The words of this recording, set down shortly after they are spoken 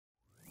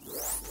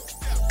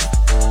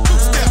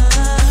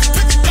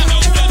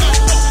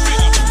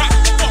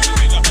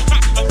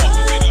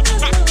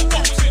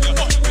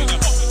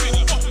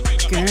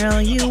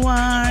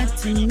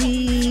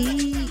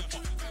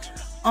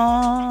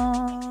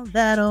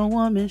a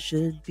woman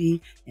should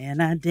be,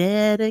 and I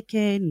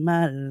dedicate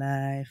my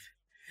life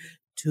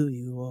to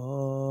you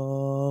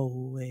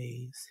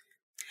always.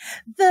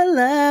 The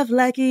love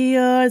like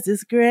yours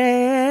is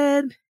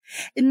grand.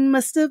 It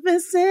must have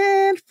been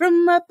sent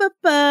from up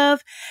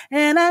above,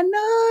 and I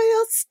know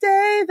you'll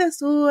stay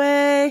this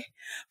way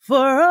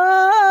for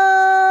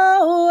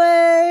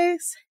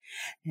always.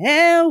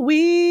 And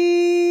we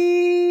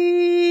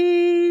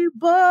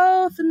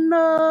both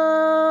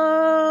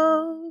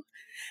know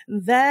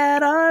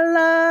that our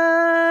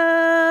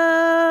love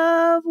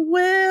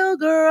will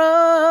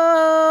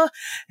grow,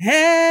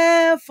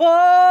 and forever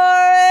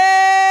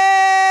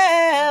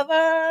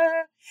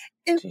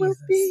it will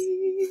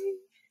be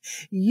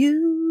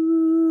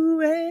you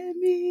and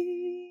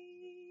me.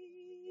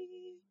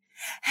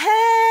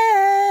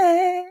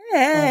 Hey.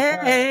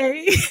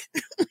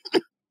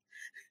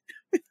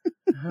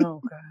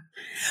 Oh, God.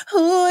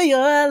 Ooh,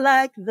 you're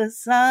like the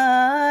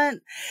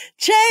sun,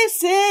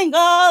 chasing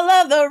all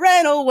of the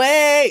rain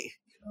away.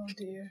 Oh,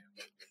 dear.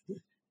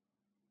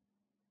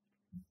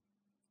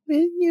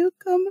 When you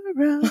come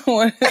around.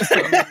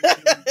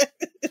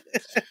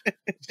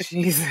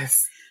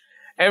 Jesus.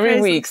 Every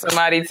week,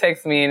 somebody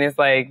texts me and it's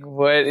like,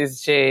 what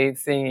is Jade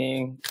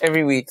singing?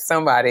 Every week,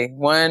 somebody,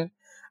 one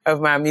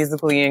of my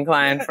musically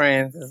inclined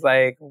friends is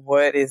like,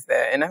 what is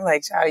that? And I'm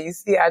like, child, you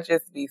see, I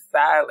just be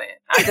silent.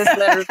 I just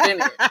let her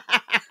finish.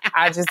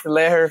 I just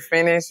let her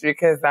finish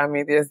because, I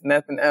mean, there's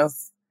nothing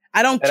else.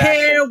 I don't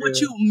care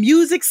what you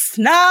music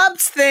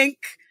snobs think.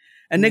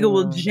 A nigga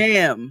will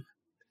jam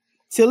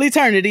till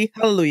eternity.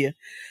 Hallelujah.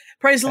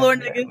 Praise the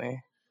Lord,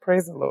 nigga.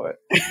 Praise the Lord.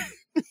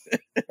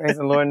 Praise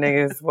the Lord,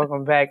 niggas.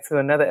 Welcome back to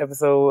another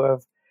episode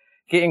of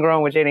Getting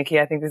Grown with Jade and Key.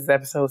 I think this is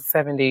episode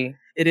 70.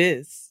 It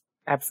is.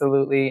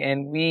 Absolutely.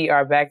 And we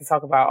are back to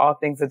talk about all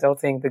things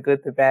adulting, the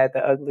good, the bad, the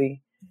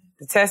ugly,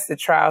 the tests, the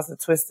trials, the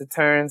twists, the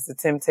turns, the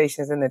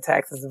temptations, and the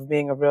taxes of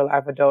being a real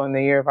life adult in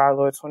the year of our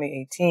Lord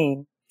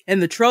 2018.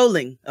 And the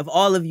trolling of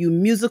all of you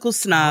musical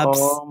snobs.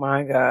 Oh,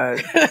 my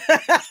God.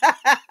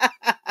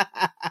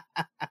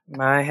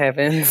 My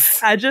heavens.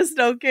 I just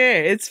don't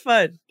care. It's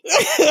fun.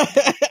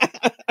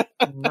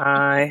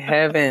 My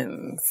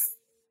heavens.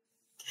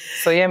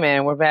 So, yeah,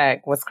 man, we're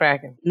back. What's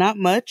cracking? Not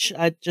much.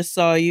 I just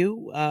saw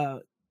you.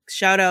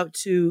 Shout out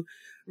to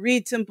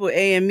Reed Temple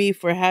AME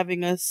for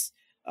having us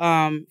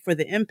for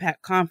the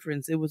Impact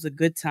Conference. It was a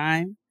good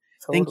time.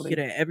 Totally. Thank you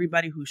to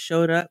everybody who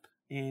showed up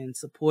and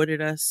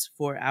supported us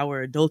for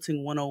our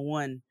Adulting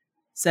 101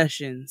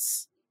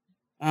 sessions.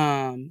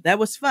 That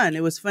was fun.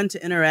 It was fun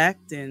to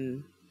interact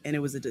and it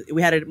was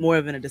we had more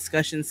of a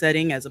discussion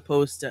setting as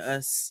opposed to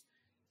us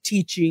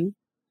teaching,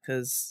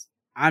 because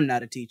I'm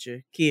not a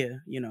teacher.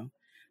 Kia,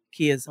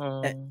 Kia's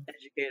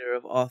educator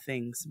of all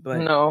things, but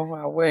no,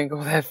 I wouldn't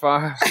go that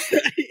far.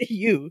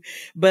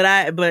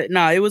 But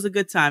no, it was a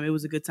good time. It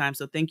was a good time.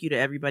 So thank you to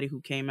everybody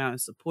who came out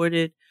and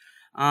supported.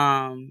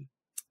 And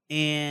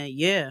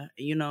yeah,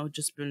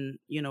 just been,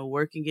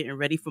 working, getting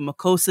ready for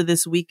Makosa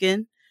this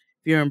weekend.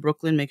 If you're in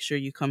Brooklyn, make sure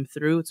you come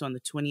through. It's on the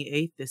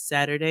 28th, this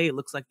Saturday. It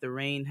looks like the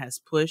rain has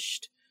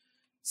pushed,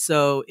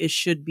 so it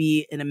should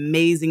be an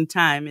amazing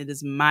time. It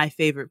is my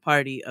favorite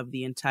party of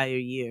the entire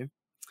year.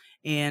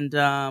 And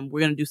we're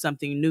going to do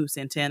something new,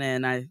 Santana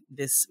and I,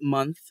 this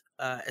month,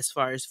 as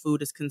far as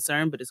food is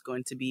concerned, but it's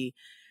going to be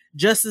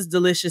just as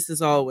delicious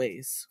as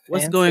always.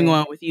 What's going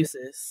on with you,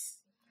 sis?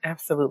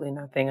 Absolutely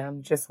nothing.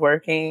 I'm just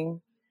working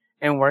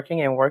and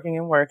working and working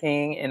and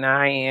working, and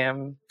I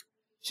am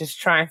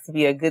just trying to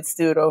be a good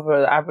steward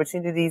over the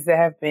opportunities that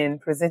have been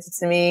presented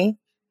to me.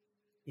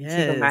 Yes.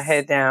 Keeping my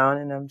head down,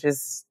 and I'm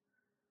just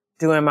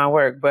doing my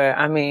work. But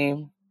I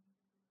mean,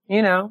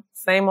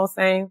 same old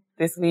same.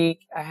 This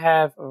week I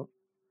have a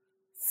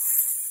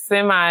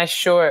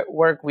semi-short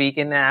work week,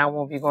 and then I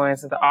won't be going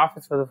to the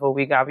office for the full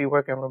week. I'll be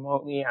working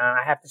remotely.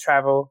 I have to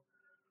travel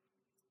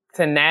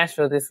to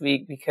Nashville this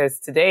week because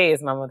today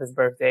is my mother's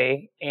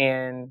birthday,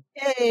 and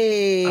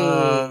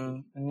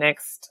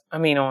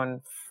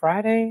on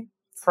Friday,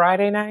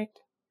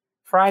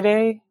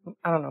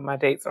 I don't know, my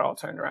dates are all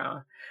turned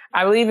around.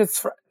 I believe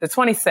it's the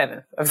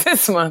 27th of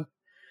this month.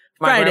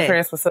 My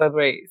grandparents will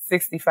celebrate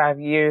 65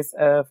 years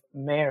of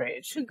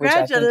marriage.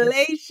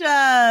 Congratulations!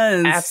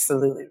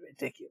 Absolutely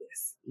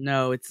ridiculous.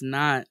 No, it's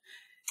not.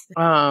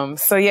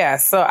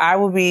 So I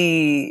will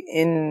be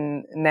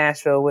in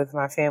Nashville with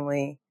my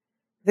family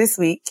this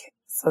week.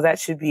 So that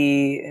should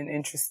be an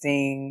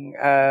interesting,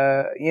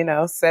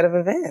 set of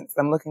events.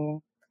 I'm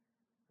looking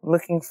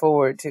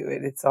forward to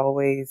it. It's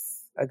always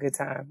a good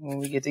time when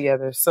we get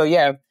together. So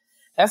yeah,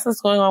 that's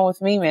what's going on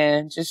with me,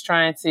 man. Just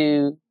trying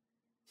to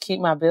keep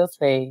my bills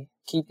paid,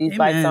 keep these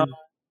lights on.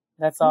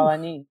 That's all I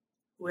need.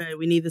 Well,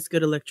 we need this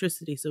good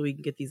electricity so we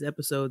can get these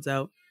episodes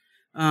out.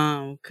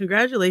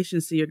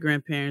 Congratulations to your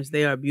grandparents.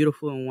 They are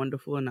beautiful and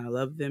wonderful, and I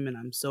love them, and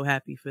I'm so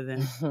happy for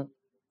them.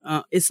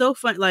 It's so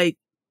fun. Like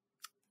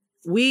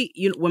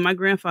when my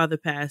grandfather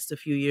passed a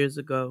few years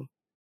ago,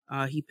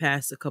 he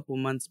passed a couple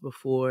months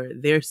before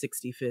their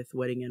 65th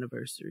wedding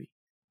anniversary.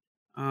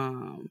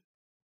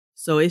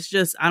 So it's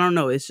just, I don't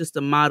know. It's just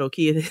a model.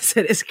 Kia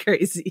said it's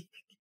crazy.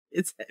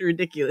 It's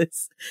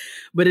ridiculous.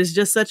 But it's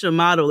just such a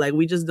model. Like,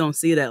 we just don't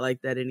see that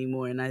like that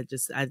anymore. And I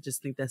just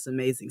think that's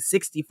amazing.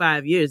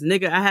 65 years.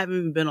 Nigga, I haven't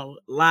even been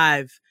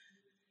alive.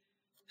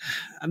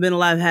 I've been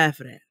alive half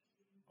of that.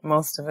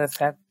 Most of us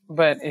have,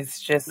 but it's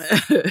just,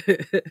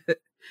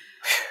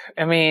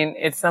 I mean,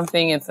 it's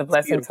a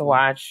blessing to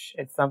watch.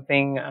 It's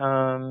something,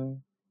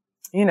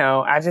 you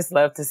know, I just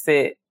love to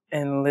sit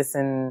and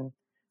listen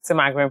to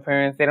my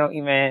grandparents. They don't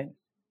even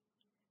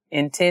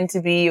intend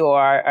to be or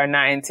are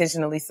not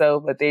intentionally so,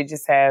 but they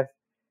just have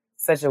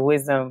such a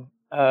wisdom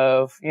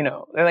of, you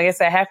know, I guess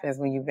that happens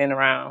when you've been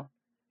around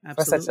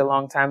for such a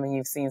long time and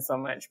you've seen so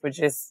much, but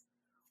just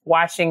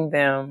watching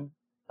them,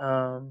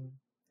 and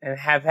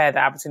have had the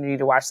opportunity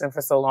to watch them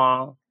for so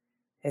long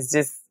has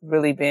just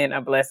really been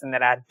a blessing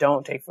that I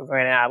don't take for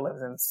granted. I love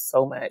them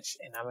so much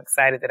and I'm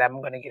excited that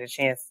I'm going to get a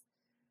chance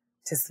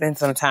to spend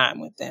some time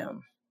with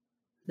them.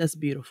 That's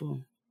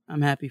beautiful.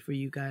 I'm happy for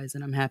you guys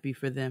and I'm happy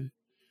for them.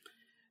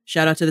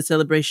 Shout out to the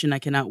celebration. I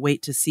cannot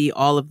wait to see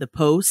all of the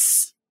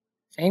posts.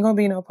 Ain't gonna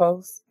be no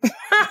posts.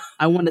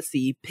 I want to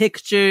see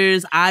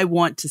pictures. I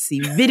want to see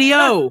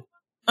video.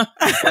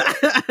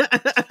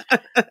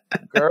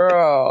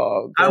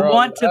 Girl, I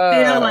want to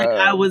feel like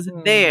I was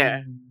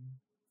there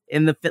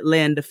in the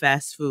land of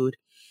fast food.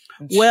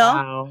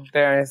 Well,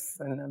 there is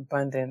an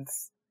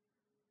abundance.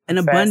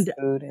 Fast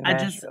food in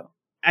Nashville.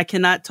 I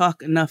cannot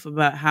talk enough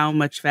about how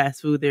much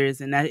fast food there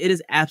is in that. It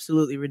is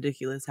absolutely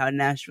ridiculous how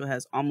Nashville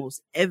has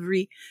almost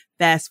every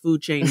fast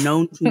food chain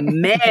known to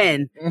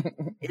man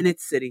in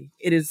its city.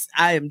 It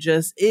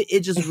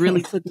just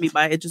really took me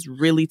by. It just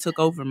really took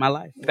over my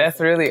life. That's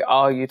really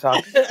all you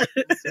talk about.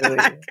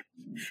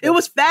 It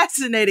was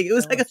fascinating. It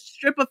was like a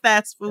strip of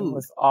fast food. It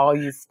was all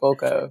you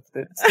spoke of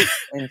the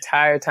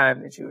entire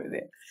time that you were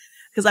there.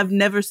 Because I've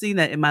never seen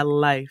that in my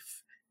life.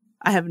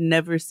 I have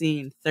never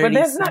seen 30. But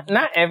there's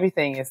not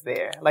everything is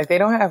there. Like, they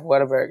don't have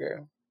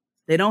Whataburger.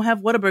 They don't have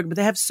Whataburger, but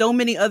they have so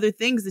many other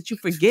things that you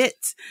forget.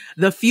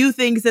 The few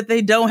things that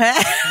they don't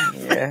have.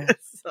 Yeah.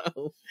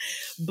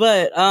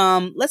 But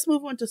let's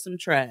move on to some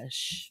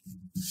trash.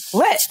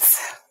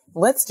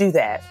 Let's do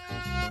that.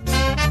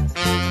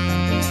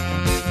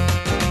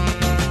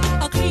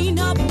 A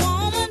clean-up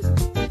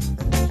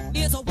woman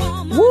is a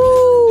woman.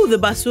 Woo! The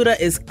basura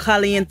is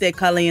caliente,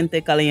 caliente,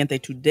 caliente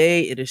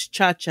today. It is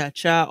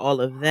cha-cha-cha, all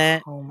of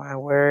that. Oh, my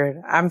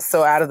word. I'm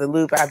so out of the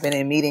loop. I've been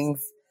in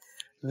meetings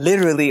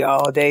literally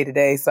all day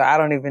today, so I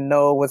don't even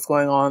know what's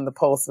going on in the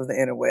pulse of the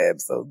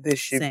interweb. So this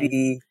should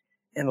be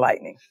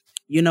enlightening.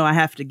 You know, I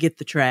have to get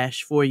the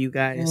trash for you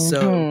guys.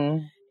 So,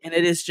 and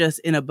it is just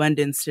in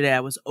abundance today.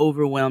 I was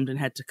overwhelmed and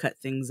had to cut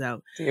things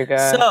out. Dear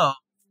God. So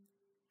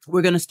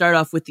we're going to start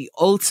off with the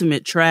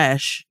ultimate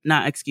trash.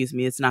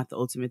 It's not the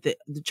ultimate.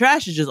 The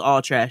trash is just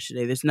all trash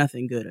today. There's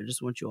nothing good. I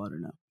just want you all to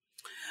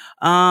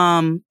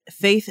know.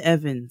 Faith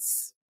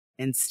Evans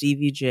and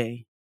Stevie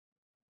J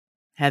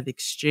have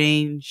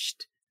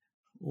exchanged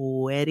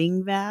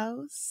wedding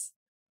vows.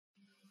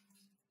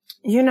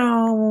 You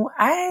know,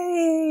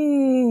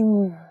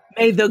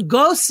 May the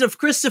ghost of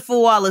Christopher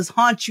Wallace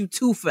haunt you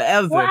too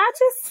forever. Well, I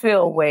just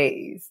feel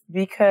ways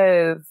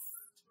because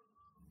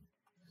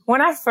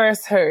when I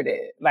first heard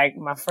it, like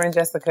my friend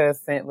Jessica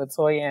sent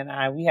Latoya and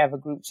I, we have a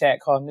group chat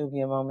called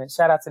Nubian Moments.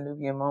 Shout out to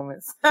Nubian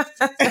Moments.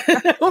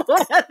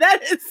 That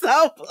is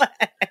so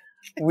black.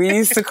 We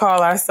used to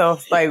call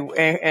ourselves, like,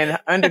 in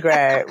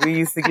undergrad, we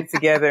used to get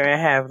together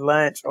and have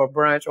lunch or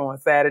brunch on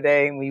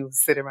Saturday, and we would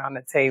sit around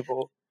the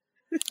table,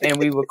 and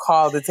we would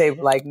call the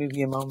table, like,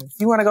 Nubian Moments.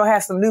 You want to go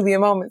have some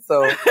Nubian Moments?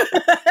 So,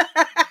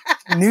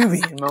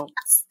 Nubian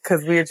Moments,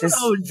 because we're just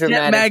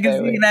dramatic.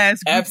 Magazine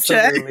ass group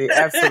absolutely, chat.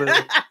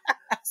 absolutely.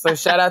 So,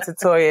 shout out to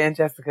Toya and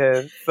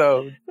Jessica.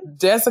 So,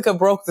 Jessica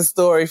broke the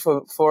story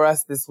for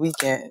us this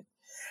weekend.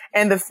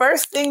 And the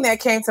first thing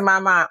that came to my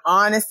mind,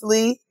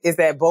 honestly, is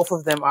that both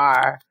of them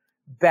are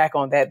back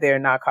on their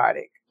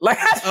narcotic. Like,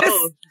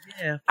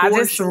 I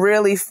just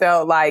really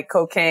felt like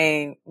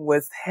cocaine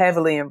was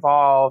heavily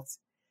involved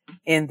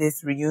in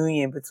this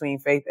reunion between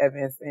Faith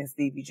Evans and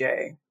Stevie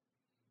J.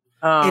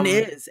 It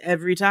is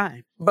every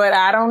time. But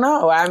I don't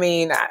know. I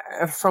mean,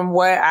 from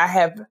what I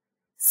have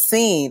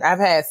seen, I've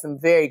had some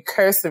very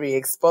cursory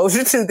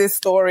exposure to this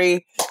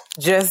story.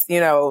 Just,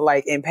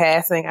 like in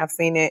passing, I've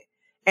seen it.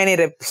 And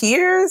it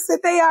appears that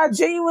they are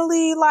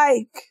genuinely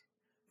like,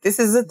 this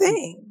is a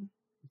thing.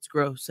 It's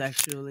gross,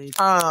 actually.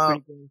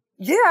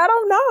 Yeah, I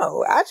don't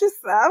know.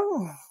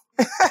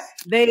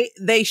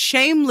 They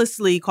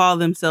shamelessly call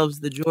themselves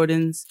the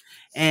Jordans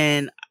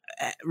and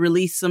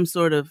release some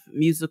sort of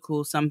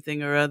musical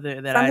something or other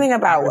that something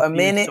about a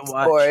minute,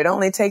 or it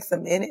only takes a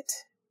minute.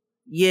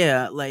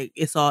 Yeah, like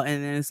it's all,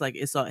 and then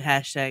it's all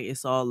hashtag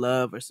it's all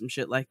love or some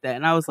shit like that.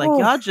 And I was like,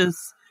 y'all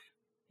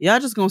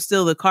just gonna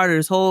steal the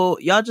Carter's whole.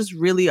 Y'all just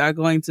really are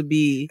going to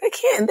be. They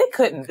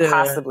couldn't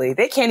possibly.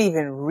 They can't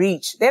even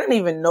reach. They don't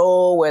even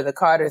know where the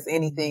Carter's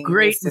anything.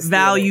 Great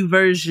value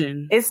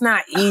version. It's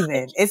not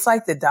even. It's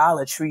like the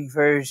Dollar Tree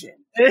version.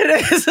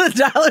 It is a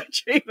Dollar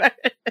Tree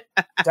version.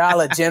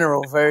 Dollar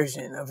General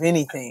version of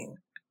anything.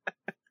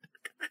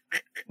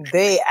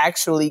 They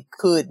actually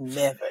could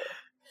never.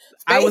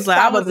 I was Faith like,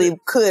 probably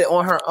could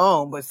on her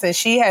own, but since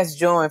she has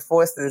joined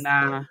forces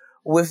nah.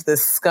 with the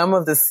scum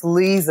of the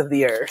sleaze of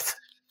the earth,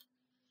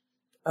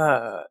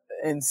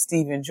 and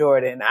Stephen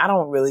Jordan, I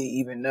don't really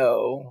even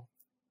know.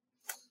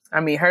 I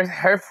mean,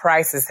 her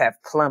prices have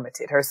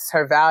plummeted.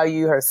 Her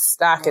value, her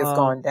stock has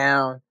gone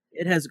down.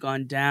 It has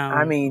gone down.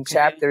 I mean, okay?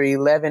 chapter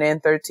 11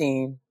 and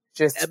 13,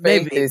 just Faith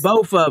baby, is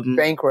both of them.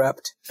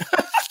 bankrupt.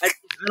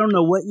 I don't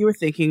know what you were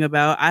thinking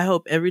about. I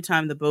hope every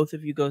time the both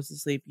of you goes to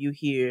sleep, you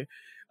hear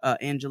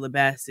Angela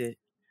Bassett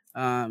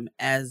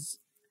as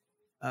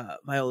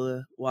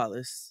Viola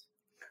Wallace.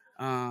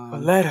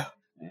 Valletta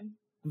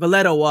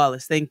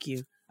Wallace, thank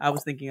you. I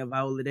was thinking of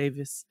Viola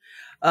Davis.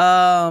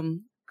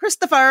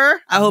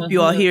 Christopher, I hope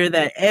you all hear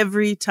that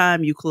every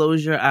time you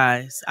close your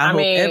eyes.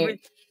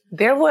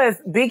 There was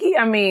Biggie.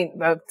 I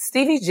mean,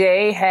 Stevie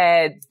J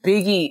had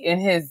Biggie in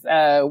his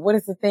what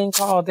is the thing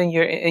called in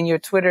your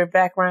Twitter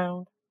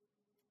background?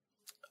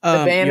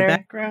 The banner. Your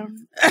background?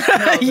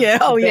 No, yeah.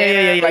 Oh,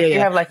 yeah. Like you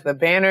have like the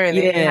banner, and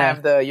then you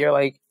have you're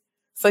like.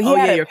 So he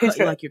had a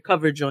picture, like your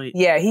cover joint.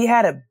 Yeah, he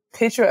had a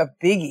picture of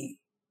Biggie.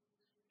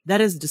 That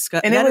is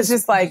disgusting. And it was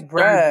just like,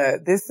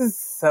 bruh, this is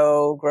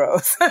so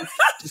gross.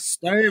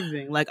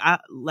 Disturbing. Like I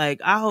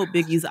hope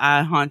Biggie's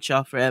eye haunts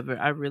y'all forever.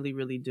 I really,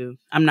 really do.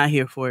 I'm not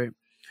here for it.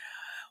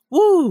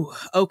 Woo.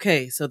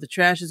 Okay, so the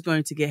trash is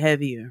going to get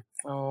heavier.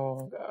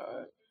 Oh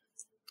God.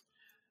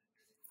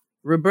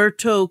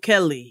 Roberto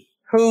Kelly.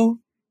 Who?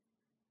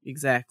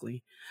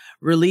 Exactly.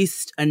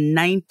 Released a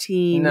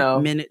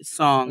 19-minute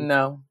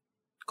song.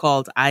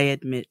 Called I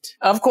Admit.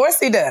 Of course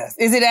he does.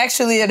 Is it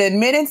actually an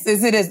admittance?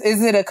 Is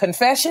it a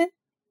confession?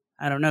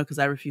 I don't know because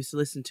I refuse to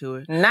listen to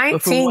it.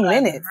 19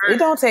 minutes. It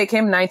don't take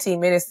him 19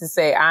 minutes to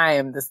say I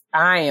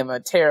am a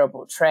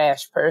terrible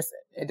trash person.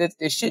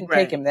 It shouldn't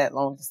take him that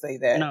long to say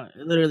that. No,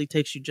 it literally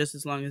takes you just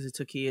as long as it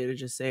took you to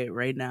just say it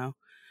right now.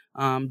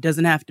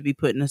 Doesn't have to be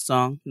put in a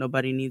song.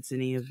 Nobody needs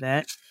any of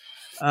that.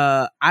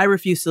 I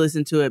refuse to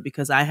listen to it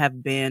because I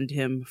have banned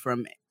him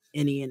from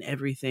any and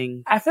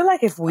everything. I feel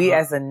like if we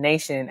as a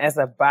nation, as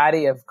a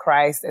body of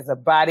Christ, as a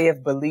body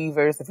of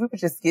believers, if we would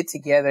just get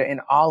together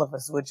and all of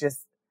us would just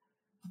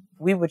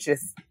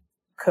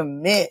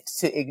commit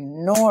to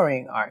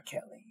ignoring R.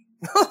 Kelly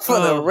for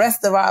the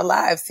rest of our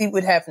lives, he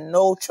would have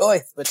no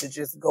choice but to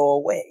just go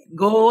away.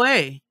 Go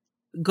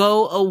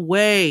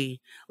away.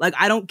 Like,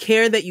 I don't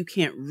care that you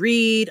can't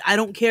read. I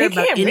don't care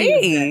about any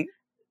of that.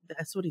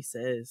 That's what he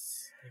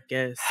says, I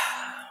guess.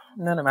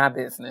 None of my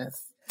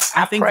business.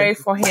 I pray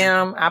for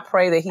him. I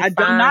pray that he. I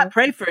do not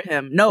pray for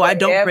him. No, I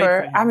don't pray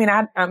for him.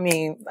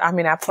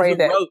 I pray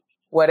that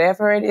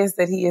whatever it is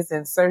that he is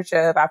in search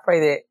of, I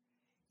pray that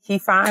he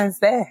finds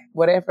that.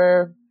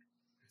 Whatever.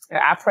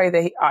 I pray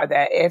that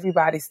that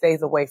everybody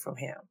stays away from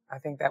him. I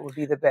think that would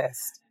be the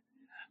best.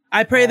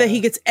 I pray that he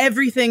gets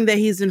everything that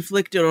he's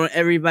inflicted on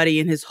everybody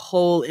in his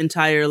whole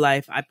entire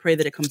life. I pray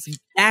that it comes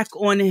back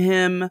on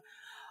him.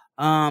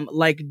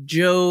 Like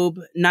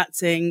Job, not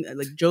saying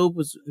like Job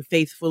was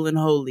faithful and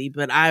holy,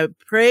 but I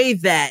pray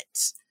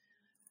that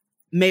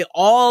may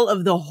all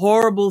of the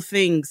horrible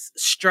things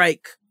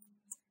strike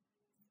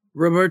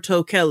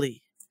Roberto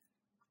Kelly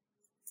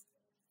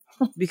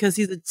because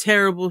he's a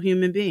terrible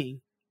human being.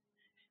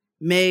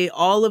 May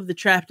all of the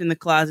trapped in the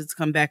closets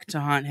come back to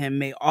haunt him.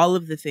 May all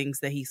of the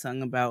things that he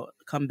sung about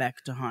come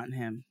back to haunt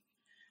him.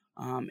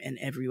 In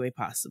every way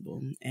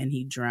possible, and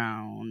he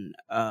drowned.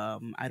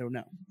 I don't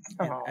know.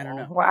 I don't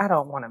know. Well, I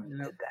don't want him to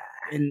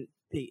die. In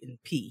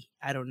pee.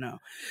 I don't know.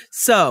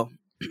 So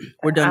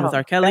we're done with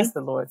R. Kelly. That's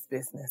the Lord's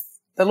business.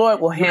 The Lord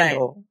will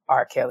handle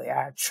R. Kelly.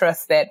 I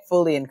trust that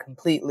fully and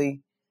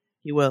completely.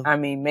 He will. I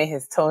mean, may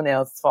his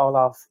toenails fall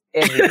off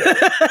every day.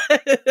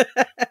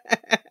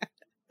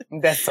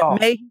 That's all.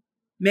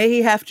 May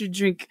he have to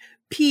drink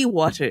pea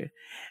water.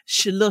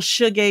 Little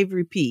Sugar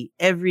Avery pee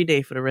every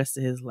day for the rest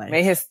of his life.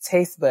 May his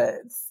taste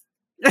buds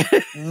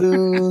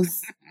lose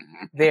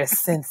their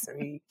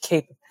sensory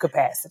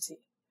capacity.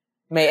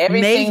 May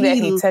everything that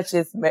he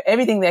touches,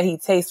 everything that he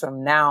tastes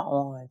from now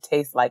on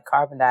taste like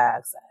carbon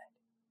dioxide.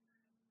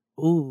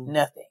 Ooh.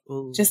 Nothing.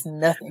 Ooh. Just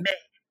nothing.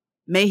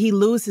 May he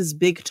lose his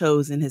big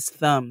toes and his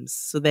thumbs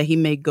so that he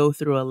may go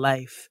through a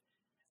life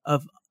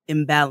of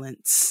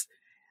imbalance.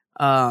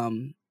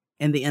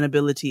 And the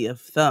inability of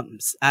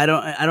thumbs. I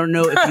don't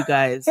know if you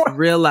guys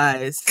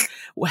realize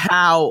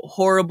how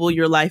horrible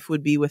your life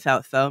would be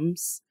without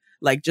thumbs.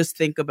 Like, just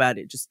think about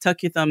it. Just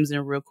tuck your thumbs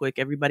in real quick.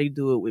 Everybody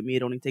do it with me.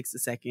 It only takes a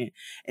second.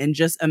 And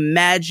just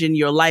imagine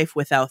your life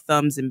without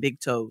thumbs and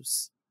big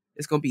toes.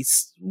 It's going to be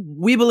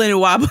weebling and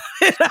wobbling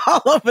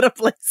all over the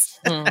place.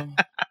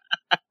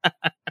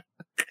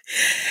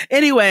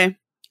 Anyway,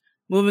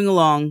 moving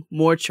along.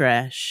 More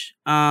trash.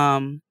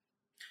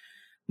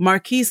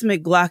 Marquise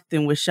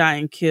McLaughlin was shot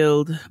and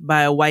killed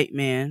by a white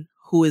man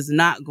who is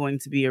not going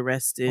to be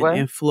arrested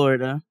in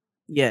Florida.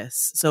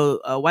 Yes. So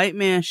a white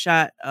man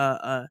shot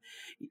a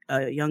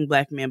young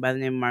black man by the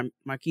name of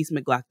Marquise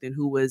McLaughlin,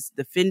 who was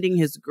defending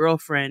his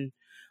girlfriend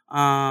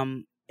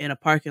in a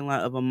parking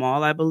lot of a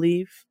mall, I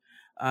believe.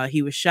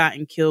 He was shot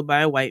and killed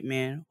by a white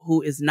man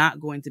who is not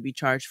going to be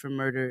charged for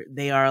murder.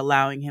 They are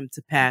allowing him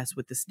to pass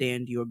with the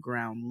stand your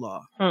ground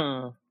law.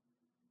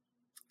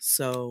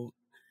 So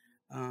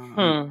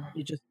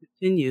it just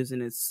continues,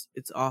 and it's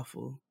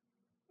awful.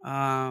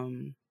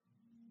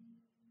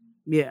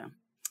 Yeah.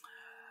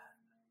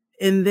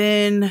 And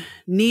then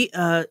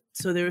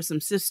so there were some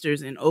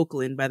sisters in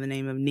Oakland by the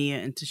name of Nia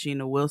and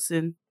Tashina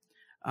Wilson.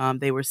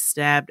 They were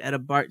stabbed at a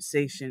BART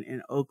station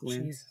in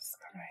Oakland. Jesus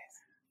Christ.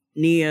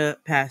 Nia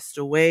passed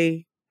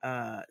away.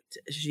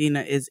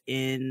 Tashina is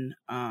in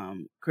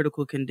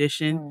critical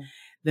condition.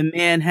 The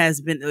man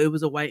it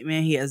was a white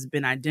man. He has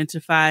been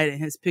identified,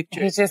 and his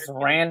picture. He just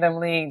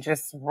randomly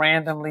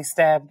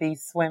stabbed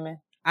these women.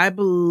 I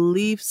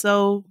believe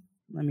so.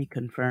 Let me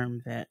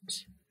confirm that.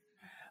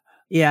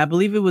 Yeah, I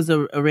believe it was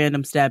a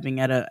random stabbing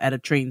at a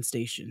train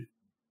station.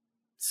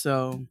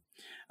 So,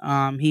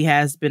 he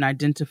has been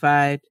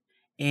identified,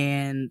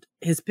 and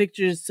his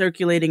picture's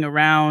circulating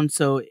around.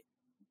 So,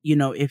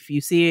 if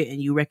you see it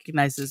and you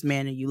recognize this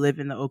man and you live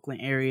in the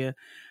Oakland area,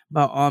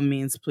 by all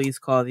means, please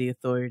call the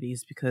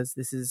authorities, because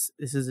this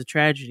is a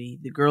tragedy.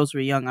 The girls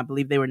were young. I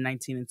believe they were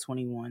 19 and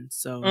 21.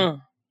 So,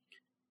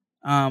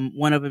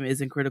 one of them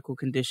is in critical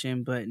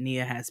condition, but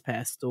Nia has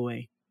passed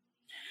away.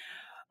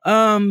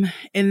 And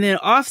then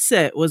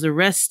Offset was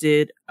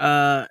arrested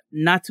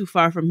not too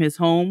far from his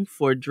home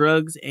for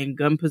drugs and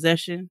gun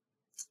possession.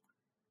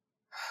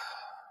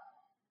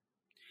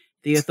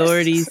 The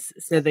authorities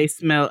said they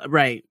smell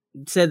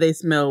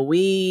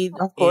weed.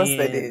 Of course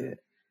they did.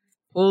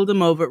 Pulled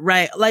him over.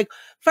 Right. Like,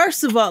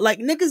 first of all, like,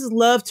 niggas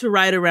love to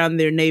ride around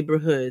their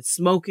neighborhood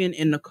smoking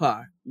in the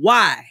car.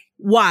 Why?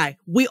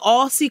 We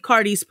all see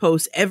Cardi's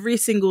posts every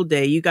single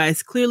day. You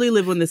guys clearly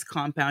live on this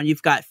compound.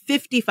 You've got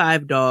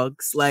 55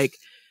 dogs. Like,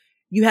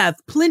 you have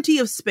plenty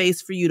of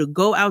space for you to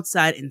go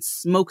outside and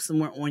smoke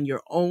somewhere on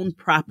your own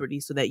property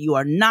so that you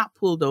are not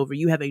pulled over.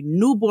 You have a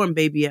newborn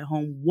baby at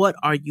home. What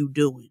are you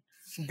doing?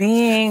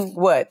 Being,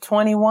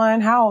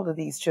 21? How old are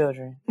these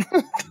children?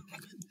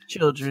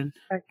 Children.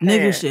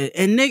 Nigga shit.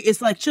 And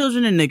it's like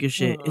children and nigga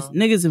shit. It's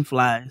niggas and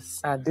flies.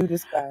 I do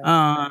despise.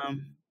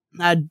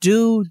 I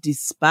do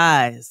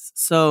despise.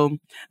 So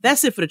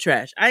that's it for the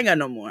trash. I ain't got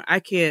no more. I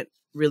can't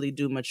really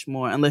do much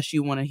more unless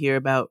you want to hear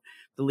about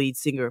the lead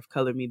singer of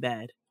Color Me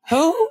Bad.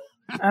 Who?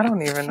 I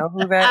don't even know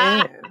who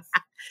that is.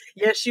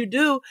 Yes, you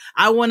do.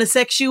 I Want to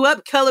Sex You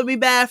Up, Color Me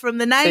Bad from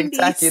the 90s.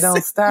 TikTok, you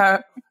don't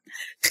stop.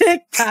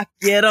 TikTok,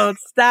 you don't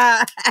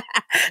stop.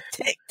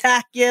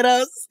 TikTok, you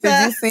don't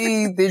stop.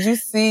 Did you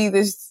see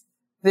this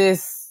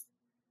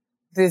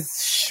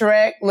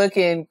Shrek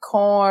looking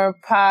corn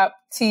pop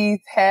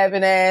teeth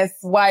having ass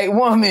white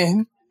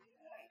woman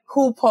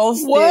who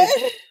posted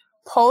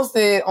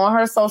on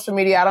her social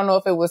media, I don't know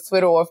if it was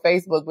Twitter or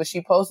Facebook, but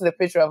she posted a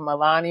picture of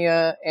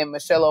Melania and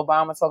Michelle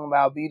Obama talking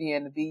about Beauty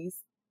and the Beast.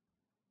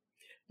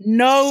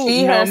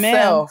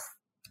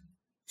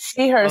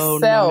 She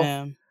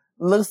herself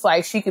looks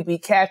like she could be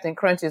Captain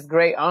Crunch's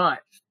great aunt.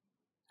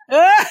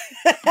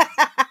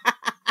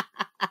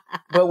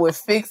 But would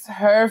fix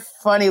her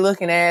funny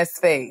looking ass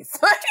face.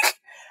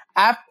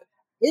 I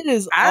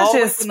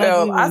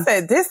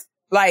said, this,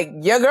 like,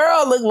 your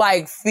girl looked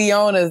like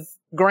Fiona's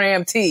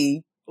Graham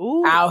T.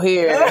 Ooh. Out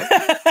here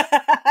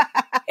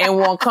and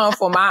won't come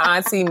for my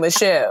auntie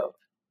Michelle.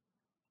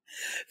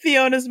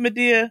 Fiona's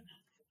Medea.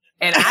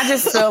 And I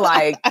just feel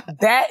like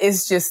that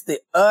is just the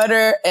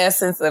utter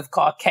essence of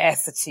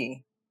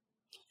caucasity.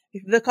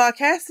 The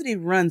caucasity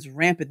runs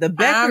rampant. The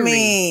Beckery. I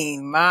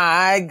mean,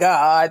 my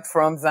God,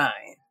 from Zion.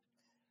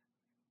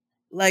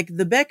 Like,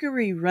 the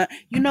Beckery run.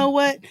 You know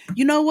what?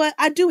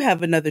 I do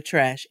have another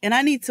trash, and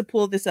I need to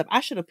pull this up.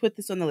 I should have put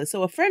this on the list.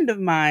 So a friend of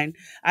mine,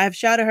 I have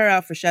shouted her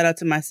out for shout out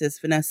to my sis,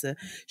 Vanessa.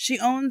 She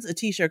owns a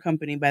t-shirt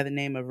company by the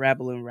name of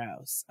Rabble and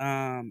Rouse.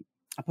 I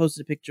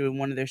posted a picture of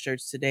one of their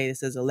shirts today that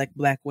says, "Elect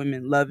Black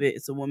Women, Love It.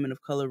 It's a woman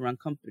of color run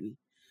company."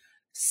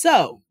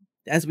 So,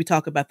 as we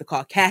talk about the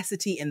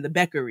caucasity and the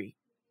Beckery,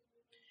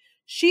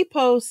 she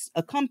posts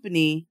a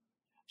company.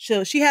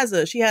 So she had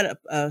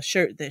a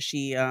shirt that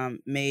she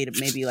made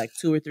maybe like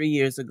 2 or 3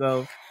 years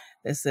ago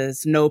that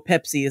says, "No,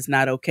 Pepsi is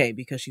not okay,"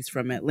 because she's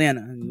from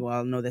Atlanta, and you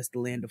all know that's the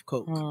land of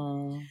Coke.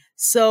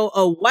 So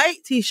a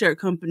white t-shirt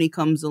company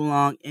comes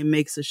along and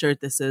makes a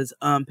shirt that says,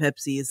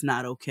 "Pepsi is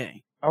not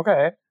okay."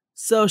 Okay.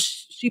 So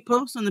she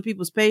posts on the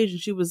people's page, and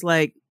she was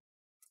like,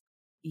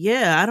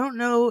 "Yeah, I don't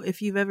know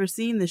if you've ever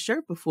seen this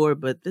shirt before,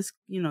 but this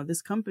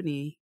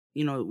company,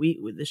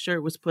 the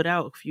shirt was put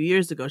out a few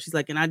years ago." She's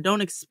like, "And I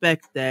don't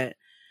expect that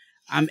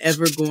I'm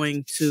ever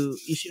going to,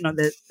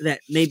 that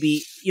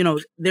maybe,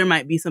 there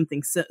might be some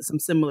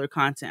similar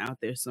content out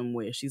there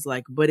somewhere." She's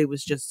like, "But it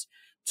was just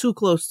too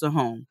close to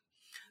home."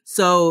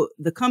 So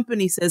the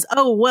company says,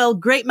 "Oh, well,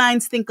 great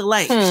minds think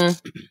alike."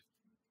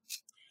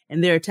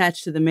 And they're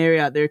attached to the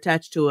Marriott. They're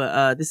attached to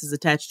this is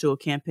attached to a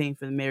campaign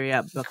for the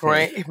Marriott buffet.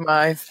 Great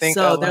minds think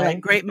alike. So they're like,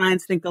 great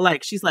minds think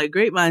alike. She's like,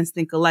 great minds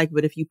think alike.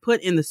 But if you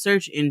put in the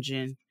search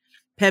engine,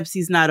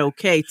 "Pepsi's not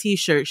okay"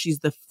 t-shirt,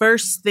 she's the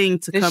first thing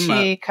to come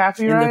up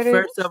copyright in the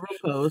first several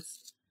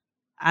posts.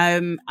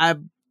 I'm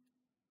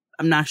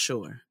I'm not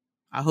sure.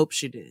 I hope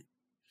she did.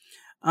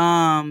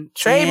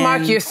 Trademark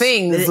and your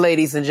things,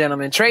 ladies and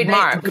gentlemen.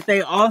 Trademark. But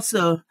they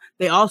also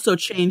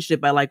changed it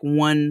by like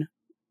one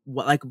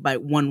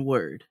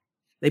word.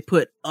 They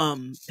put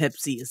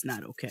Pepsi is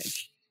not okay.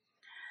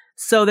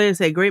 So they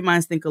say great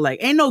minds think alike.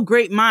 Ain't no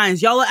great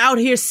minds. Y'all are out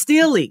here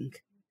stealing.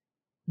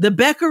 The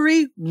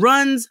Beckery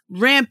runs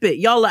rampant.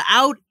 Y'all are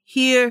out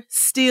here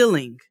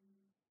stealing.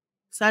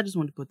 So I just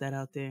want to put that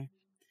out there.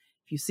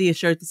 If you see a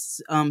shirt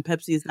that's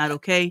Pepsi is not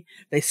okay,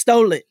 they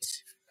stole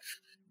it.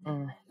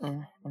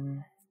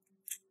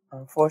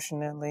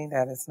 Unfortunately,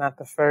 that is not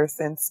the first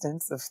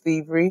instance of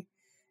thievery,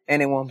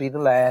 and it won't be the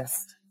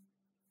last.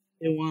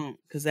 It won't,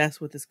 because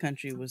that's what this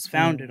country was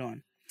founded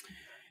on.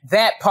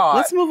 That part.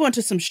 Let's move on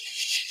to some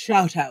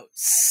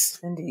shout-outs.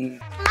 Indeed.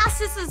 My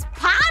sister's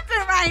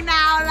popping right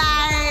now,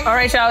 like. All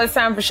right, y'all, it's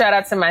time for shout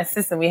out to my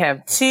sister. We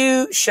have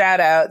 2 shout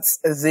outs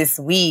this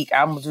week.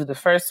 I'm going to do the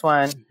first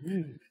one.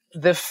 Mm-hmm.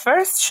 The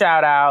first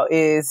shout out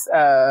is,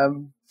 I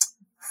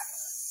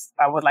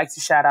would like to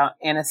shout out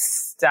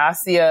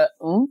Anastasia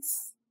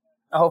Unz.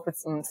 I hope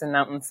it's Unz and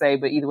not Unse,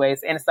 but either way,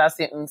 it's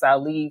Anastasia Unz.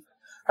 I'll leave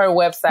her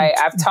website.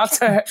 I've talked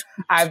to her.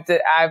 I've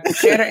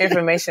shared her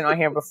information on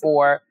here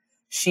before.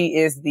 She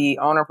is the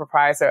owner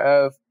proprietor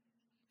of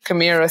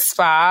Chimera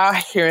Spa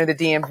here in the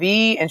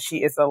DMV, and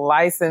she is a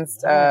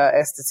licensed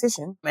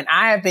esthetician. And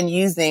I have been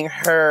using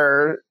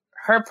her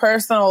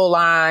personal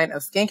line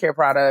of skincare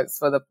products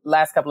for the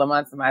last couple of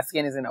months, and my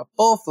skin is in a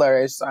full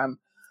flourish. So I'm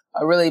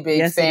a really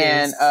big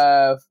fan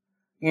of,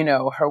 you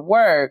know, her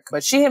work.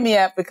 But she hit me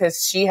up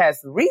because she has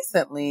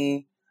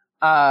recently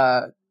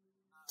curated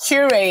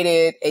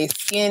a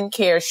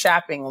skincare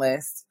shopping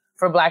list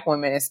for Black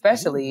women,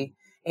 especially.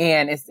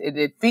 And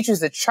it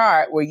features a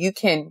chart where you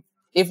can,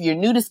 if you're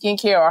new to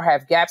skincare or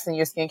have gaps in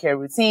your skincare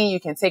routine, you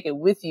can take it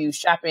with you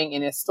shopping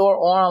in a store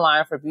or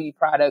online for beauty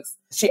products.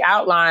 She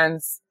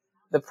outlines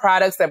the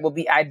products that will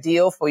be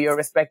ideal for your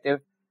respective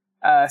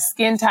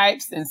skin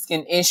types and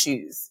skin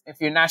issues.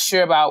 If you're not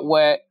sure about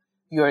what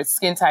your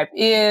skin type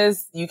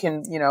is, you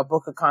can, you know,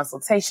 book a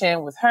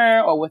consultation with her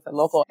or with a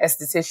local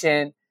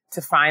esthetician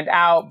to find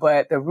out.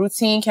 But the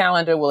routine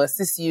calendar will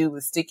assist you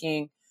with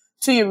sticking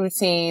to your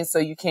routine so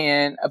you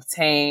can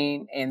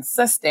obtain and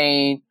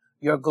sustain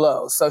your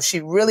glow. So she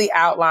really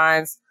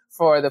outlines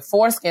for the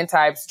 4 skin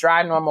types,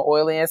 dry, normal,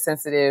 oily, and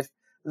sensitive,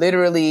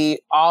 literally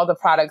all the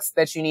products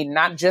that you need,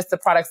 not just the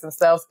products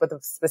themselves, but the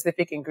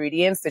specific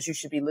ingredients that you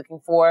should be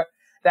looking for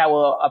that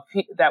will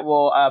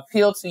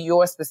appeal to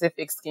your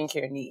specific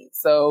skincare needs.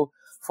 So,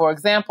 for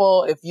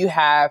example, if you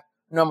have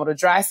normal to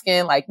dry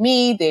skin like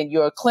me, then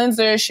your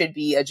cleanser should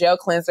be a gel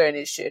cleanser, and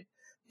it should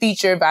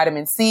feature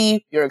vitamin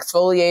C. Your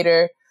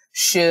exfoliator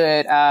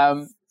should,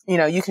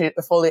 you can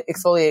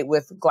exfoliate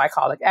with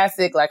glycolic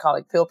acid,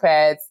 glycolic pill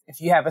pads.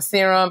 If you have a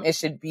serum, it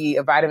should be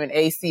a vitamin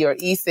A, C, or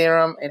E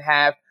serum and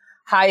have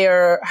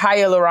higher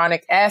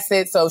hyaluronic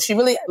acid. So she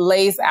really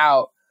lays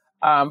out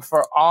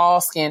for all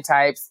skin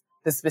types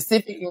the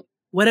specific.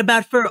 What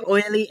about for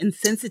oily and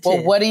sensitive?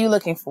 Well, what are you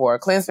looking for?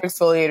 Cleanser,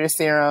 exfoliator,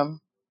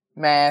 serum,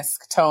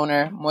 mask,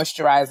 toner,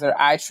 moisturizer,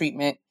 eye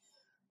treatment,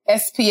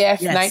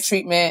 SPF, night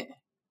treatment.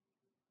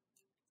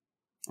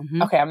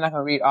 Mm-hmm. Okay, I'm not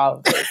going to read all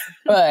of this,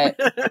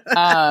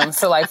 but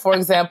so like, for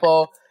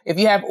example, if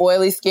you have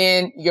oily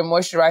skin, your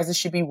moisturizer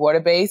should be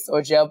water-based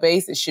or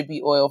gel-based. It should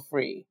be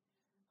oil-free.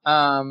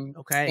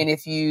 Okay. And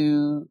if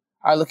you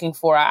are looking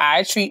for an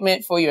eye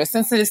treatment for your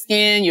sensitive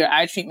skin, your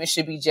eye treatment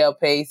should be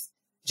gel-based.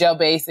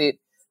 It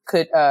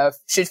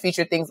should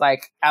feature things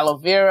like aloe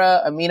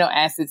vera, amino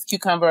acids,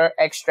 cucumber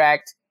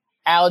extract,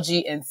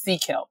 algae, and sea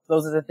kelp.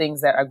 Those are the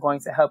things that are going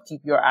to help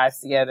keep your eyes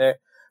together.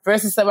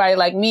 Versus somebody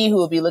like me who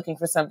will be looking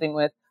for something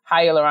with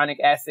hyaluronic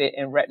acid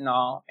and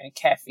retinol and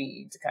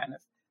caffeine to kind of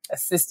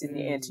assist in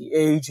the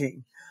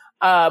anti-aging.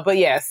 But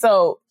yeah,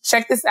 so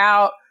check this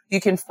out.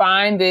 You can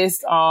find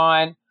this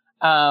on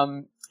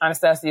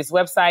Anastasia's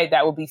website.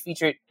 That will be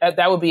featured.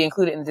 That will be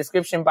included in the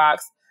description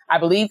box. I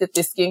believe that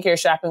this skincare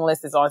shopping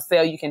list is on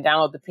sale. You can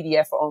download the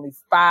PDF for only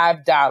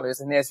 $5,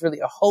 and there's really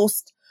a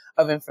host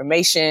of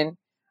information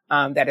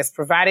that is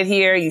provided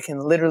here. You can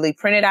literally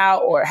print it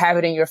out or have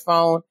it in your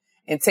phone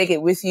and take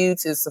it with you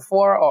to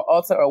Sephora or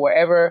Ulta or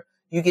wherever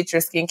you get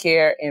your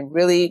skincare, and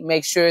really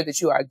make sure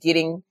that you are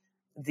getting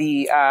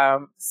the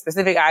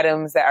specific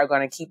items that are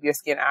going to keep your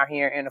skin out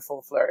here in a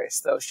full flourish.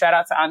 So shout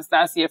out to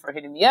Anastasia for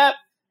hitting me up.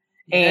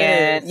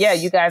 And yeah,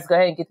 you guys go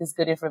ahead and get this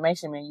good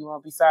information, man. You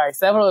won't be sorry.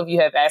 Several of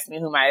you have asked me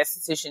who my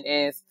esthetician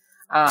is.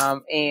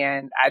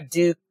 And I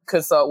do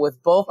consult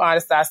with both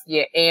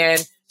Anastasia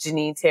and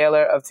Janine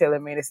Taylor of Taylor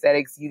Made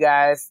Aesthetics. You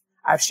guys,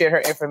 I've shared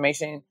her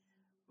information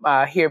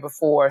here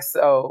before.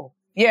 So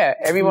yeah,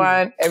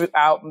 everyone,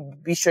 I'll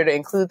be sure to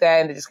include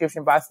that in the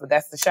description box, but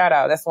that's the shout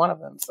out. That's one of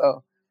them.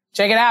 So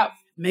check it out.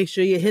 Make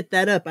sure you hit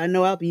that up. I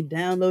know I'll be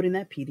downloading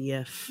that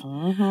PDF.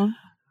 Mm-hmm.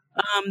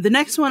 The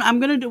next one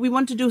we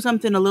want to do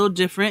something a little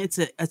different.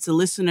 It's a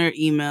listener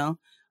email.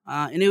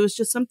 And it was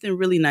just something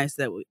really nice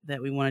that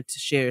we wanted to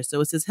share.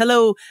 So it says,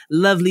 "Hello,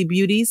 lovely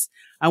beauties.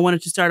 I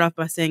wanted to start off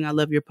by saying I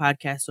love your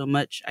podcast so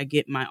much. I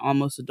get my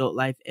almost adult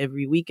life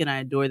every week, and I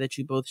adore that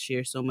you both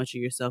share so much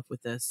of yourself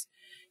with us.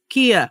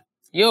 Kia,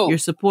 your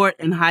support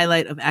and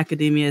highlight of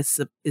academia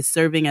is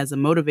serving as a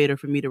motivator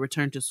for me to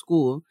return to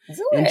school.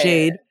 And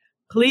Jade,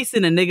 please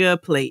send a nigga a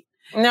plate.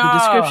 No. The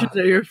descriptions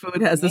of your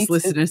food has this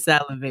listener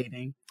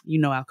salivating. You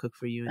know I'll cook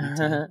for you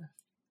anytime.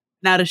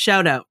 Now to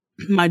shout out.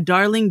 My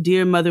darling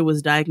dear mother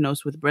was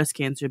diagnosed with breast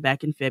cancer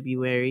back in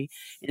February,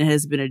 and it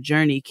has been a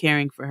journey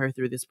caring for her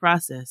through this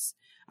process.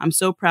 I'm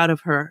so proud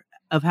of her,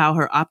 of how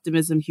her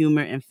optimism,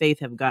 humor, and faith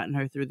have gotten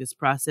her through this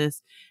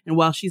process. And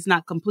while she's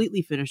not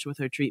completely finished with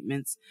her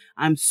treatments,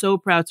 I'm so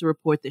proud to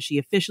report that she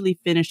officially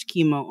finished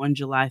chemo on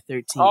July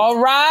 13th. All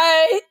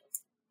right.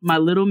 My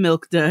little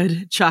milk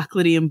dud,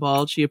 chocolatey and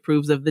bald, she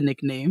approves of the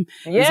nickname,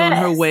 is on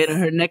her way to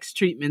her next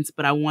treatments,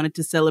 but I wanted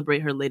to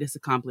celebrate her latest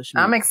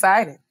accomplishment. I'm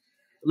excited.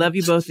 Love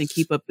you both and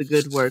keep up the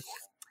good work.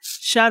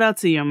 Shout out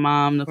to your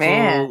mom, Nicole.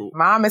 Man,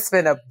 mom is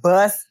finna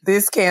bust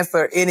this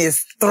cancer in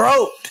his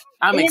throat.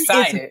 I'm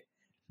excited.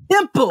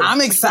 Simple. I'm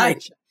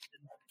excited.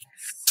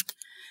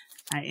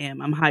 I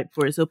am. I'm hyped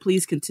for it. So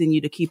please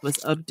continue to keep us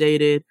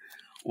updated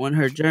on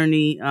her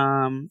journey.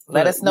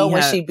 Let us know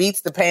when she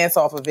beats the pants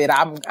off of it.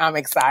 I'm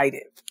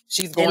excited.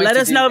 She's going. And let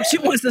us know if she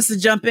wants us to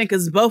jump in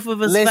because both of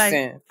us.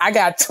 Listen, I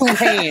got 2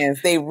 hands.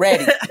 They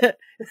ready.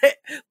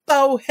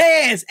 Both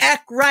hands.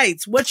 Act right.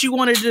 What you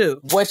want to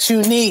do. What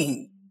you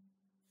need.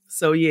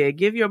 So yeah,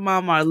 give your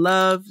mom our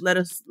love.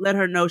 Let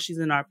her know she's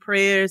in our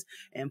prayers,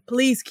 and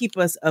please keep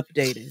us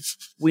updated.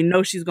 We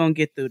know she's gonna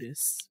get through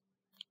this.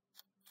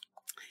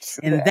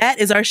 And that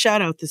is our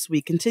shout out this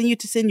week. Continue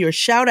to send your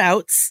shout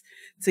outs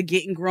to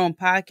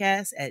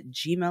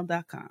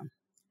gettinggrownpodcast@gmail.com.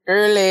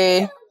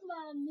 Early.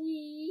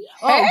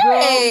 Oh,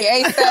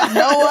 hey, A$AP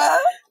Noah.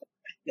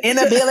 In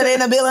the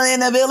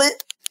building.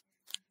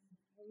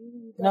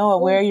 Noah,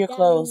 where are your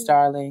clothes,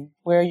 darling?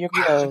 Where are your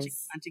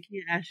clothes? Auntie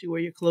Kia asked you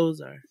where your clothes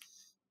are.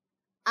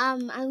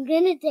 I'm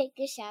gonna take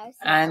a shower.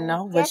 So I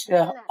know, but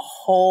your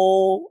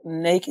whole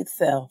naked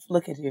self.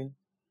 Look at you.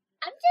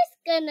 I'm just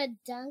gonna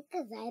dunk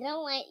because I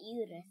don't want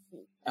you to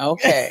see.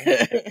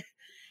 Okay.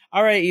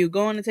 All right, you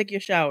go on and take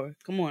your shower.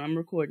 Come on, I'm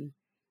recording.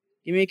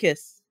 Give me a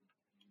kiss.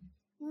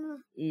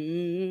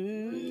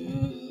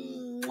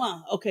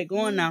 Okay, go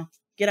on now.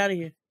 Get out of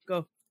here.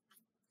 Go.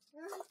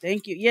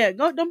 Thank you. Yeah,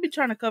 go. Don't be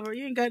trying to cover.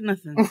 You ain't got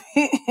nothing.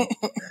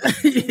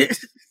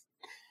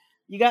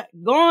 You got.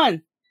 Go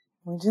on.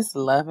 We just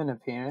love an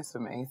appearance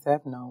from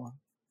A$AP Noah.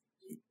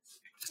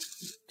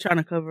 Trying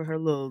to cover her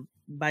little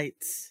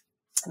bites.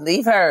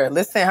 Leave her.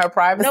 Listen, her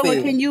privacy. No,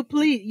 but can you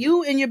please?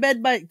 You and your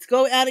bed bites.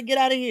 Get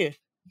out of here.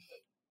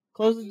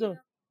 Close the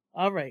door.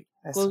 All right.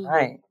 That's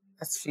right.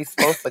 She's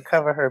supposed to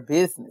cover her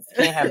business.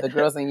 Can't have the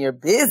girls in your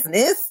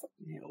business.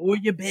 Or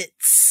your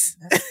bits.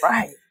 That's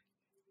right.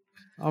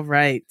 All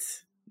right.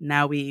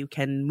 Now we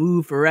can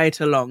move right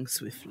along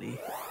swiftly.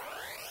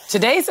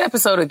 Today's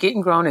episode of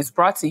Getting Grown is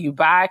brought to you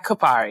by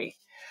Kopari.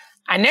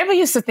 I never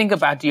used to think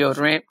about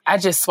deodorant. I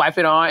just swipe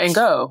it on and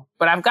go.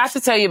 But I've got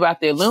to tell you about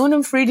the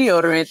aluminum-free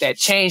deodorant that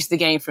changed the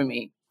game for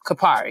me,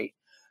 Kopari.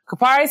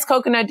 Kopari's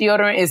coconut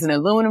deodorant is an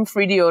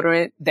aluminum-free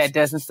deodorant that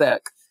doesn't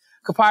suck.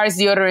 Kopari's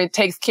deodorant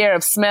takes care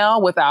of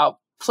smell without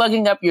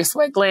plugging up your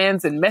sweat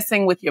glands and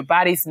messing with your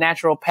body's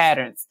natural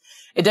patterns.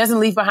 It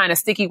doesn't leave behind a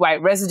sticky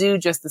white residue,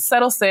 just the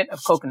subtle scent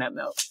of coconut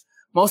milk.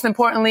 Most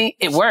importantly,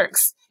 it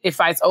works. It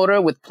fights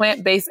odor with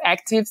plant-based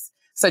actives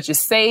such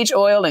as sage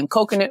oil and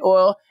coconut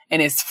oil,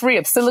 and is free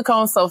of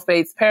silicone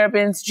sulfates,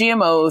 parabens,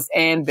 GMOs,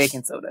 and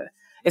baking soda.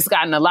 It's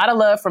gotten a lot of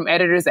love from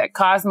editors at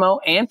Cosmo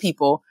and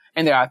People,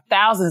 and there are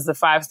thousands of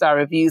 5-star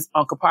reviews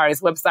on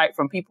Kopari's website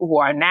from people who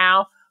are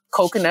now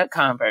coconut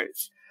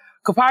converts.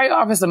 Kopari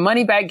offers a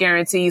money-back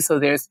guarantee, so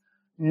there's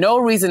no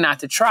reason not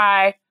to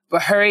try,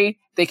 but hurry,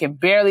 they can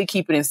barely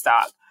keep it in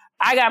stock.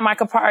 I got my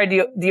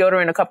Kopari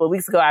deodorant a couple of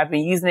weeks ago. I've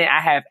been using it.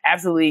 I have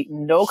absolutely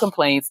no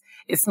complaints.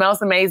 It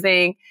smells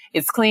amazing.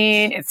 It's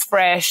clean. It's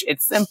fresh.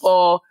 It's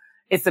simple.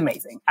 It's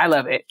amazing. I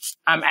love it.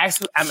 I'm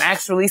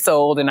actually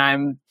sold, and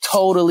I'm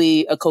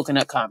totally a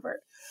coconut convert.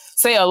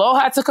 Say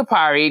aloha to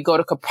Kopari. Go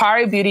to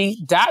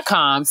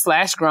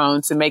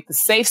koparibeauty.com/grown to make the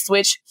safe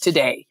switch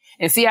today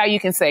and see how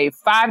you can save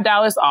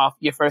 $5 off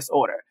your first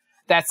order.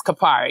 That's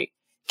Kopari.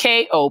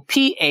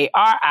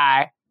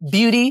 KOPARI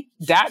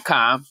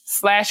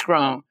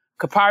beauty.com/grown.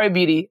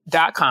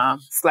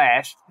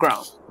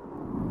 koparibeauty.com/grown.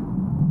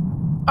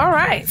 All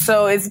right.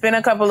 So it's been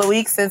a couple of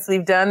weeks since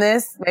we've done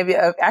this. Maybe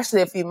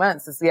actually a few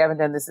months since we haven't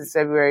done this since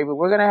February, but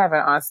we're going to have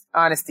an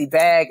honesty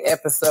bag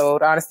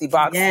episode, honesty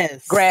box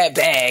grab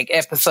bag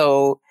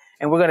episode.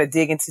 And we're going to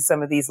dig into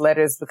some of these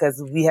letters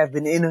because we have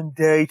been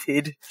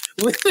inundated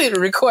with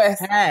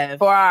requests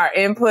for our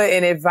input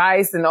and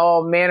advice and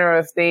all manner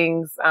of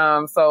things.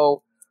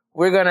 So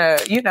we're going to,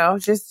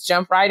 just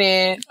jump right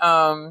in.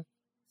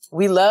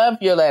 We love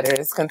your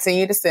letters.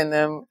 Continue to send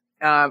them.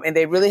 And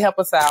they really help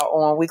us out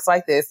on weeks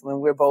like this when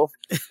we're both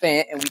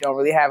spent and we don't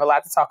really have a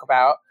lot to talk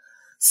about.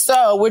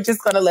 So we're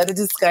just going to let the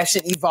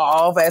discussion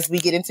evolve as we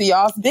get into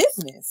y'all's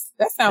business.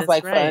 That sounds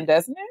like fun,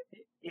 doesn't it?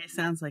 It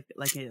sounds like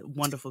a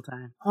wonderful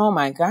time. Oh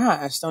my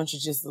gosh. Don't you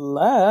just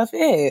love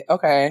it?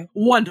 Okay.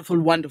 Wonderful,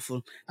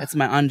 wonderful. That's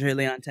my Andre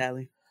Leon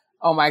Talley.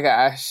 Oh my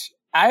gosh.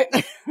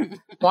 Andre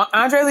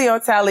Leon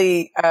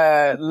Talley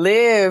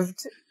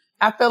lived,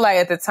 I feel like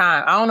at the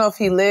time, I don't know if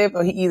he lived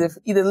or he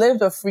either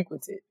lived or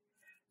frequented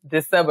the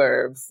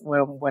suburbs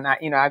when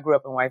I grew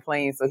up in White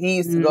Plains. So he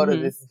used to go to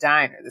this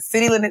diner, the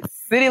City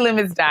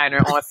Limits Diner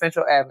on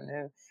Central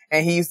Avenue.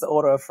 And he used to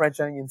order a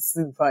French onion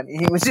soup, honey.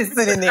 He was just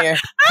sitting there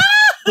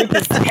with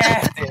his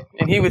captain,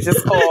 and he would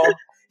just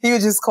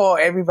call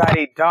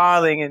everybody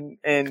darling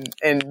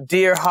and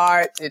dear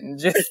heart, and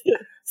just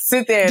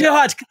sit there. Dear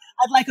heart,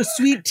 I'd like a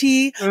sweet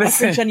tea, a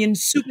French onion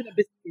soup, and a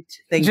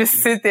biscuit. Thank you.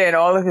 Sit there in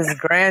all of his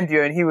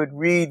grandeur, and he would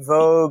read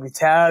Vogue,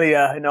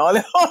 Italia, and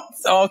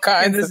all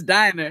kinds in this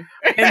diner.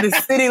 In the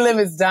City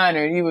Limits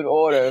Diner, he would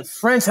order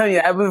French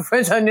onion. I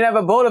have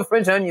a bowl of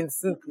French onion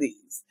soup,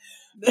 please.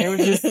 It was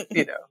just,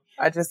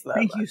 I just love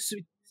Thank you,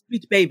 sweet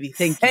baby.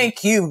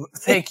 Thank you.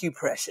 Thank you,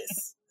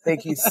 precious.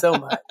 Thank you so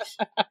much.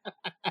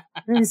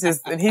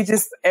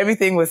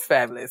 Everything was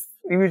fabulous.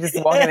 We were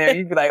just walking there and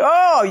you'd be like,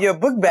 oh, your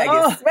book bag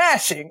is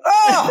smashing.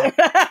 Oh,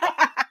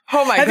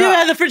 oh my God. Have you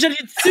had the French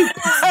onion soup?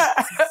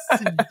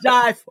 To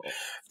die for.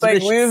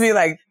 Like we would be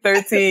like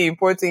 13,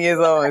 14 years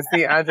old and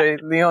see Andre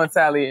Leon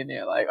Talley in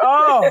there like,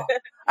 oh,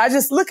 I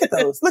just look at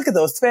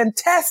those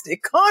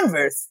fantastic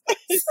Converse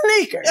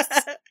sneakers.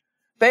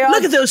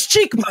 Look at those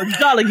cheekbones,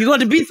 darling. You're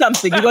going to be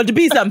something.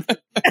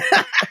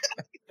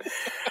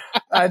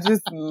 I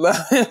just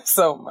love him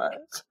so much.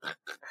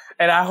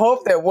 And I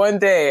hope that one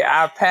day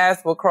our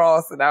paths will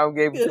cross and I'll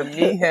be able to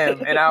meet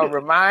him and I'll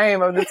remind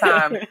him of the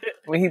time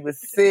when he would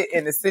sit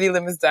in the City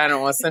Limits Diner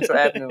on Central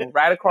Avenue,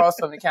 right across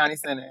from the county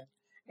center,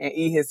 and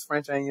eat his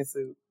French onion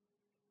soup.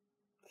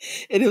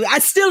 And I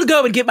still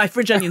go and get my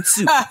French onion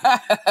soup.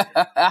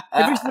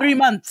 Every 3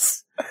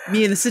 months,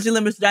 me in the City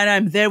Limits Diner,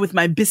 I'm there with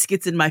my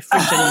biscuits and my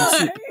French onion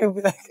soup. He'll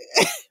be like,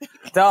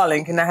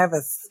 darling, can I have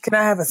a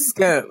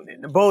scone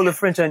and a bowl of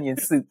French onion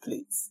soup,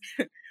 please?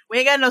 We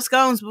ain't got no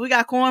scones, but we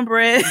got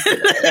cornbread.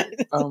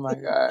 Oh my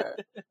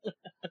God.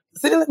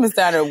 City Limits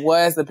Diner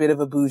was a bit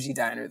of a bougie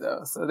diner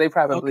though, so they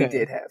probably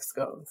did have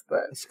scones,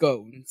 but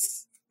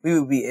scones. We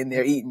would be in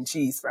there eating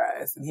cheese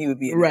fries, and he would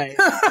be in there.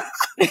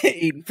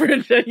 Eating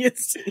French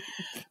onions.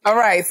 All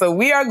right, so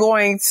we are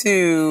going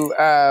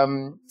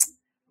to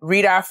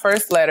read our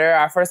first letter.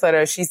 Our first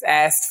letter, she's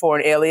asked for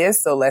an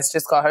alias, so let's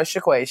just call her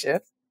Shaquasia.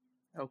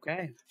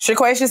 Okay.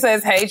 Shaquasia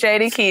says, hey,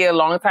 JD Kia,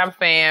 longtime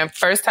fan,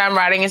 first time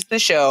writing into the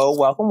show.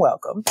 Welcome.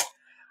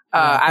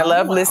 I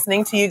love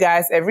listening to you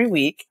guys every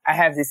week. I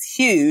have this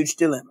huge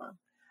dilemma.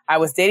 I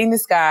was dating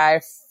this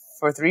guy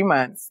for 3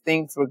 months.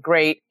 Things were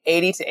great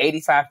 80 to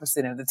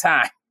 85% of the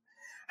time.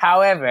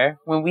 However,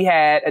 when we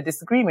had a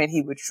disagreement,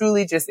 he would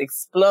truly just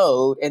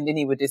explode and then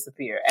he would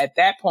disappear. At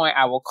that point,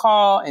 I will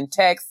call and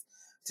text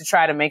to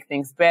try to make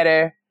things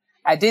better.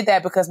 I did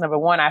that because number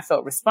one, I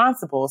felt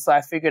responsible, so I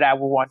figured I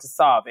would want to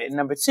solve it. And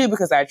number two,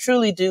 because I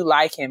truly do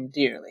like him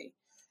dearly.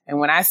 And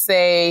when I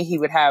say he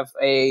would have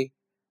a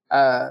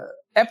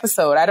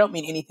episode, I don't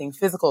mean anything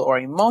physical or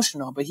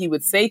emotional, but he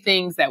would say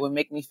things that would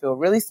make me feel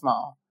really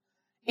small.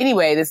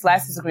 Anyway, this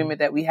last disagreement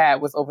that we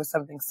had was over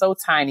something so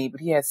tiny, but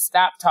he has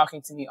stopped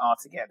talking to me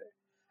altogether.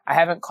 I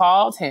haven't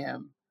called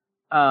him,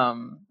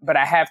 but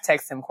I have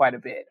texted him quite a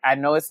bit. I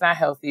know it's not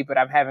healthy, but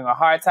I'm having a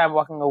hard time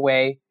walking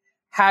away.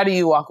 How do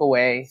you walk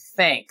away?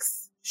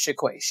 Thanks,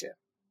 Shaquasia.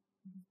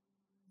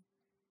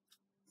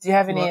 Do you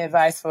have any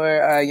advice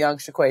for young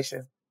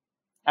Shaquasia?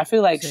 I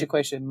feel like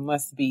Shaquasia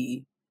must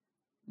be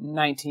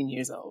 19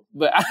 years old,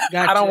 but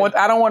I don't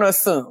want to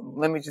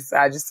assume.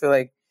 I just feel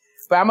like,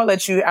 but I'm gonna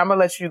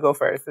let you go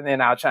first, and then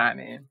I'll chime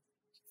in.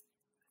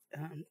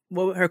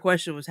 Well, her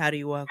question was, how do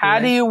you walk away? How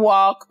do you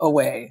walk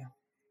away?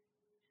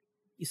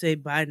 You say,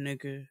 bye,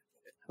 nigga.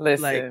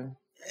 Listen.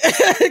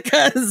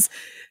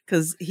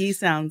 Because he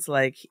sounds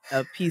like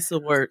a piece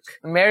of work.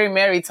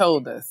 Mary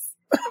told us.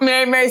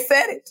 Mary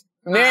said it.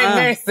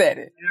 Mary said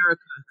it.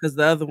 Because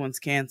the other one's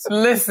canceled.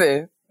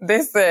 Listen,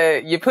 they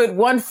said you put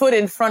one foot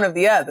in front of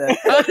the other.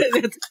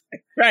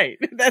 Right.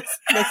 That's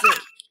it.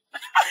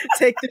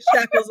 Take the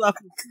shackles off.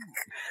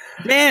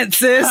 Dance,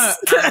 sis.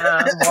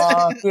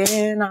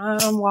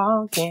 I'm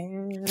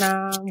walking.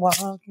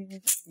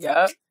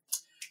 Yup.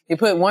 You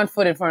put one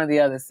foot in front of the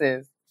other,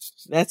 sis.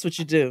 That's what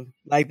you do.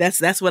 Like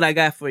that's what I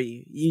got for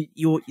you.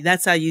 You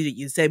that's how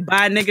you say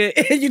bye, nigga,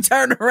 and you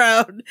turn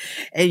around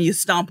and you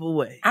stomp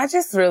away. I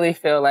just really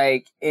feel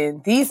like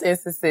in these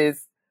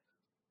instances,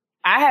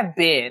 I have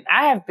been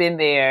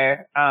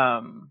there.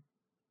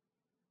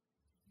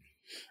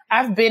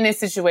 I've been in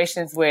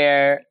situations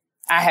where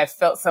I have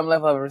felt some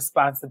level of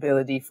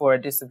responsibility for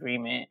a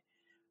disagreement.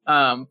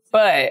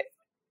 But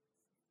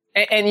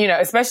you know,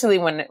 especially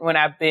when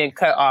I've been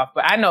cut off,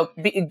 but I know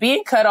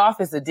being cut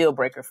off is a deal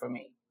breaker for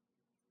me.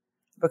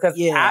 Because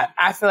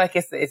I feel like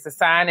it's a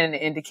sign and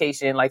an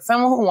indication, like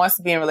someone who wants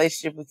to be in a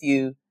relationship with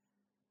you,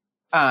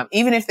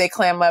 even if they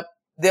clam up,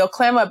 they'll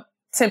clam up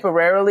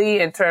temporarily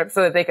in terms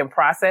so that they can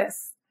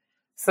process,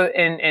 so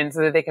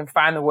that they can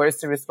find the words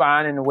to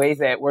respond in the ways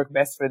that work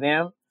best for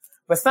them.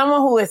 But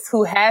someone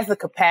who has the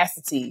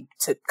capacity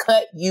to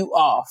cut you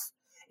off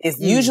is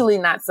usually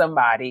not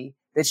somebody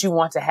that you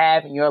want to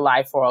have in your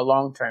life for a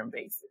long-term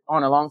basis,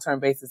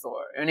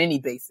 or on any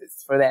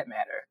basis for that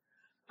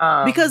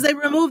matter. Because they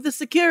remove the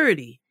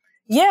security.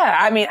 Yeah.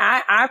 I mean,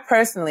 I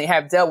personally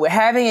have dealt with,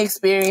 having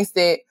experienced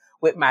it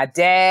with my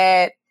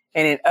dad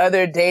and in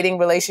other dating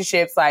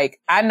relationships. Like,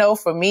 I know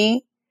for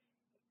me,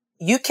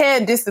 you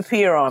can't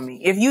disappear on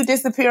me. If you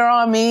disappear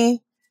on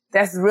me,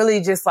 that's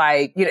really just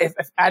like, you know, if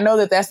I know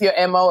that that's your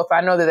MO, if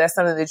I know that that's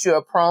something that you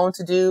are prone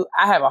to do,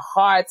 I have a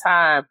hard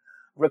time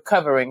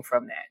recovering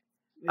from that.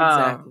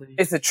 Exactly.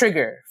 It's a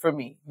trigger for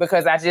me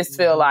because I just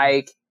feel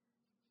like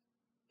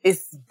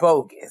it's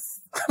bogus.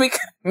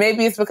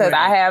 Maybe it's because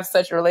I have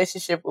such a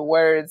relationship with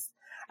words.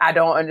 I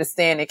don't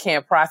understand and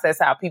can't process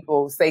how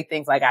people say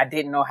things like, I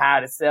didn't know how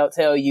to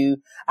tell you.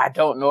 I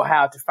don't know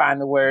how to find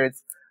the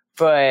words.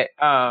 But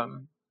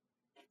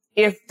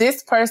if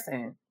this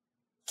person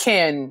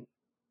can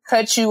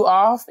cut you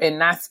off and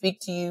not speak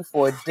to you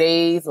for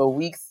days or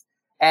weeks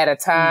at a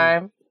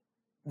time,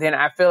 then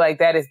I feel like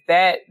that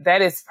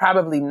is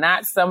probably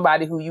not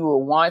somebody who you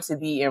would want to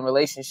be in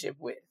relationship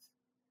with.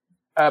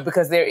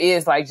 Because there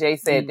is, like Jay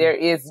said, there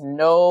is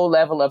no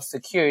level of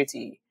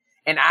security.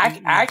 And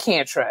I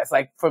can't trust,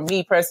 like, for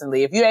me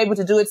personally, if you're able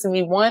to do it to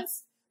me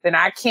once, then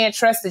I can't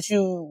trust that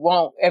you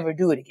won't ever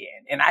do it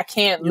again. And I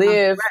can't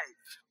live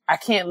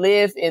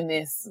in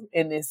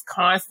this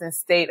constant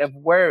state of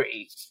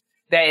worry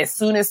that as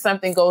soon as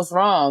something goes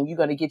wrong, you're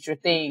going to get your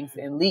things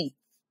and leave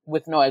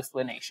with no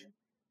explanation.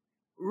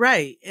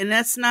 Right. And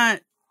that's not,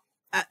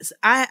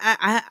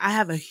 I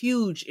have a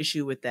huge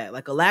issue with that.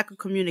 Like, a lack of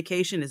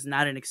communication is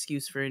not an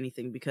excuse for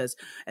anything, because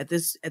at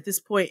this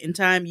point in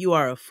time, you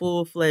are a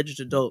full-fledged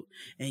adult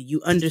and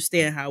you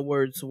understand how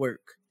words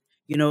work.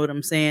 You know what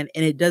I'm saying?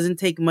 And it doesn't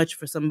take much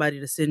for somebody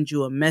to send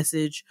you a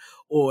message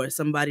or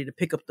somebody to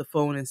pick up the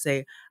phone and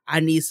say, I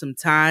need some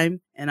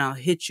time and I'll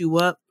hit you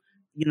up.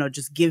 You know,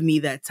 just give me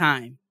that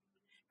time.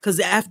 Because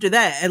after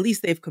that, at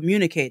least they've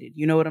communicated.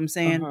 You know what I'm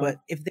saying? But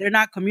if they're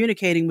not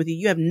communicating with you,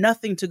 you have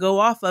nothing to go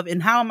off of.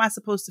 And how am I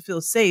supposed to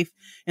feel safe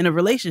in a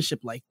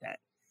relationship like that?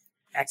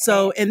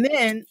 So, and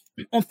then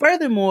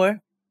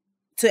furthermore,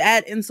 to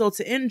add insult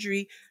to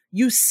injury,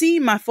 you see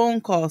my phone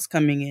calls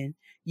coming in.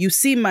 You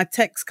see my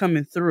texts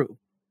coming through.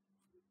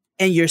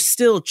 And you're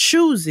still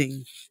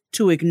choosing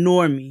to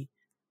ignore me,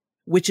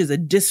 which is a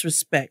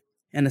disrespect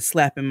and a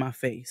slap in my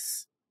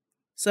face.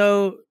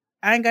 So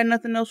I ain't got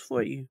nothing else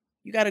for you.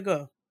 You got to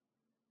go.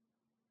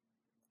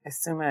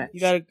 It's too much.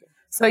 You gotta.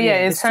 So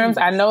yeah, in terms,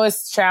 I know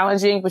it's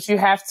challenging, but you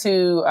have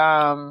to.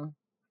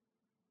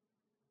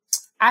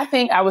 I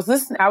think I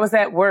was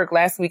at work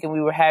last week and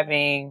we were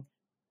having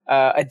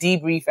a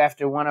debrief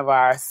after one of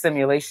our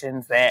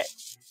simulations that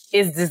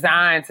is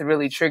designed to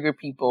really trigger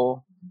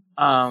people,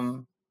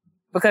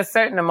 because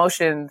certain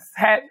emotions,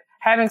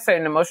 having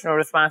certain emotional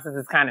responses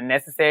is kind of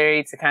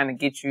necessary to kind of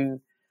get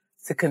you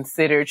to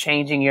consider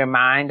changing your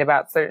mind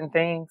about certain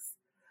things.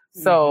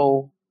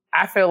 So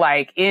I feel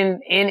like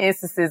in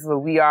instances where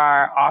we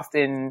are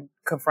often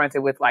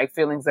confronted with like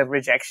feelings of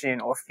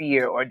rejection or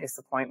fear or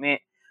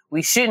disappointment,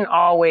 we shouldn't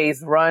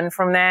always run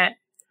from that,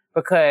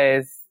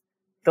 because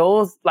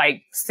those,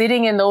 like,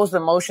 sitting in those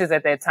emotions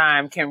at that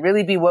time can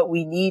really be what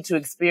we need to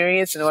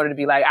experience in order to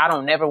be like, I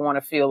don't never want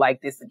to feel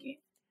like this again.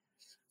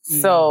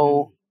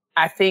 So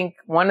I think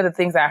one of the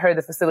things I heard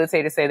the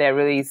facilitator say that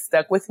really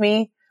stuck with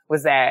me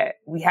was that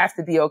we have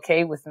to be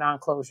okay with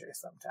non-closure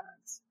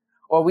sometimes.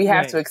 Or we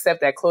have to accept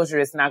that closure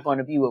is not going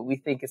to be what we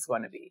think it's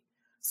going to be.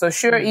 So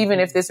sure, even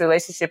if this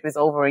relationship is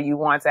over and you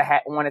wanted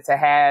to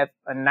have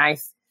a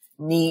nice,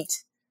 neat,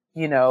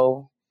 you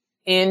know,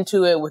 end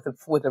to it with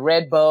a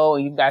red bow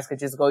and you guys could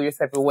just go your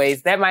separate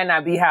ways, that might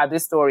not be how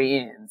this story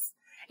ends.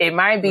 It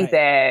might be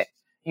that,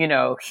 you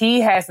know,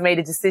 he has made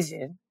a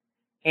decision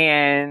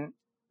and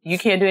you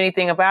can't do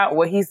anything about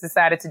what he's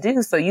decided to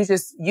do. So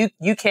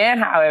you can,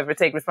 however,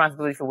 take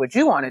responsibility for what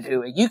you want to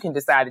do, and you can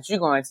decide that you're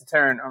going to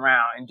turn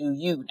around and do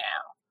you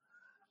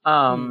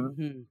now.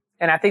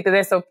 And I think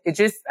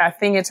that I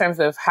think in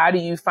terms of how do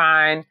you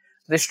find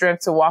the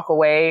strength to walk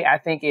away, I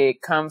think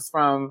it comes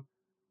from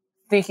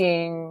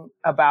thinking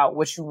about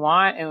what you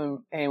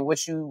want and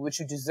what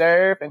you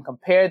deserve and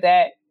compare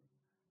that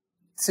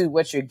to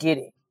what you're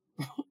getting.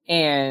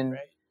 And,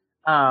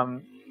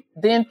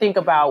 then think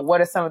about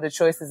what are some of the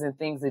choices and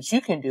things that you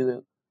can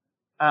do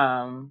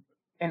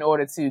in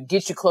order to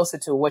get you closer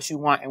to what you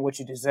want and what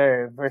you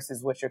deserve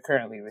versus what you're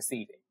currently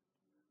receiving.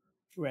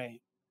 Right.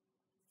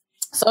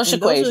 Social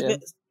equation.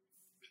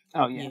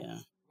 Oh, yeah.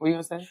 What were you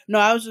going to say? No,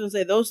 I was just going to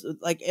say those,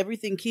 like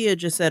everything Kia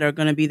just said, are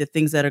going to be the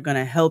things that are going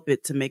to help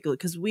it to make it,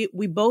 because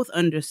we both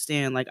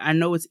understand, like, I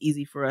know it's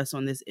easy for us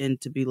on this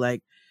end to be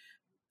like,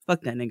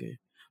 fuck that nigga.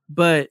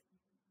 But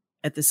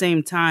at the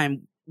same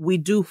time, we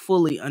do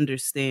fully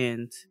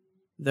understand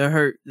the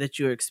hurt that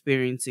you're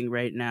experiencing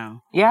right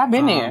now. Yeah, I've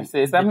been there,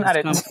 sis. I'm not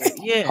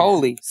yeah,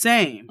 holy.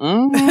 Same.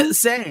 Mm-hmm.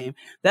 Same.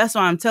 That's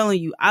why I'm telling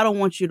you, I don't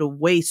want you to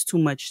waste too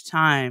much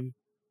time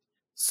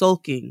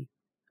sulking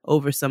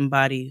over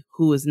somebody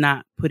who is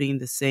not putting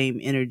the same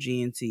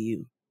energy into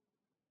you.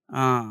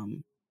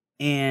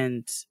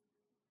 And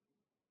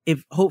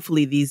if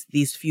hopefully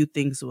these few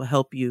things will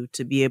help you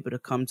to be able to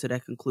come to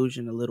that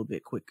conclusion a little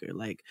bit quicker,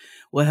 like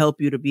will help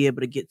you to be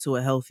able to get to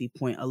a healthy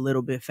point a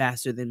little bit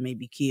faster than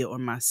maybe Kia or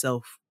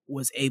myself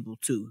was able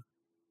to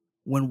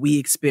when we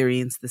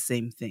experienced the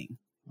same thing.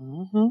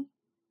 Mm-hmm.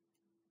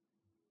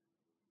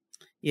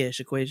 Yeah,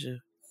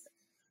 Shaquasia,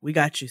 we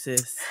got you,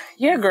 sis.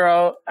 Yeah,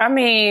 girl. I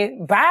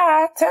mean,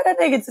 bye. Tell that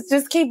nigga to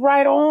just keep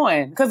right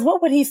on. Because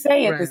what would he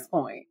say at this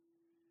point?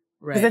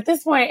 Because at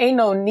this point, ain't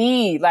no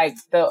need. Like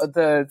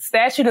the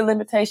statute of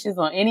limitations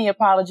on any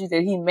apology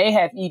that he may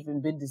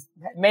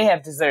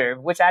have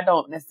deserved, which I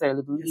don't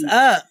necessarily believe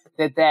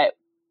that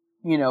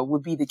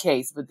would be the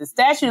case. But the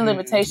statute of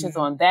limitations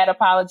on that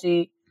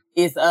apology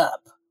is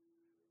up.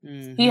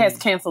 Mm-hmm. He has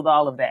canceled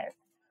all of that.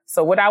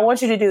 So what I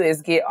want you to do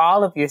is get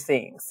all of your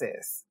things,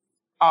 sis.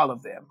 All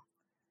of them.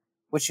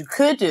 What you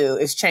could do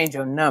is change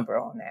your number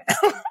on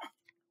that.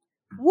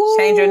 Woo,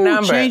 change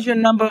your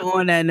number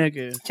on that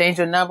nigga. Change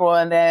your number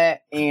on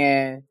that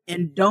and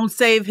don't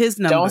save his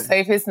number. Don't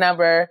save his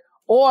number.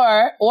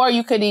 Or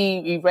you could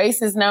erase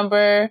his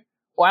number.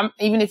 Or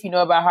even if you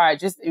know about heart,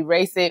 just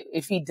erase it.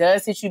 If he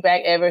does hit you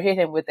back ever, hit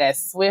him with that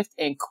swift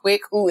and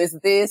quick, who is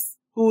this?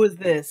 Who is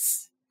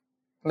this?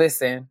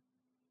 Listen.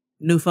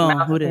 New phone,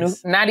 who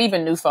this? Not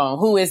even new phone.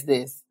 Who is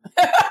this?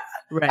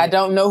 Right. I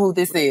don't know who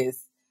this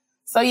is.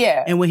 So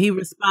yeah. And when he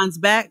responds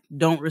back,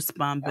 don't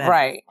respond back.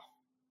 Right.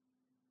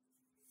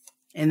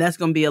 And that's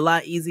going to be a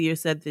lot easier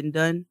said than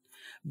done.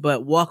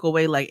 But walk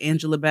away like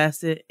Angela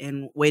Bassett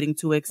and Waiting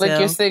to Exhale. Flick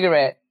your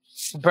cigarette.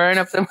 Burn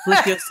up the...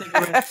 Flick your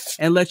cigarette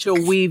and let your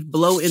weave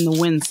blow in the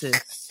wind,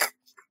 sis.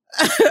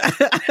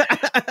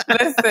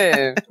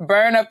 Listen,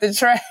 burn up the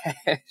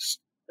trash.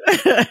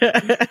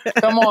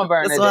 Come on,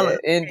 Bernadette.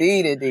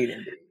 Indeed.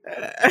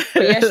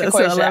 Yes,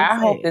 Shaquasia, I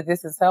hope that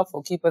this is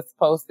helpful. Keep us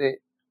posted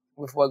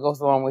with what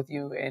goes on with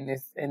you and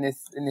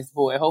this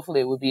boy. Hopefully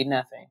it would be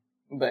nothing.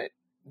 But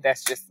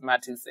that's just my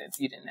 2 cents.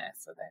 You didn't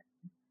ask for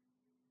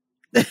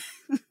that.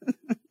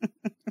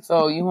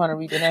 So you want to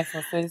read the next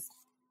one, sis?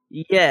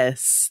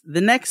 Yes.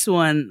 The next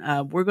one,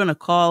 we're going to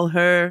call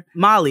her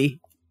Molly,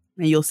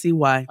 and you'll see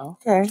why.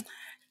 Okay.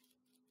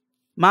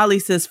 Molly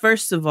says,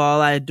 first of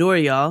all, I adore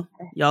y'all.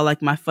 Y'all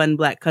like my fun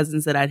black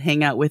cousins that I'd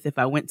hang out with if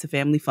I went to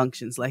family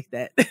functions like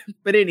that.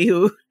 But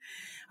anywho,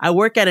 I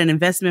work at an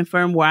investment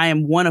firm where I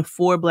am one of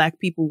 4 black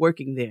people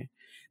working there.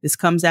 This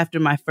comes after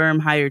my firm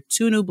hired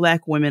 2 new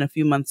black women a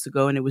few months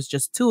ago, and it was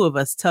just 2 of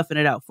us toughing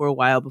it out for a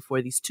while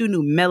before these 2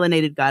 new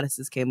melanated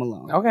goddesses came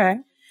along. Okay.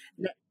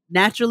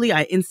 Naturally,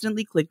 I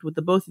instantly clicked with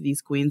the both of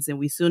these queens, and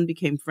we soon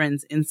became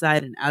friends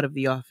inside and out of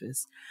the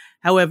office.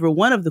 However,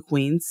 one of the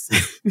queens,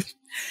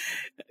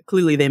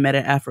 clearly they met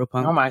at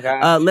Afropunk. Oh my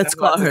God. Let's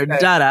call her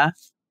Dada.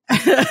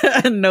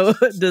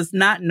 Does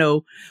not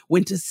know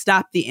when to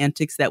stop the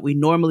antics that we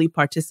normally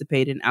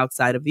participate in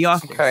outside of the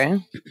office. Okay.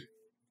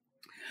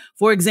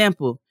 For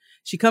example,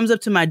 she comes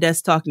up to my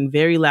desk talking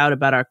very loud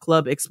about our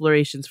club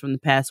explorations from the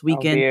past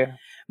weekend. Oh, dear.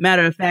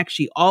 Matter of fact,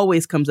 she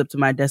always comes up to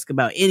my desk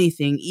about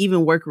anything,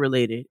 even work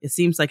related. It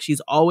seems like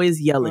she's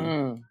always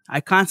yelling.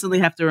 I constantly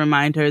have to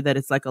remind her that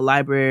it's like a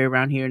library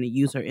around here and to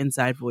use her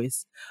inside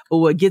voice. But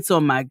what gets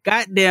on my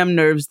goddamn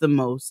nerves the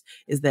most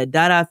is that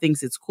Dada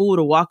thinks it's cool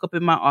to walk up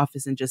in my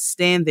office and just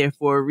stand there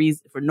for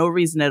no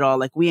reason at all,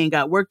 like we ain't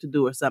got work to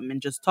do or something,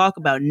 and just talk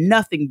about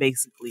nothing,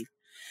 basically.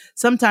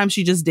 Sometimes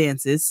she just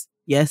dances.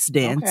 Yes,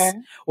 dance. Okay.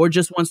 Or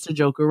just wants to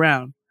joke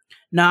around.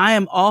 Now, I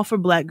am all for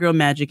black girl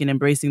magic and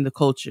embracing the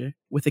culture,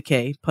 with a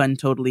K, pun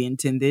totally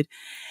intended,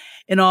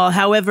 and all.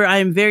 However, I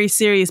am a very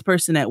serious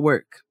person at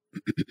work.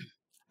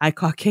 I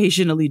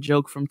Caucasianally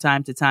joke from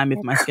time to time if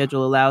my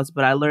schedule allows,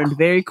 but I learned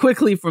very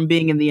quickly from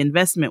being in the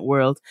investment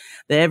world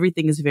that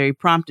everything is very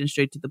prompt and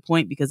straight to the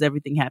point because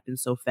everything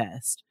happens so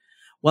fast.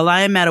 While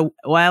I'm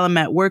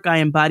at work, I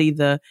embody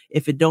the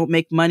if it don't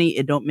make money,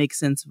 it don't make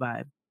sense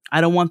vibe. I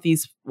don't want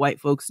these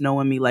white folks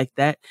knowing me like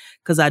that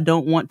because I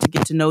don't want to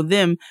get to know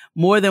them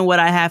more than what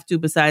I have to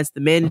besides the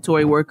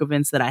mandatory work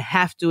events that I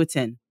have to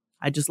attend.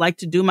 I just like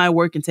to do my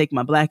work and take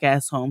my black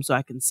ass home so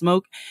I can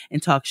smoke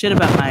and talk shit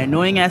about my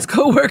annoying ass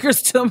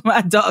coworkers to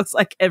my dogs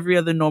like every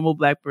other normal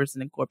black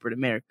person in corporate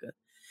America.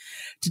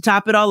 To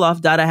top it all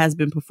off, Dada has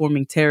been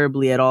performing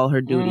terribly at all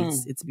her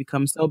duties. It's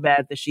become so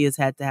bad that she has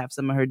had to have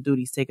some of her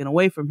duties taken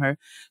away from her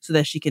so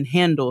that she can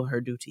handle her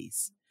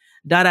duties.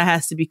 Dada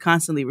has to be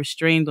constantly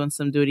restrained on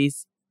some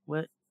duties.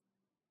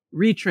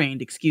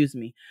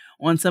 Retrained,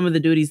 on some of the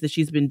duties that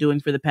she's been doing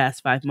for the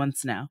past 5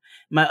 months now.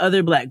 My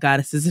other black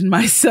goddesses and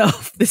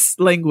myself, this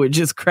language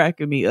is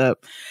cracking me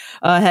up,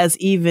 has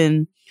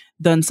even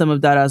done some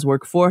of Dada's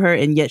work for her,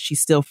 and yet she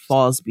still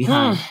falls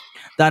behind.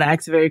 Dada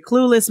acts very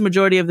clueless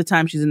majority of the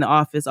time she's in the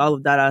office. All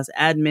of Dada's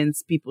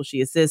admins, people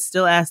she assists,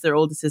 still ask their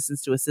old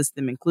assistants to assist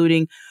them,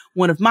 including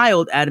one of my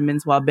old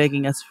admins, while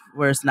begging us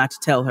for us not to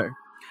tell her.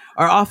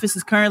 Our office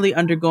is currently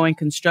undergoing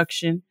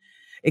construction,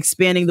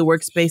 expanding the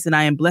workspace, and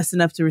I am blessed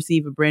enough to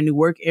receive a brand new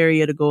work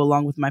area to go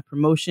along with my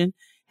promotion.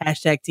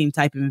 Hashtag team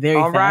typing very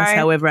All fast. right.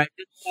 However, I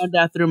just found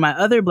out through my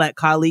other Black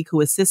colleague who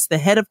assists the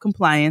head of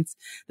compliance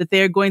that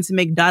they are going to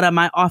make Dada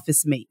my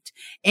office mate.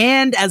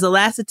 And as a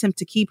last attempt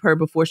to keep her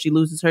before she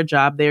loses her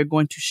job, they are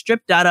going to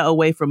strip Dada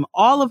away from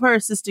all of her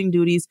assisting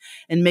duties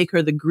and make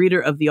her the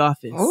greeter of the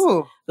office.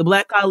 Ooh. The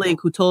Black colleague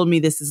who told me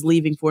this is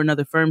leaving for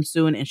another firm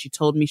soon, and she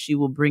told me she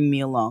will bring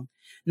me along.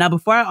 Now,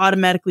 before I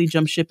automatically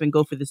jump ship and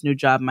go for this new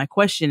job, my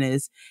question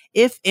is,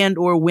 if and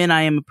or when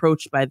I am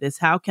approached by this,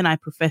 how can I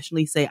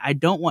professionally say I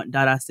don't want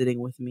Dada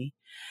sitting with me?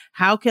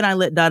 How can I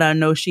let Dada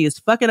know she is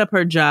fucking up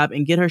her job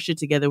and get her shit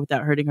together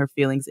without hurting her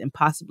feelings and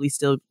possibly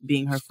still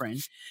being her friend?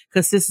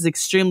 Because sis is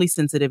extremely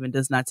sensitive and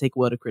does not take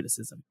well to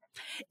criticism.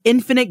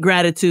 Infinite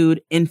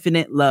gratitude,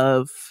 infinite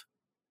love,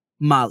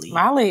 Molly.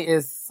 Molly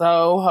is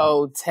so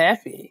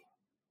ho-teppy.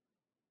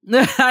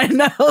 I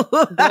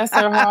know. Bless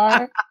her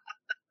heart.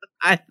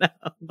 I know.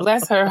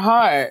 Bless her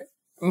heart.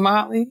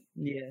 Molly.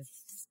 Yes.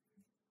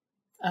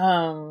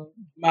 Um,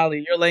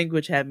 Molly, your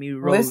language had me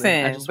rolling.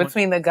 Listen,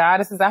 between the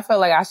goddesses, I felt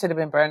like I should have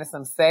been burning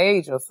some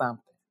sage or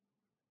something.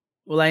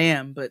 Well, I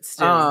am, but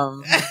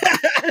still.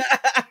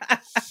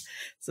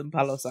 Some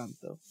Palo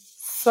Santo.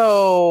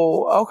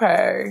 So,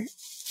 okay.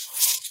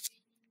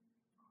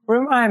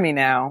 Remind me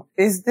now,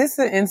 is this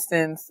an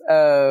instance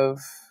of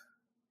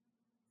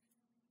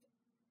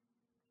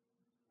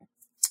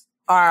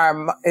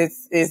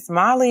is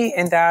Molly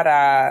and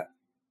Dada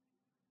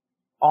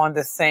on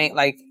the same,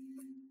 like,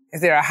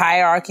 is there a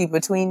hierarchy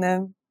between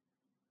them?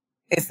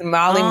 Is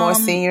Molly more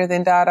senior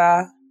than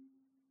Dada?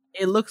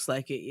 It looks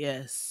like it,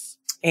 yes.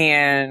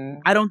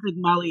 And I don't think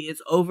Molly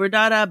is over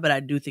Dada, but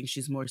I do think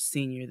she's more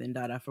senior than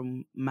Dada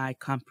from my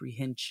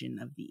comprehension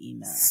of the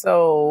email.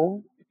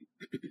 So,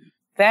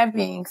 that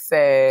being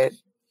said,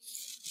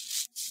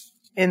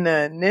 in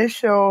the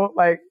initial,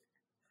 like,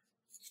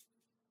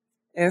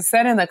 and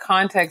setting the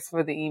context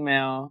for the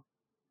email,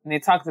 and they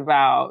talked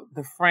about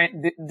the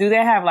friend, do they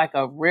have like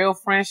a real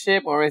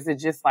friendship, or is it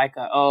just like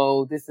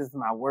this is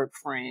my work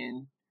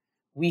friend,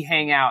 we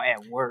hang out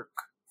at work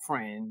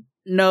friend?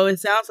 No, it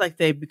sounds like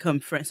they've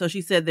become friends. So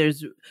she said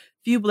there's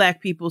few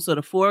Black people, so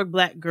the 4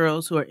 Black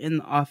girls who are in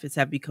the office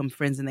have become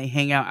friends and they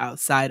hang out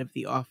outside of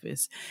the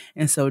office.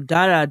 And so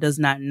Dada does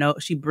not know.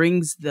 She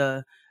brings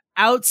the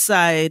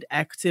outside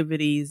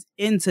activities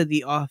into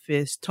the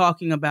office,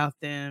 talking about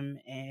them,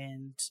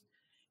 and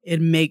it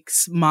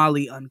makes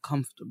Molly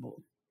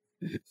uncomfortable.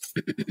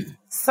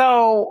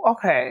 So,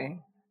 okay.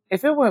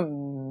 If it were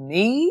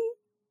me,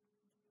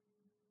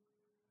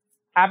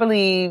 I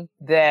believe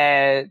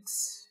that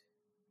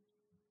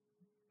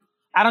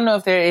I don't know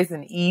if there is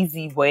an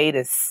easy way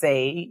to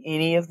say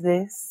any of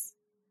this,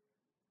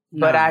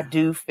 but I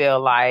do feel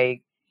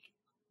like,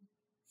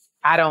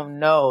 I don't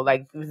know,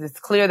 like,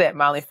 it's clear that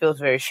Molly feels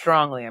very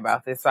strongly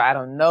about this. So I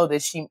don't know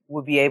that she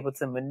would be able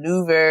to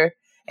maneuver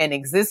and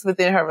exist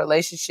within her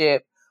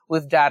relationship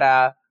with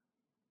Dada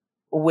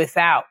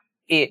without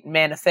it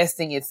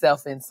manifesting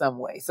itself in some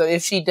way. So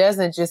if she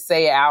doesn't just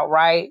say it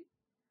outright,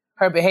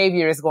 her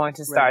behavior is going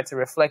to start to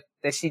reflect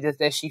that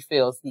she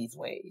feels these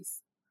ways.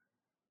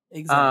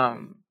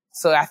 Exactly.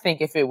 So I think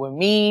if it were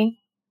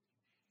me,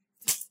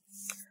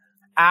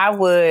 I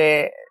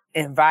would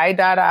invite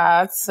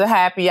Dada to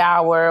happy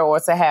hour or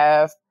to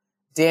have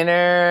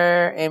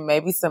dinner and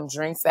maybe some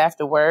drinks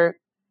after work.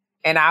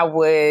 And I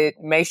would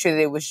make sure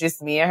that it was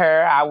just me and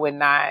her. I would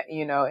not,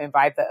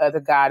 invite the other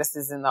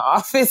goddesses in the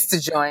office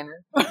to join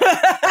her.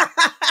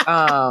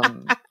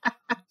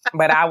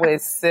 But I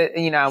would sit,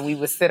 we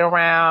would sit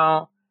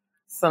around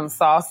some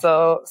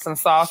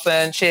salsa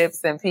and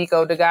chips and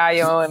pico de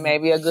gallo and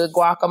maybe a good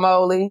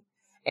guacamole.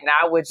 And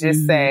I would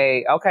just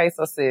say, okay,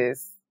 so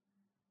sis,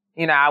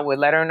 I would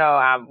let her know,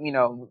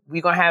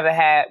 we're going to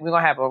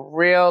have a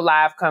real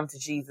live come to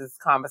Jesus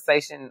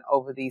conversation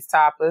over these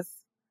tapas.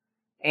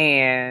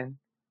 And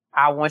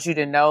I want you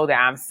to know that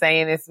I'm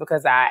saying this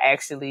because I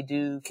actually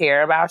do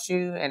care about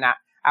you and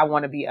I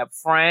want to be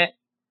upfront.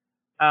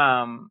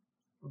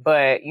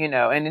 But,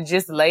 and then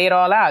just lay it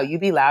all out. You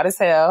be loud as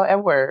hell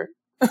at work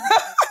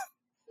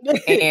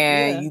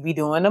and you be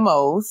doing the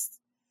most.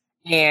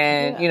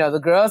 And, the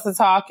girls are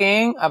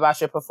talking about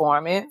your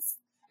performance.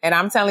 And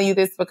I'm telling you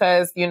this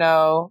because,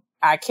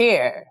 I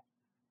care.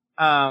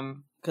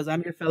 Because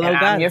I'm your fellow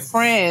goddess. I'm your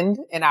friend,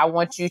 and I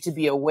want you to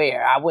be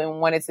aware. I wouldn't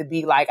want it to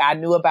be like I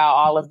knew about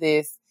all of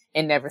this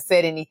and never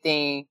said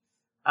anything,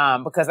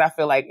 because I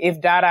feel like if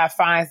Dada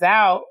finds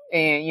out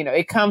and,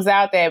 it comes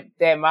out that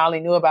Molly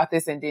knew about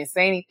this and didn't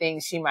say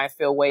anything, she might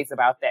feel ways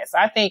about that. So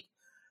I think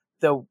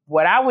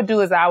what I would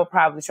do is I would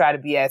probably try to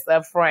be as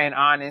upfront and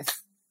honest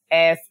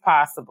as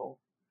possible,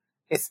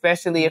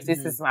 especially if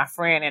this is my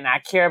friend and I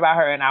care about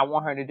her and I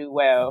want her to do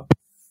well.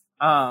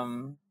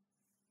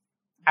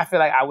 I feel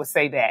like I would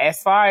say that.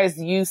 As far as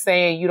you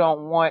saying you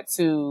don't want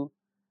to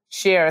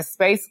share a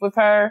space with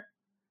her,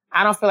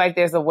 I don't feel like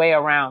there's a way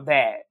around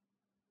that.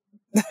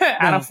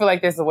 I don't feel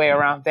like there's a way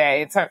around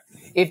that.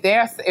 If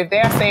they're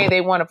saying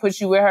they want to put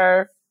you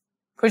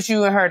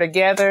and her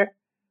together,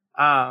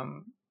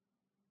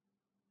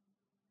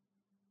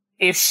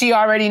 if she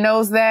already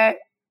knows that,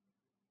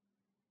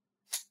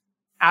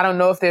 I don't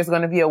know if there's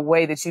going to be a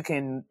way that you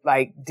can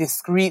like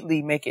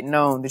discreetly make it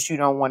known that you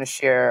don't want to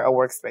share a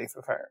workspace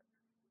with her.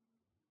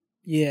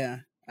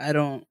 Yeah, I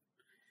don't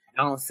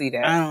see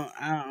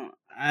that.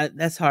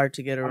 That's hard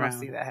to get around. I don't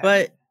see that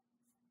happening.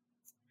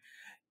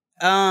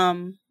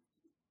 But,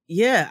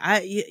 yeah,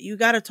 you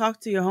got to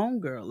talk to your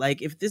homegirl.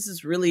 Like, if this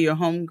is really your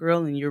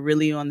homegirl and you're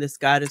really on this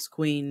goddess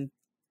queen,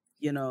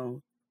 you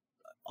know,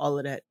 all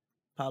of that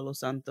Palo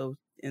Santo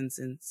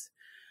incense,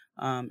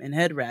 and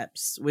head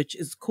wraps, which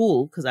is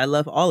cool because I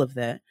love all of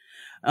that.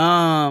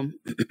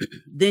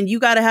 Then you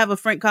got to have a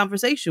frank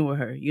conversation with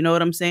her. You know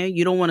what I'm saying?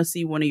 You don't want to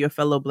see one of your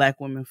fellow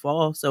Black women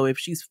fall. So if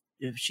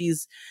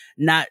she's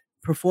not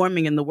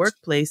performing in the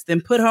workplace,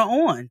 then put her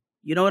on.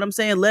 You know what I'm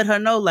saying? Let her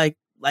know, like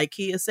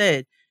Kia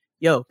said,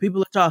 yo,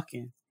 people are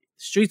talking,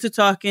 streets are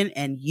talking,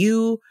 and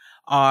you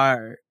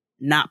are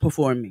not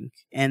performing,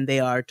 and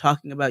they are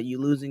talking about you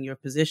losing your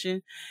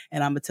position.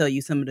 And I'm gonna tell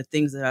you some of the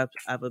things that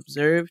I've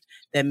observed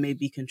that may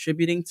be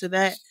contributing to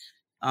that.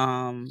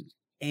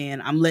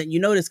 And I'm letting you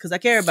know this because I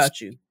care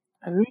about you.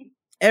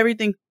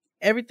 Everything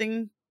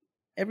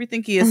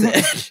Kia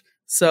said.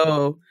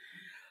 So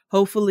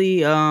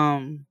hopefully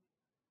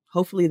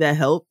that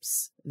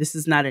helps. This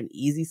is not an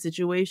easy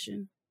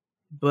situation,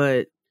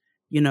 but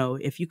you know,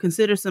 if you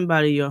consider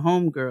somebody your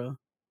homegirl,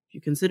 if you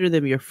consider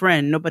them your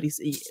friend,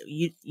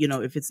 you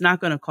know, if it's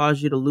not going to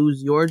cause you to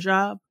lose your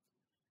job,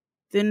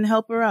 then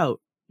help her out.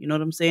 You know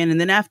what I'm saying?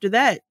 And then after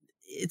that,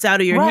 it's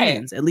out of your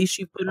hands. At least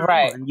you put her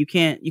on. You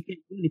can't do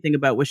anything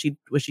about what she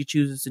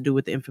chooses to do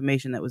with the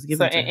information that was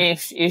given to her.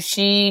 If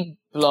she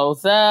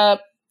blows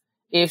up,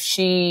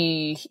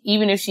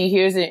 even if she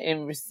hears it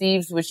and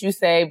receives what you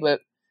say,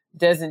 but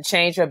doesn't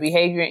change her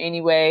behavior in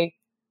any way,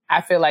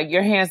 I feel like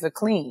your hands are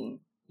clean.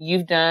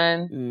 You've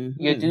done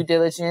your due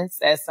diligence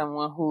as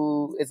someone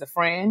who is a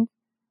friend,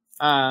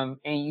 and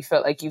you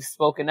felt like you've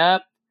spoken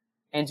up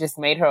and just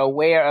made her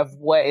aware of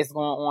what is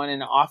going on in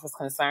the office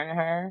concerning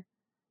her.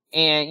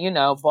 And, you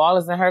know, ball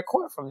is in her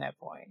court from that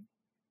point.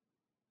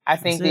 I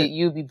think that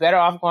you'd be better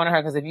off going to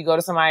her, because if you go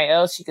to somebody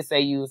else, she could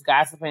say you was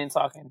gossiping,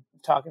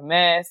 talking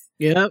mess.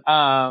 Yep.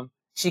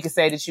 She could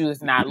say that you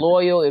was not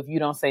loyal if you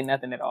don't say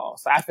nothing at all.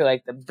 So I feel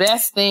like the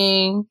best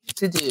thing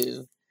to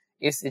do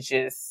is to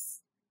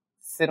just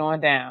sit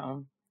on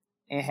down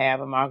and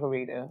have a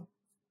margarita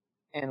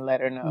and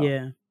let her know.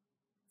 Yeah.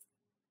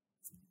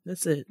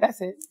 That's it.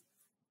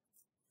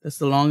 That's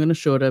the long and the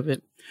short of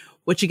it.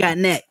 What you got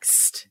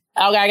next?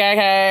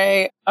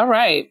 Okay. All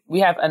right. We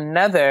have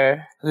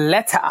another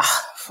letter.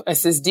 It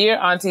says, Dear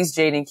Aunties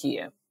Jade and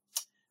Kia,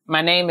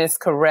 my name is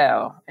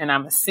Karel, and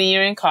I'm a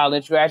senior in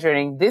college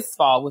graduating this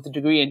fall with a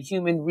degree in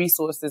Human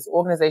Resources,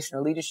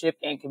 Organizational Leadership,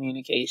 and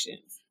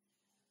Communications.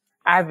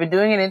 I've been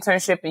doing an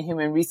internship in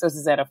human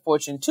resources at a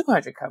Fortune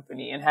 200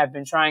 company and have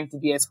been trying to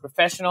be as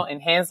professional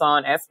and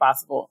hands-on as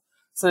possible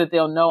so that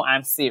they'll know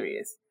I'm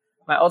serious.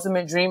 My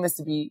ultimate dream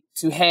is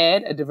to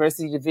head a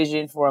diversity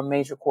division for a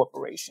major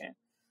corporation.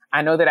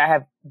 I know that I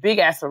have big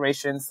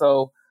aspirations,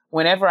 so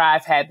whenever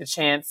I've had the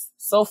chance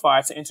so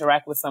far to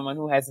interact with someone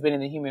who has been in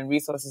the human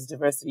resources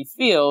diversity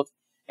field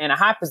in a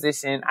high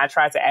position, I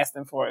try to ask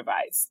them for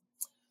advice.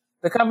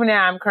 The company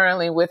I'm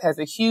currently with has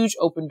a huge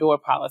open door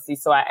policy,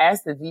 so I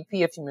asked the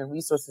VP of Human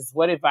Resources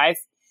what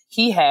advice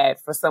he had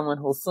for someone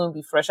who'll soon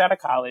be fresh out of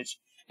college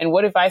and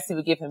what advice he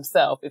would give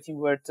himself if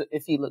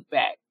he looked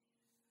back.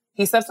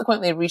 He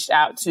subsequently reached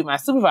out to my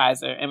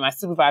supervisor and my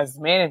supervisor's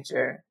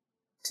manager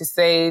to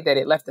say that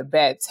it left a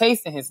bad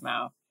taste in his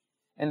mouth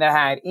and that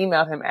I had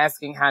emailed him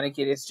asking how to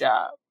get his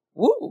job.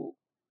 Woo!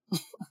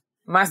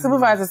 My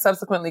supervisor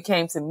subsequently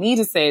came to me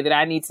to say that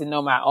I need to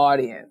know my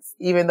audience,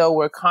 even though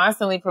we're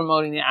constantly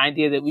promoting the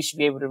idea that we should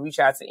be able to reach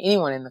out to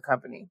anyone in the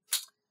company.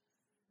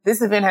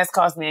 This event has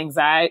caused me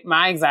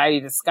my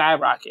anxiety to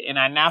skyrocket, and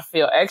I now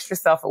feel extra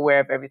self-aware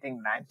of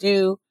everything that I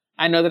do.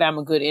 I know that I'm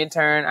a good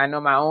intern. I know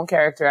my own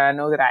character. I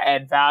know that I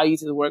add value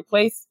to the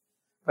workplace.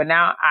 But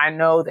now I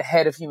know the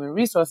head of human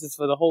resources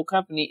for the whole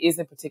company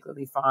isn't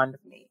particularly fond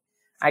of me.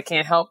 I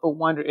can't help but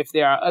wonder if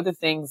there are other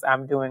things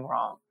I'm doing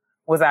wrong.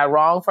 Was I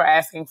wrong for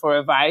asking for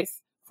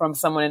advice from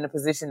someone in a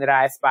position that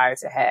I aspire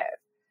to have?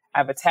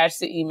 I've attached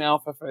the email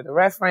for further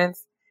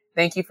reference.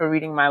 Thank you for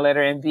reading my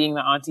letter and being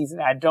the aunties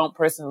that I don't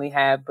personally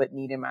have but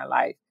need in my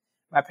life.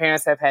 My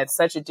parents have had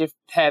such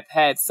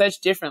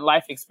different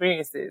life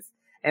experiences,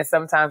 and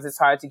sometimes it's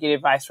hard to get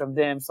advice from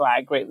them, so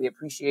I greatly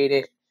appreciate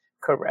it.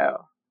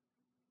 Karel.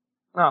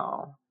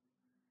 Oh.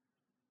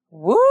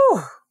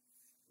 Woo!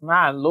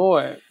 My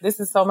Lord. This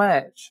is so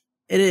much.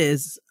 It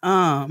is.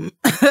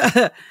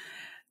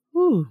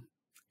 Whew.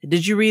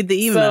 Did you read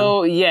the email?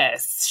 So,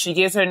 yes. She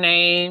gives her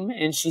name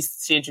and she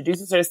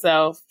introduces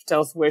herself,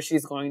 tells where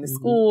she's going to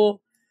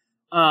school.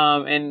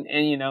 and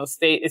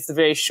it's a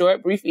very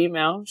short, brief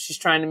email. She's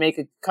trying to make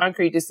a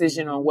concrete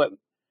decision on what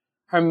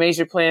her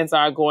major plans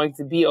are going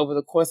to be over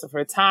the course of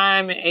her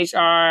time in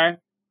HR.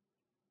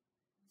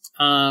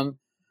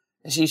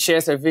 She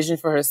shares her vision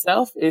for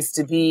herself is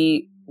to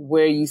be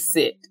where you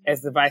sit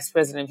as the Vice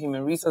President of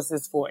Human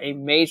Resources for a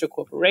major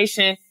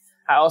corporation.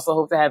 I also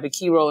hope to have a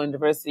key role in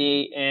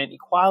diversity and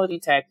equality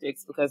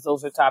tactics because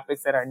those are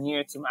topics that are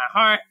near to my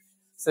heart.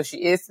 So she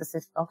is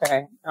specific.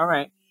 Okay. All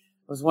right.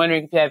 I was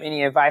wondering if you have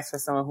any advice for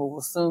someone who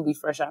will soon be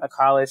fresh out of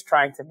college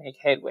trying to make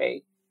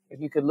headway. If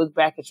you could look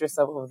back at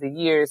yourself over the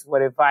years,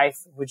 what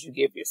advice would you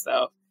give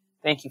yourself?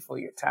 Thank you for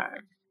your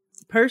time.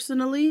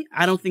 Personally,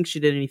 I don't think she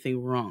did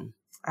anything wrong.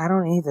 I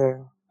don't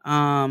either.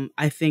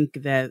 I think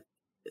that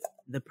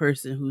the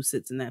person who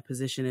sits in that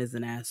position is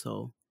an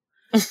asshole.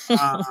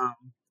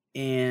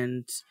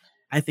 And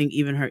I think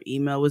even her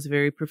email was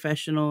very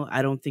professional.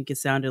 I don't think it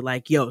sounded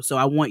like, yo, so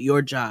I want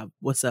your job.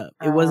 What's up?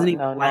 It wasn't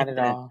even like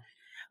that. All.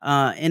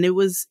 And it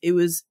was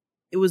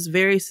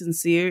very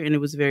sincere and it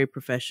was very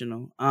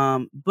professional.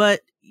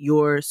 But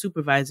your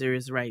supervisor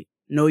is right.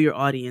 Know your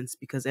audience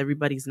because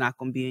everybody's not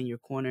going to be in your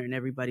corner and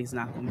everybody's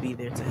not going to be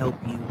there to help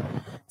you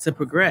to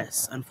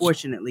progress,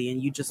 unfortunately.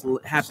 And you just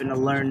happen to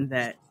learn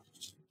that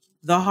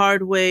the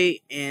hard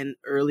way and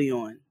early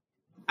on.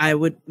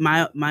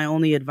 My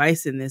only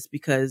advice in this,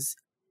 because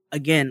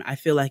again, I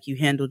feel like you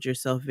handled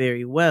yourself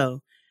very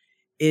well,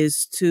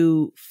 is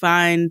to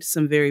find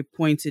some very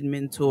pointed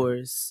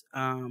mentors.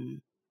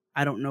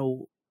 I don't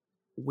know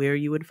where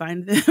you would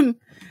find them,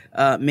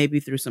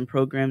 maybe through some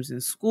programs in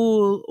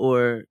school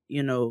or,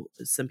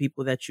 some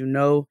people that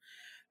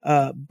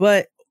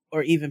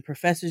or even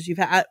professors you've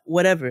had,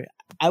 whatever.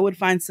 I would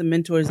find some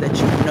mentors that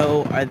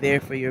are there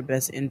for your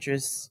best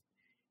interests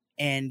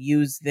and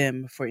use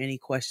them for any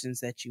questions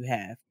that you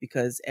have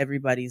because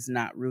everybody's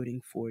not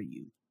rooting for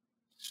you.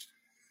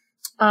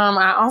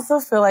 I also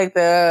feel like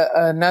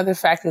another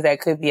factor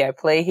that could be at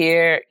play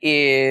here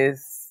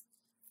is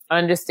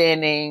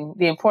understanding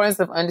the importance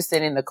of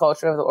understanding the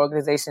culture of the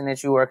organization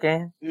that you work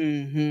in.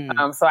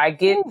 Mm-hmm. So I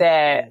get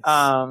that,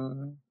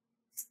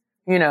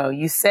 yes.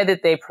 You said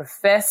that they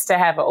profess to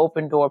have an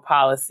open door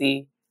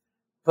policy,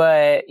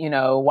 but,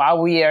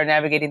 while we are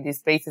navigating these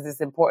spaces,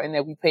 it's important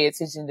that we pay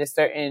attention to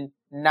certain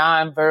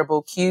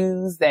nonverbal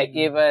cues that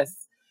give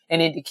us an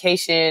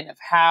indication of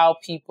how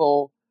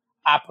people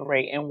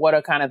operate and what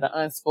are kind of the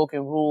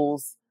unspoken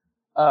rules,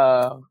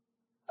 that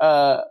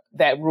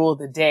rule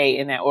the day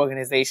in that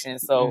organization.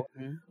 So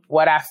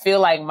what I feel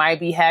like might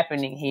be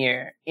happening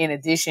here, in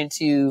addition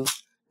to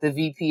the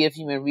VP of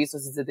Human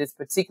Resources of this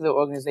particular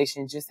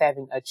organization just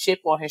having a chip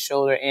on his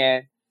shoulder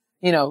and,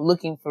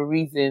 looking for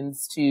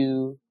reasons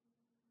to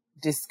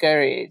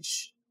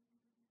discourage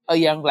a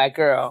young Black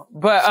girl.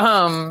 But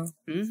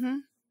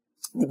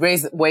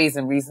ways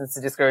and reasons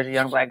to discourage a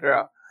young Black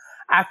girl.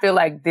 I feel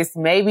like this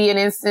may be an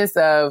instance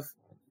of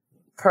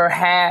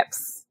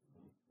perhaps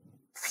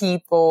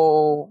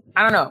people,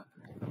 I don't know,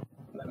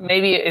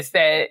 maybe it's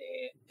that,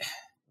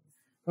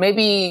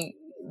 maybe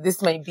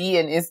this may be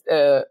an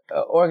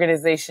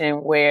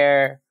organization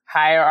where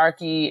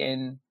hierarchy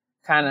and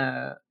kind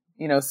of,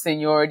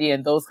 seniority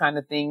and those kind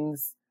of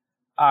things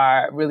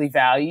are really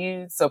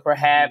valued. So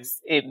perhaps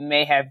it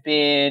may have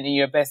been in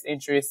your best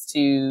interest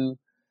to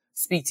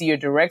speak to your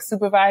direct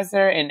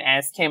supervisor and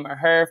ask him or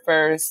her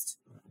first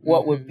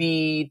what would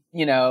be,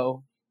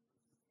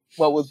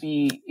 what would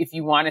be if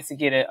you wanted to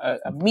get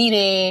a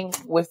meeting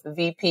with the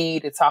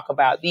VP to talk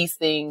about these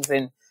things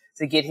and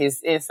to get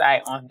his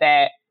insight on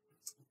that.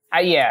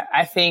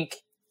 I think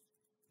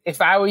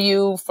if I were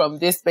you from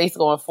this space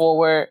going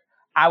forward,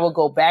 I would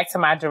go back to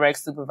my direct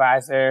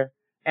supervisor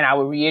and I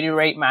would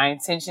reiterate my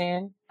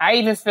intention. I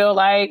even feel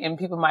like, and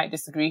people might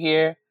disagree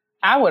here,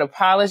 I would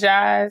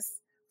apologize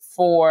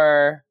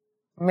for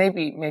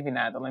maybe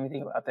not, but let me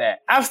think about that.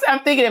 I'm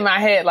thinking in my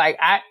head, like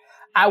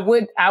I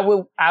would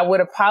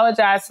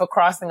apologize for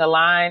crossing a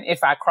line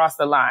if I crossed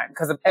the line,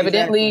 because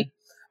evidently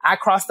I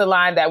crossed the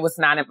line. That was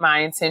not my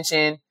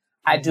intention.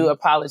 I do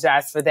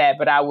apologize for that,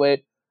 but I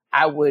would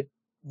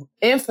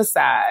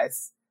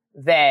emphasize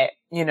that,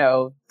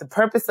 the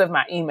purpose of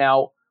my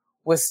email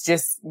was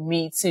just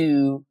me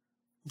to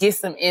get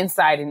some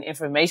insight and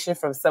information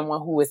from someone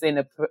who was in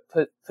a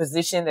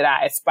position that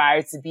I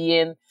aspired to be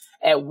in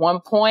at one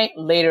point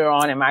later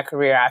on in my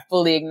career. I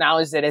fully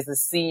acknowledge that as a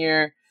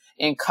senior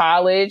in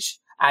college,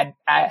 I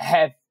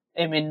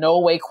am in no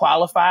way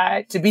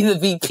qualified to be the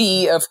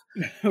VP of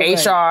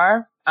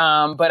HR.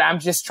 But I'm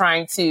just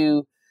trying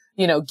to,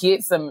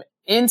 get some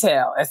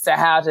intel as to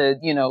how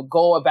to,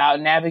 go about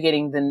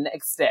navigating the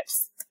next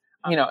steps,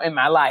 in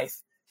my life.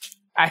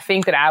 I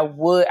think that I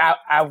would,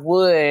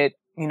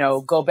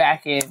 go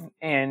back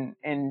and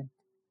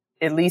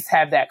at least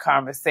have that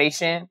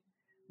conversation.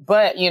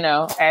 But,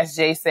 as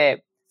Jay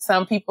said,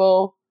 some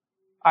people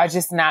are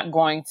just not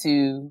going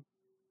to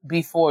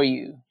be for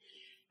you.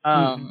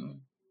 And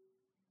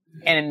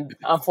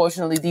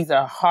unfortunately, these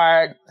are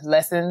hard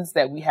lessons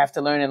that we have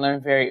to learn and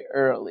learn very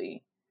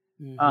early.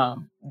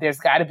 There's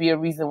got to be a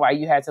reason why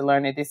you had to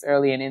learn it this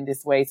early and in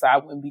this way. So I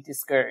wouldn't be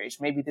discouraged.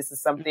 Maybe this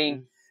is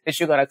something that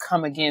you're going to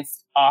come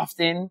against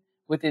often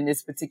within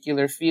this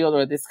particular field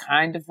or this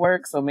kind of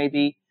work. So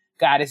maybe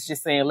God is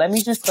just saying, let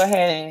me just go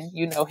ahead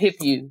and, hip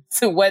you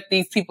to what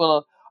these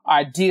people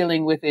are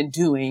dealing with and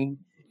doing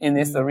in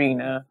this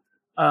arena.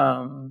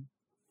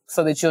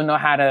 So that you'll know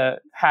how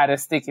to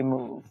stick and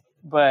move.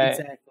 But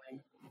exactly.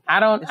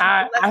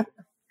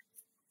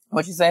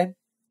 What'd you say?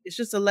 It's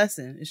just a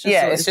lesson. It's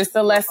just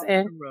a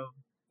lesson.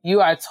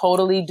 You are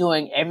totally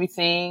doing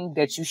everything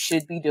that you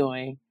should be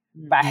doing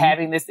by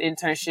having this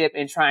internship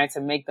and trying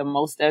to make the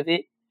most of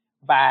it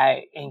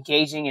by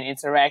engaging and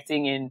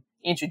interacting and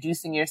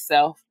introducing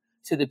yourself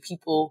to the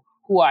people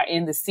who are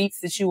in the seats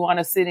that you want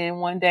to sit in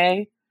one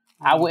day.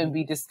 I wouldn't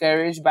be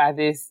discouraged by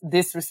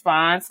this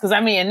response. Cause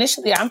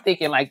initially I'm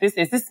thinking like is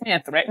this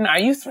man threatened? Are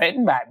you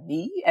threatened by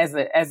me as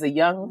a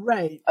young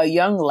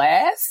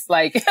lass?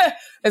 Like,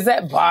 does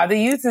that bother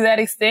you to that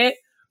extent?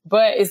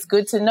 But it's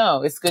good to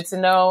know. It's good to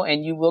know.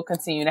 And you will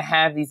continue to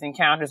have these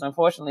encounters,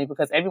 unfortunately,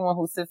 because everyone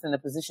who sits in a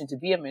position to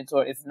be a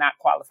mentor is not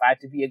qualified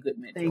to be a good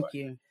mentor. Thank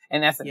you.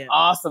 And that's an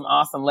awesome,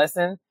 awesome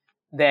lesson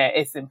that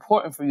it's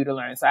important for you to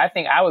learn. So I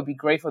think I would be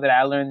grateful that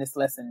I learned this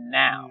lesson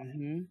now.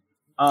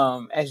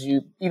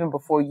 Even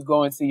before you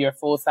go into your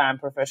full-time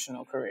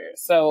professional career.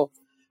 So,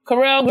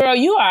 Karel, girl,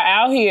 you are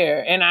out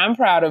here and I'm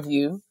proud of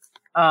you.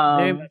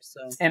 Very much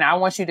so. And I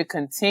want you to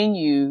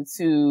continue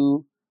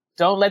to,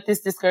 don't let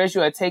this discourage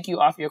you or take you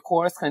off your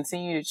course.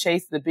 Continue to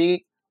chase the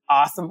big,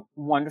 awesome,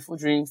 wonderful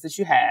dreams that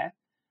you have.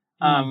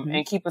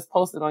 And keep us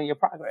posted on your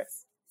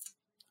progress.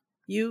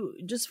 You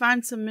just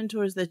find some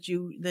mentors that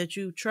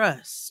you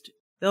trust.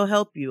 They'll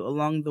help you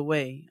along the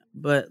way.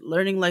 But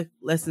learning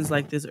lessons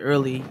like this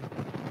early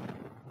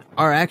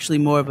are actually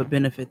more of a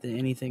benefit than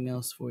anything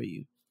else for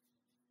you.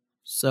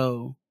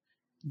 So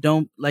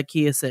don't, like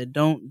Kia said,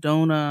 don't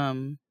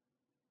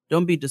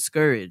be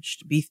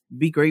discouraged.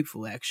 Be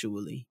grateful,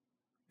 actually.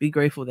 Be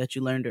grateful that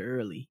you learned it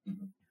early.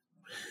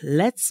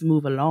 Let's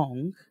move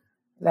along.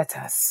 Let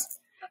us.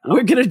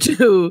 We're gonna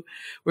do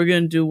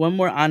one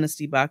more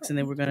honesty box, and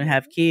then we're gonna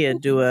have Kia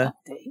do a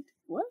update.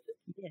 What?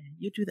 Yeah,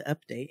 you do the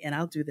update, and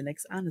I'll do the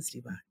next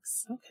honesty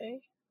box.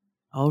 Okay.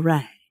 All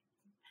right.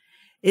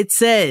 It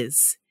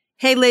says,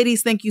 "Hey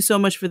ladies, thank you so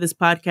much for this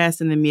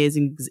podcast and the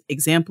amazing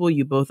example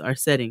you both are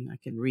setting." I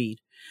can read.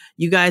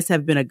 "You guys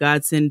have been a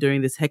godsend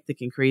during this hectic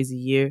and crazy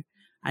year.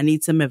 I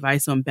need some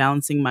advice on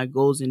balancing my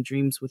goals and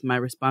dreams with my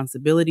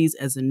responsibilities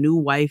as a new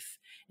wife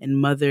and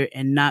mother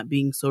and not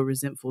being so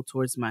resentful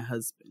towards my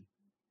husband.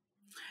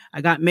 I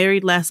got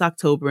married last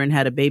October and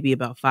had a baby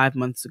about 5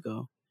 months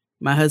ago.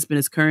 My husband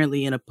is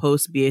currently in a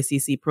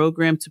post-BACC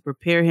program to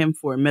prepare him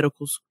for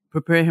medical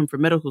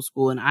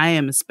school, and I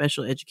am a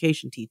special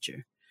education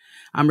teacher.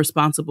 I'm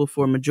responsible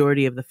for a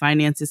majority of the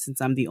finances since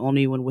I'm the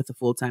only one with a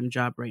full-time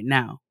job right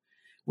now.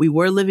 We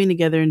were living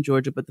together in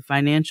Georgia, but the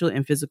financial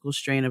and physical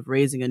strain of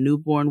raising a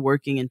newborn,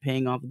 working, and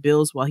paying all the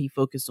bills while he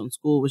focused on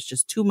school was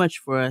just too much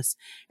for us,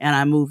 and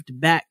I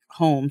moved back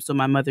home so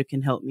my mother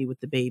can help me with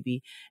the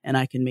baby and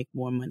I can make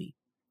more money.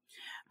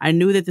 I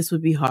knew that this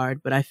would be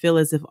hard, but I feel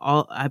as if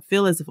all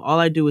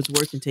I do is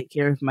work and take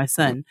care of my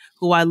son,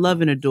 who I love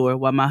and adore,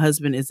 while my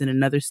husband is in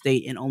another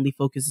state and only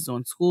focuses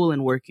on school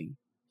and working.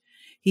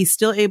 He's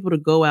still able to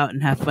go out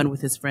and have fun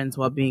with his friends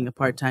while being a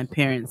part-time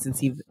parent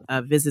since he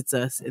visits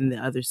us in the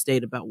other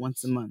state about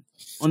once a month.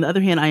 On the other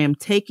hand, I am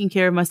taking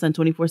care of my son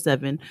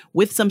 24/7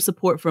 with some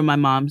support from my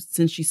mom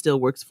since she still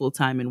works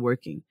full-time and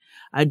working.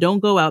 I don't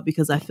go out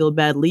because I feel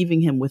bad leaving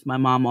him with my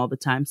mom all the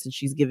time since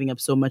she's giving up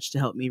so much to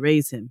help me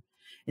raise him.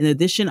 In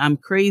addition, I'm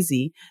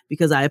crazy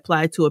because I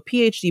applied to a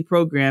PhD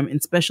program in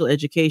special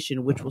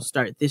education, which will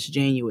start this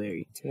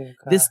January.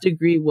 This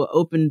degree will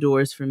open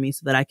doors for me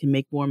so that I can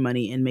make more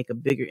money and make a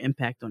bigger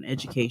impact on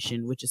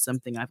education, which is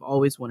something I've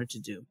always wanted to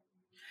do.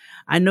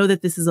 I know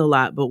that this is a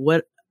lot, but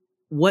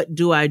what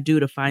do I do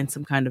to find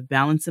some kind of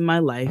balance in my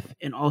life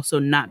and also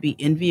not be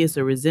envious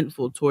or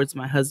resentful towards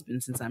my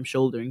husband since I'm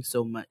shouldering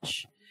so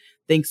much?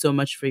 Thanks so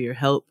much for your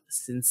help.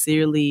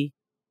 Sincerely,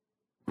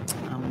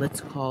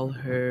 let's call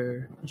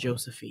her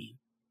Josephine."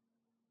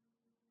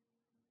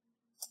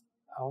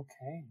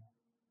 Okay.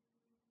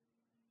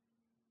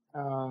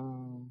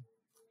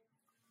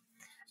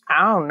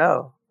 I don't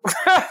know.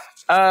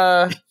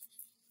 I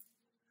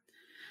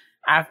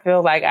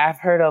feel like I've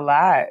heard a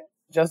lot.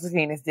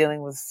 Josephine is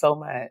dealing with so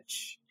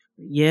much.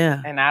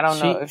 Yeah. And I don't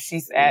know if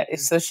she's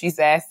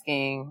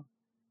asking,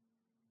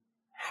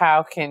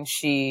 how can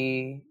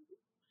she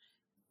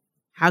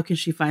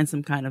find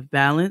some kind of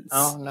balance?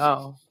 Oh,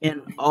 no.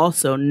 And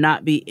also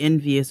not be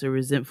envious or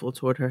resentful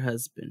toward her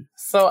husband.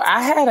 So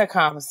I had a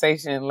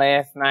conversation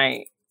last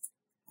night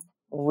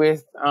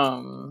with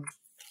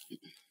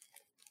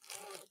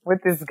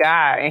this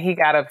guy, and he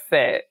got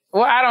upset.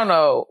 Well, I don't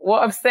know.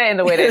 Well, upset in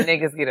the way that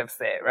niggas get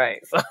upset,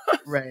 right? So,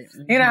 right.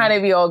 You know how they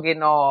be all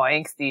getting all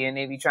angsty and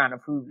they be trying to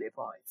prove their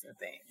points and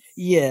things.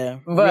 Yeah.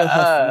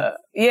 But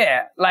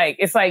yeah, like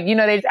it's like,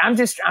 I'm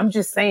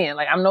just saying,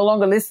 like, I'm no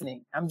longer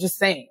listening. I'm just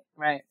saying,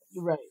 right?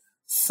 Right.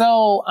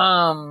 So,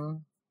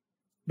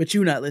 But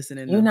you're not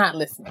listening. You're not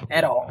listening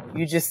at all.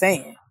 You're just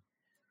saying.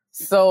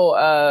 So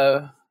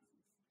I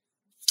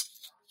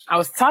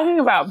was talking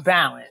about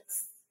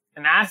balance.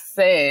 And I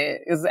said,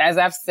 as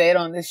I've said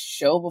on this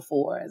show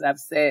before, as I've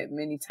said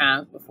many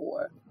times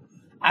before,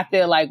 I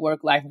feel like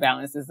work-life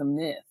balance is a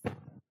myth.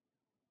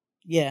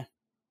 Yeah.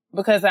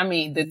 Because, I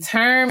mean, the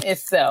term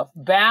itself,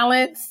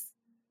 balance,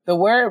 the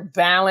word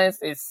balance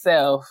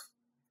itself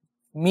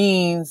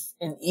means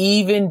an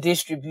even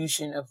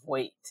distribution of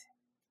weight.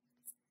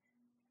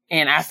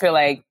 And I feel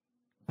like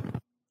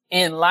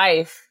in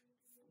life,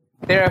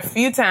 there are a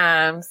few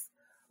times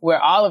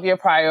where all of your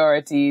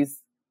priorities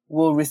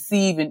will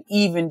receive an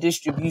even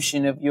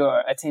distribution of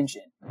your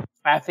attention.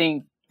 I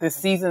think the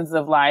seasons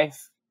of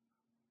life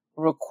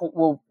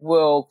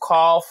will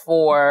call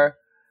for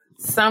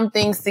some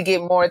things to get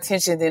more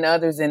attention than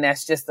others, and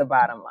that's just the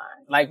bottom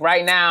line. Like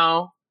right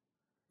now,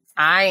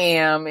 I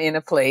am in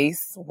a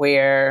place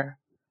where,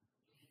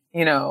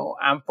 you know,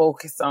 I'm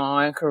focused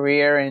on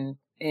career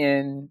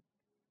and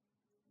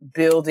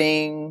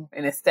building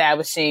and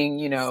establishing,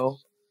 you know,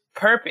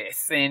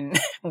 purpose and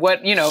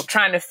what, you know,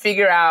 trying to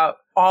figure out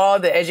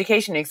all the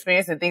education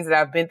experience and things that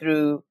I've been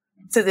through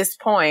to this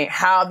point,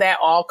 how that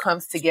all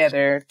comes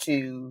together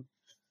to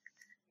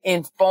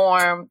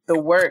inform the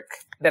work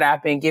that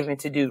I've been given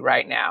to do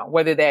right now,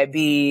 whether that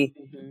be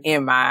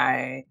in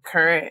my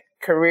current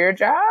career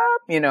job,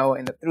 you know,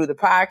 through the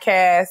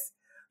podcast,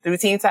 through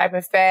Team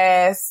Typing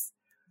Fast,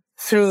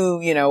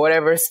 through, you know,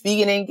 whatever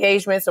speaking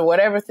engagements or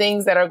whatever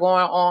things that are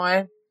going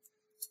on.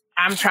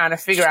 I'm trying to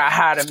figure out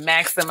how to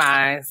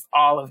maximize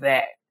all of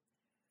that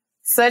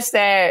such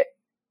that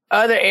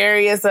other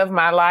areas of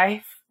my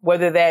life,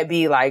 whether that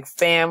be like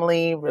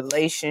family,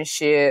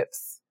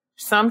 relationships,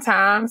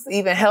 sometimes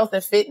even health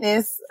and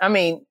fitness. I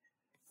mean,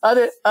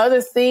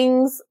 other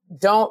things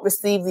don't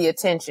receive the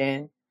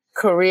attention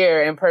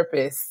career and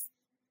purpose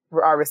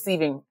are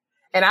receiving.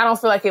 And I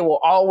don't feel like it will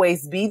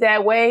always be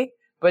that way,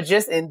 but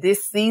just in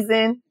this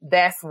season,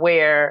 that's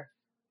where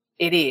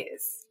it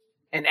is.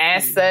 And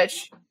as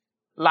such,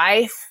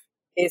 life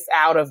is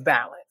out of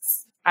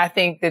balance. I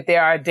think that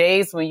there are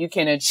days when you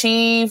can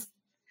achieve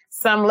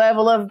some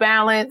level of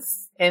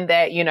balance and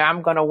that, you know,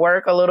 I'm going to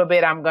work a little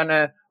bit. I'm going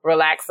to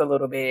relax a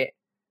little bit.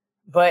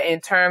 But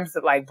in terms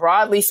of like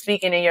broadly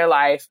speaking in your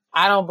life,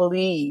 I don't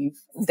believe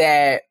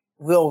that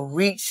we'll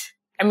reach,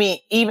 I mean,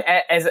 even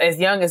as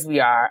young as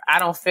we are, I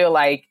don't feel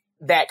like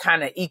that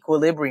kind of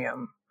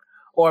equilibrium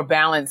or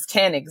balance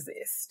can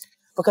exist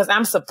because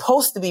I'm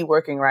supposed to be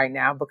working right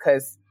now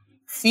because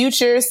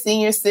future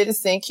senior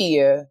citizen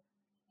Kia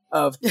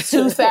of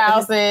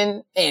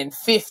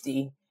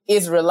 2050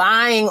 is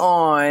relying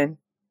on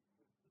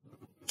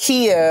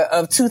Kia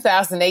of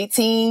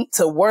 2018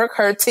 to work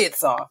her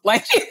tits off.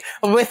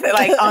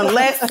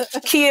 Unless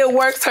Kia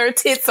works her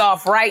tits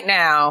off right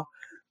now,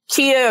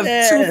 Kia of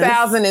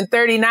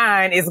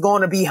 2039 is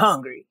going to be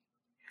hungry.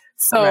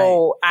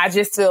 So I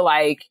just feel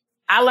like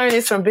I learned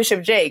this from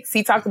Bishop Jakes.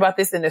 He talked about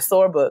this in the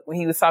SOAR book when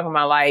he was talking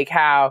about like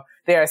how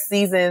there are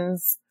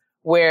seasons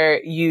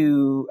where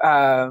you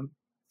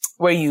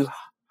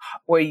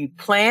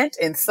plant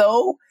and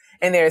sow,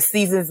 and there are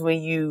seasons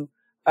when you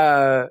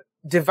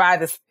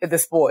divide the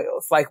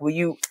spoils. Like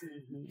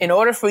in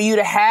order for you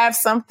to have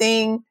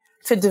something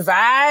to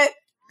divide,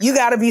 you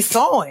got to be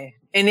sowing,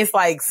 and it's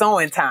like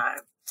sowing time.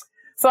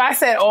 So I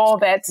said all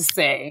that to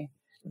say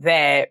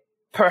that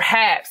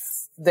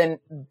perhaps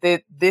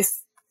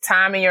this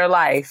time in your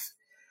life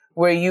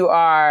where you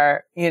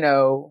are, you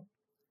know,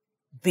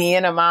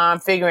 being a mom,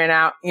 figuring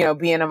out, you know,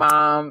 being a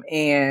mom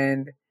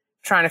and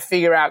trying to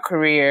figure out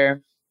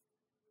career,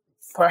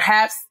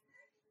 perhaps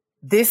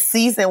this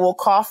season will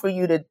call for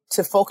you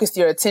to focus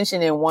your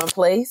attention in one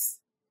place.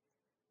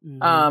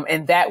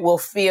 And that will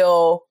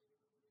feel,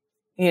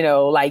 you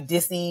know, like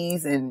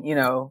dis-ease and, you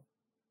know,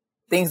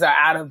 things are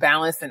out of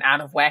balance and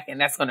out of whack,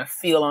 and that's going to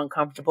feel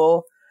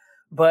uncomfortable.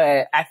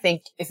 But I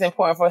think it's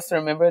important for us to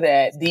remember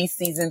that these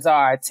seasons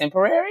are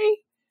temporary,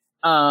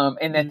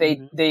 and that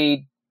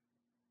they,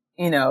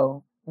 you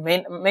know,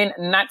 may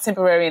not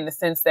temporary in the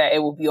sense that it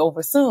will be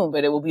over soon,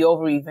 but it will be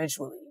over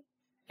eventually,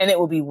 and it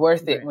will be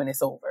worth it when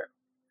it's over.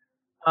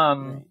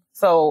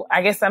 So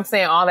I guess I'm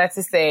saying all that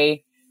to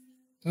say,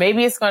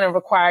 maybe it's going to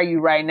require you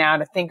right now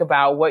to think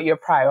about what your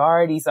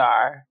priorities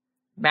are,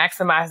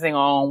 maximizing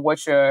on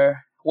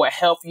what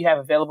help you have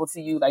available to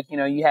you. Like, you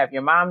know, you have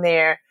your mom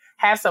there,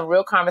 have some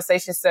real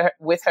conversations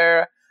with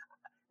her,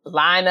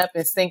 line up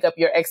and sync up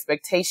your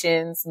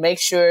expectations, make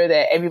sure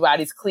that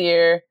everybody's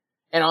clear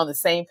and on the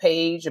same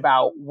page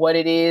about what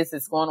it is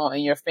that's going on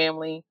in your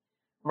family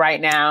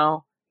right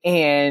now.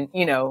 And,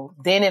 you know,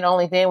 then and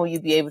only then will you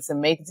be able to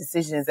make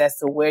decisions as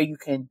to where you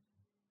can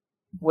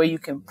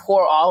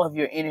pour all of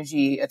your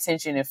energy,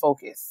 attention, and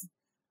focus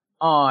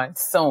on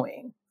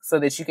sowing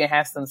so that you can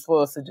have some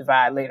spoils to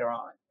divide later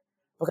on.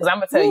 Because I'm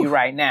going to tell you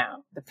right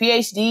now, the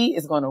PhD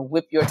is going to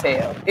whip your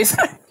tail.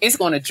 It's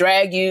going to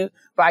drag you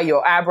by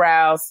your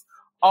eyebrows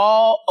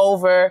all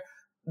over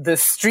the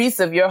streets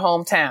of your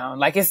hometown.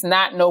 Like it's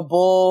not no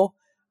bull.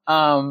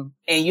 And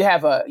you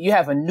have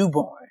a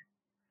newborn.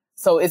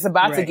 So it's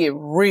about to get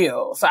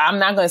real. So I'm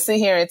not going to sit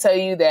here and tell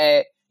you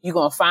that you're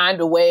going to find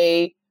a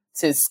way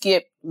to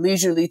skip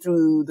leisurely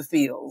through the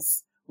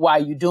fields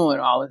while you're doing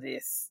all of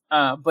this.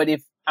 But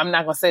I'm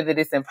not going to say that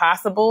it's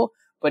impossible,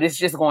 but it's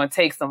just going to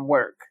take some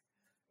work.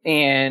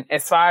 And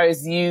as far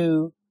as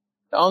the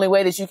only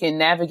way that you can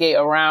navigate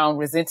around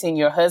resenting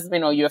your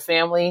husband or your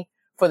family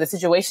for the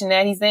situation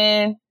that he's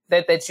in,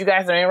 that you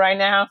guys are in right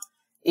now,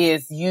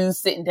 is you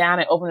sitting down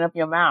and opening up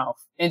your mouth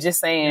and just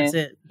saying,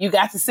 you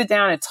got to sit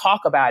down and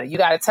talk about it. You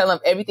got to tell him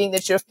everything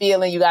that you're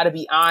feeling. You got to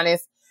be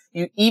honest.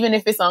 Even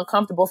if it's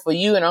uncomfortable for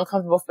you and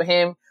uncomfortable for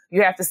him,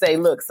 you have to say,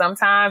 look,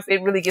 sometimes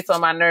it really gets on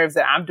my nerves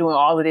that I'm doing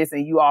all of this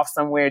and you off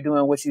somewhere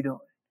doing what you're doing.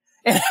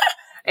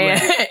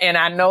 And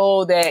I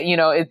know that,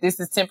 if this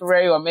is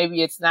temporary or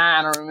maybe it's not,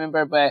 I don't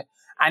remember, but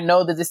I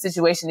know that the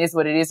situation is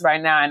what it is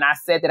right now. And I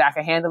said that I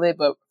can handle it,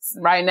 but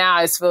right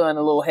now it's feeling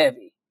a little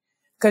heavy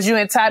because you're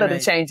entitled to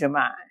change your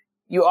mind.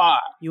 You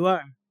are.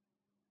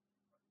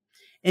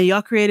 And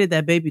y'all created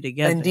that baby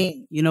together.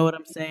 Indeed. You know what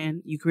I'm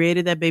saying? You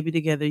created that baby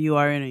together. You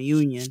are in a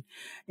union.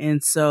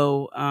 And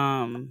so,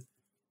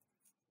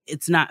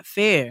 it's not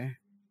fair.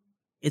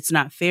 It's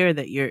not fair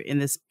that you're in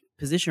this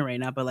position right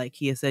now. But like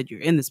Kia said, you're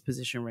in this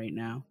position right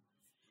now.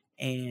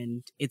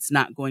 And it's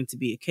not going to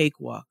be a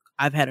cakewalk.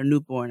 I've had a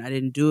newborn. I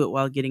didn't do it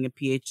while getting a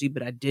PhD,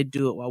 but I did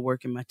do it while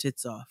working my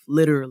tits off.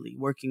 Literally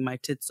working my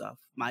tits off.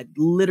 I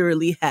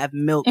literally have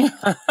milk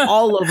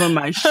all over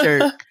my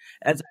shirt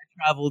as I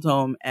traveled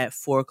home at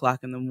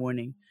 4:00 in the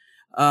morning.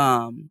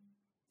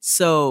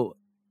 So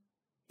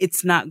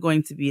it's not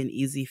going to be an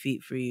easy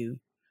feat for you.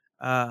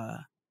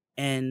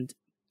 And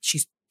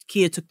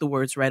Kia took the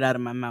words right out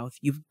of my mouth.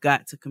 You've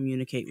got to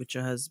communicate with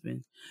your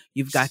husband.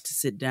 You've got to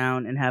sit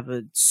down and have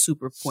a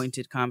super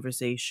pointed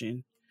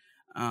conversation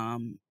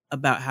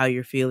about how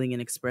you're feeling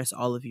and express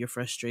all of your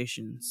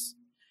frustrations,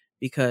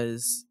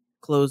 because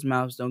closed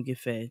mouths don't get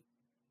fed.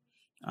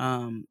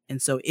 And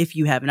so if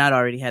you have not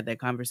already had that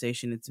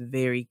conversation, it's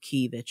very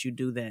key that you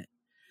do that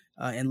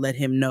and let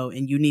him know.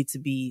 And you need to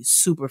be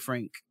super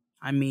frank.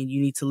 I mean,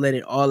 you need to let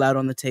it all out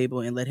on the table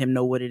and let him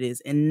know what it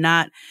is, and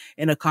not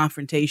in a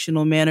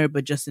confrontational manner,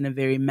 but just in a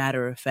very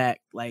matter of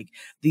fact, like,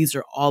 these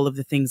are all of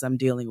the things I'm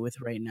dealing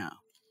with right now.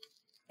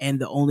 And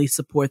the only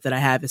support that I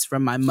have is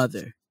from my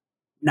mother,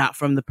 not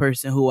from the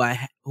person who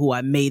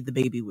I made the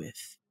baby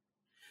with.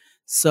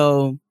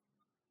 So,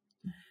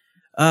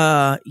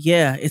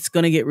 yeah, it's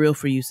going to get real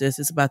for you, sis.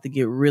 It's about to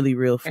get really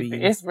real for you.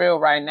 It's real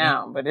right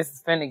now, but it's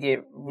going to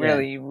get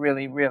really,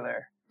 really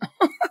realer.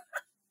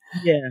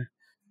 Yeah.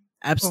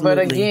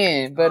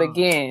 Absolutely. But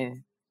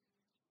again,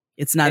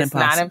 it's not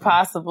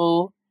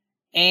impossible.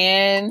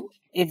 And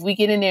if we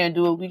get in there and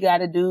do what we got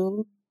to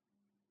do,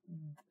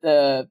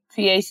 the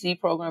PhD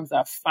programs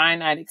are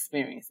finite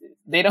experiences.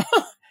 They don't,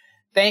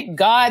 thank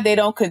God they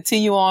don't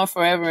continue on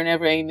forever and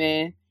ever.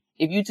 Amen.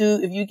 If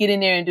you get in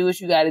there and do what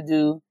you got to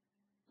do,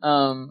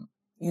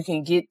 you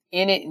can get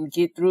in it and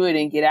get through it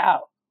and get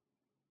out.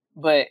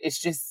 But it's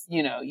just,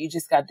 you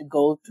just got to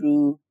go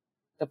through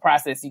the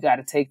process. You got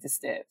to take the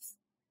steps.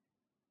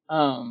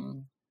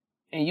 And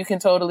you can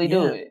totally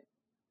do it.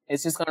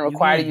 It's just going to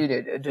require you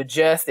to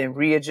adjust and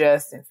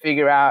readjust and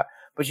figure out,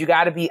 but you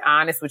got to be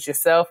honest with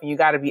yourself, and you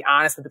got to be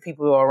honest with the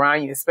people who are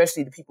around you,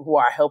 especially the people who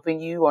are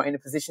helping you or in a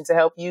position to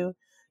help you.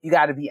 You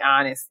got to be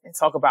honest and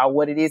talk about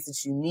what it is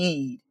that you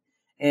need.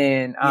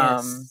 And,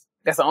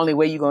 that's the only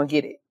way you're going to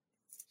get it.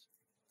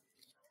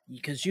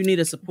 Because you need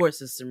a support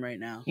system right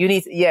now. You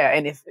need,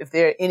 and if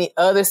there are any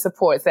other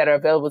supports that are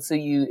available to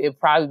you, it'd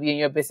probably be in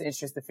your best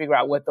interest to figure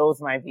out what those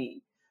might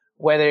be.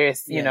 Whether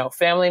it's,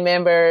 family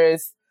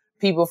members,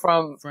 people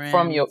from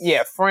your,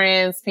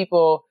 friends,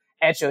 people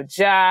at your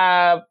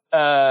job,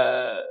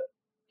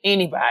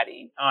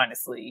 anybody,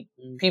 honestly,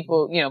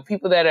 people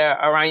that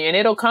are around you, and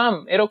it'll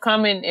come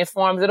in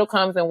forms, it'll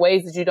come in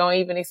ways that you don't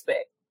even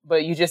expect,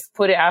 but you just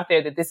put it out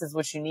there that this is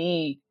what you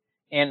need.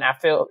 And I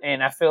feel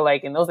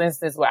like in those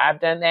instances where I've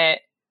done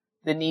that,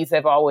 the needs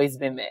have always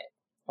been met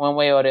one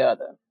way or the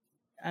other.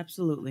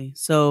 Absolutely.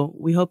 So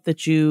we hope that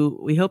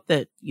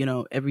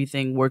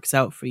everything works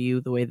out for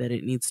you the way that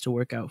it needs to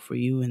work out for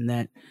you, and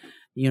that,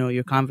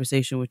 your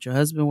conversation with your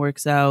husband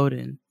works out,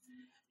 and,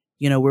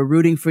 we're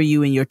rooting for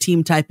you in your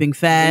team typing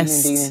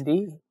fast.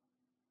 Indeed.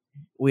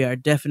 We are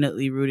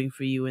definitely rooting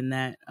for you in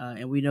that.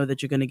 And we know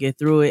that you're going to get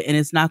through it, and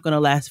it's not going to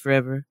last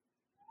forever.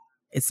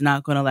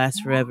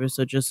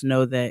 So just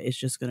know that it's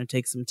just going to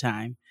take some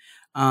time.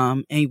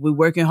 And we're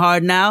working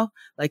hard now,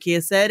 like he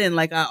has said. And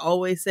like I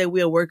always say,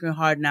 we are working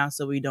hard now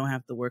so we don't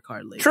have to work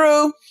hard later.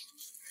 True.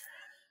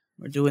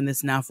 We're doing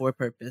this now for a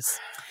purpose.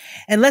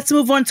 And let's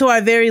move on to our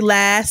very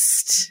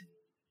last.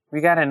 We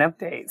got an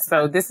update.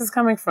 So this is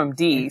coming from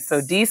Dee. So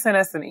Dee sent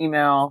us an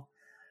email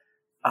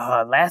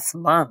last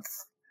month.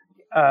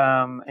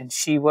 And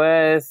she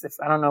was,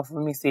 let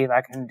me see if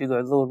I can do a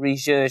little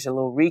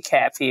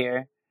recap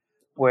here.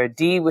 Where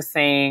Dee was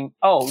saying,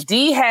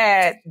 Dee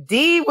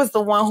was the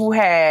one who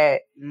had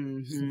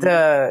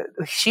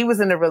she was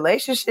in a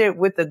relationship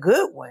with the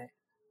good one.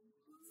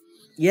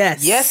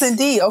 Yes. Yes,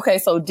 indeed. Okay.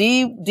 So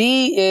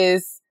Dee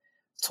is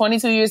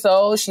 22 years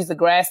old. She's a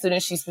grad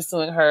student. She's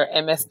pursuing her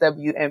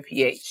MSW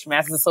MPH,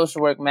 Master's of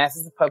Social Work,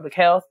 Master's of Public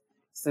Health.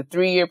 It's a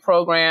 3-year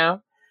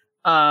program.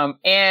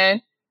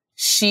 And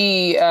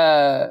she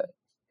has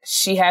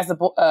a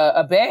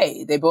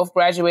bae. They both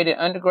graduated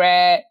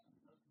undergrad,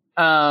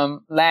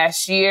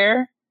 last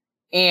year.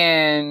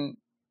 And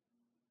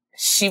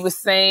she was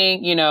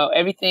saying,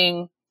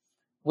 everything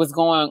was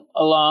going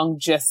along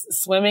just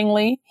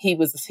swimmingly. He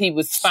was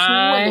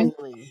fine.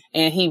 Swimmingly.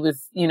 And he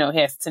was, he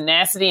has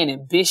tenacity and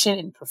ambition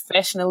and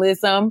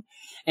professionalism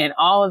and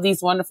all of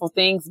these wonderful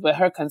things. But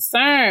her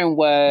concern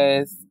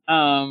was,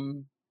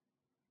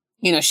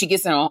 she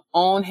gets in her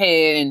own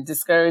head and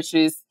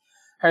discourages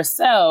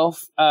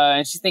herself.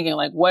 And she's thinking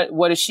like,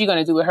 what is she going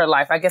to do with her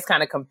life? I guess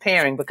kind of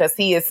comparing, because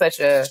he is such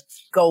a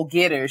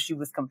go-getter. She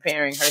was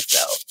comparing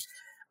herself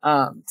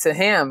to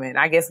him. And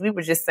I guess we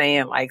were just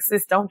saying like,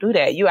 sis, don't do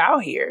that. You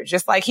out here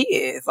just like he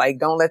is. Like,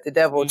 don't let the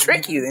devil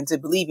trick you into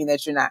believing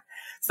that you're not.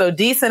 So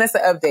Dee sent us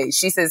an update.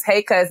 She says,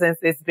 hey cousins,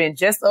 it's been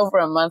just over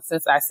a month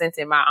since I sent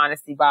in my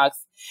honesty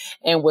box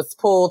and was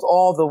pulled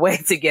all the way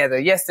together.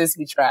 Yes, sis,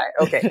 we tried.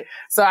 Okay.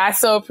 So I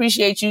so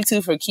appreciate you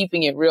two for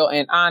keeping it real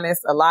and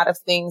honest. A lot of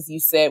things you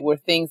said were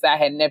things I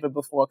had never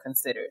before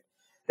considered.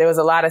 There was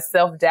a lot of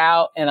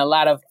self-doubt and a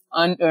lot of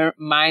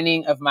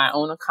undermining of my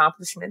own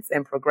accomplishments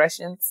and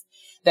progressions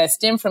that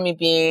stem from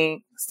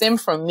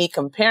me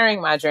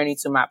comparing my journey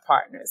to my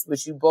partners,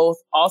 which you both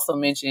also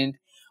mentioned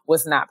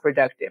was not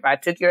productive. I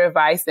took your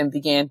advice and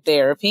began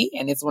therapy,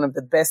 and it's one of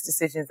the best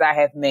decisions I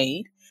have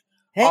made.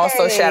 Hey.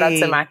 Also, shout out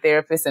to my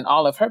therapist and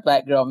all of her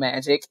Black girl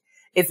magic.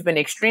 It's been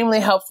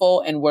extremely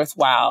helpful and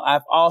worthwhile.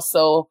 I've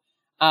also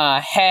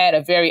had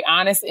a very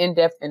honest,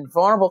 in-depth, and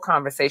vulnerable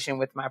conversation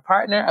with my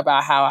partner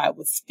about how I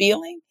was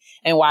feeling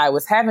and why I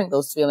was having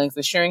those feelings,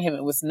 assuring him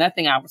it was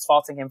nothing I was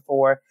faulting him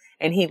for.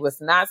 And he was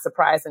not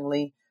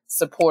surprisingly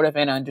supportive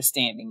and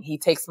understanding. He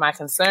takes my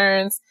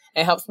concerns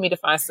and helps me to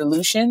find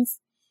solutions,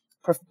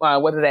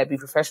 whether that be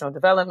professional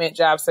development,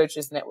 job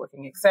searches,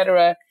 networking,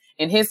 etc.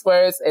 In his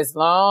words, as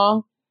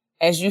long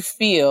as you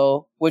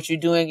feel what you're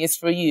doing is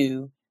for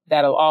you,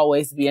 that'll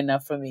always be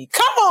enough for me.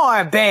 Come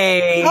on,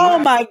 babe. Oh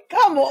my,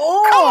 come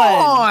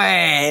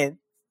on.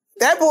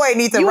 That boy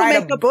needs to write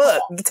a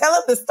book. Tell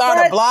him to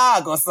start a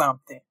blog or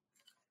something.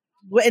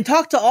 And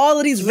talk to all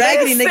of these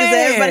raggedy niggas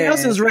that everybody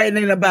else is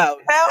writing about.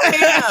 Hell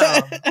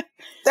yeah.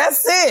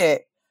 That's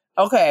it.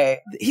 Okay.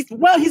 He's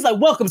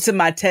like, welcome to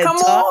my TED Talk.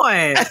 Come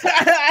on.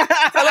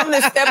 Tell him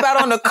to step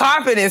out on the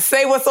carpet and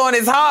say what's on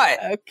his heart.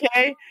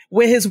 Okay.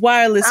 With his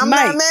wireless mic. I'm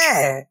not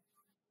mad.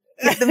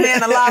 Get the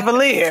man a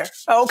lavalier.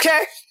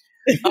 Okay.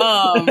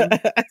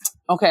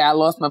 Okay, I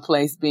lost my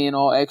place being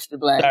all extra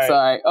black.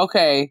 Sorry.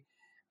 Okay.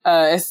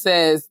 It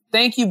says,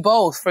 thank you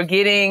both for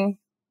getting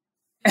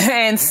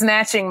and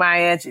snatching my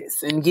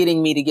edges and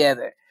getting me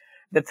together.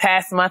 The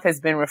past month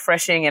has been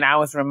refreshing, and I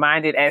was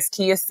reminded, as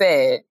Kia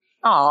said,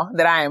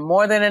 that I am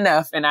more than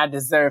enough and I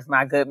deserve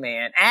my good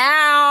man.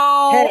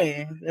 Ow!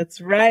 Hey,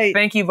 that's right.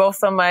 Thank you both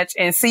so much,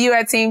 and see you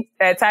at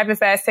Typing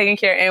Fast, Taking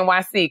Care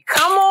NYC.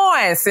 Come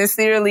on!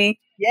 Sincerely,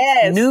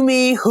 yes. New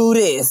me, who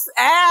this?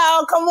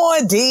 Ow! Come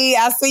on, D.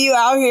 I see you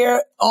out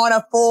here on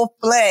a full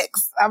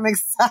flex. I'm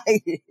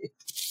excited.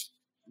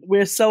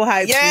 We're so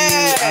hyped.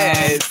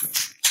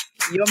 Yes.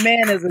 Your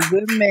man is a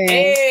good man.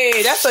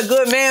 Hey, that's a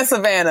good man,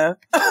 Savannah.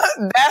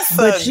 That's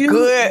a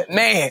good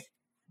man.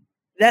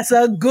 That's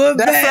a good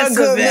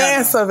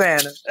man,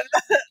 Savannah.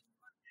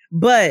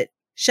 But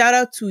shout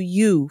out to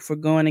you for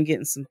going and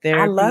getting some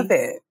therapy. I love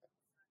it.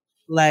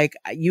 Like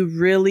you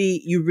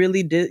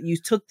really did. You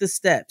took the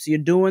steps. You're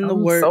doing the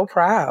work. I'm so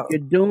proud. You're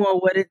doing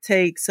what it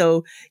takes.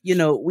 So,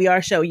 we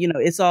are shouting,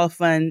 it's all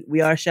fun.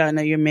 We are shouting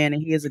at your man,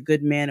 and he is a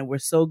good man. And we're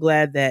so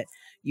glad that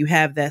you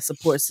have that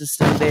support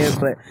system there.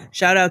 But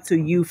shout out to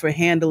you for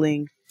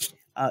handling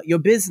your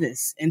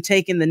business and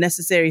taking the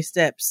necessary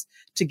steps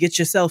to get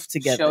yourself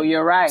together. Show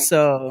you're right.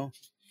 So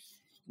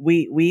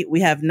we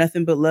have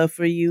nothing but love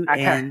for you,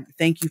 and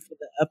thank you for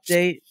the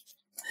update.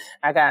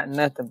 I got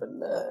nothing but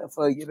love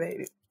for you,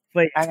 baby.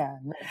 I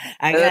got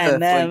nothing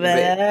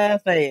but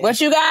love for you.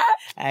 What you got?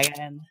 I got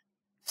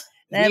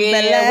nothing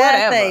but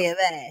love for you,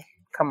 baby.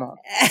 Come on.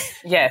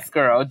 Yes,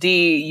 girl.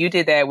 D, you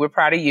did that. We're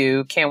proud of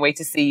you. Can't wait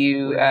to see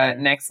you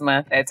next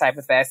month at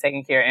Typing Fast,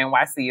 Taking Care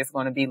NYC. It's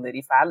going to be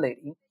Liddy Fi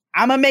Liddy.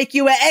 I'm going to make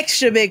you an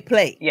extra big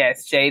plate.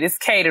 Yes, Jade is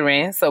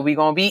catering, so we're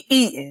going to be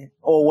eating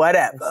or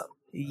whatever.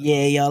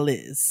 Yeah, y'all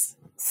is.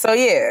 So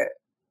yeah,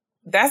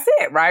 that's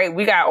it, right?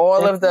 We got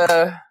all of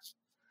our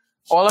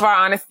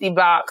honesty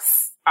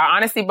box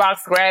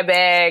grab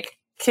bag,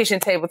 kitchen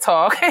table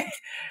talk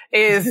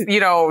is,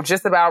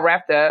 just about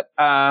wrapped up.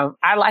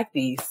 I like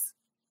these.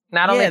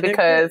 Not only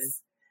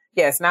because,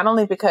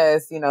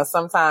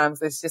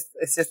 sometimes it's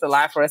just a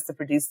lot for us to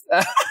produce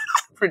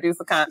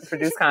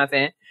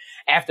content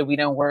after we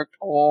done worked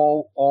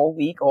all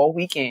week, all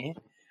weekend.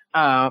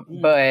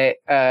 But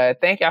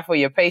thank y'all for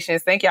your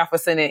patience. Thank y'all for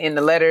sending in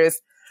the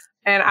letters.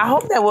 And I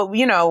hope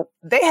that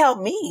they help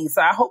me. So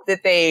I hope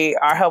that they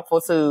are helpful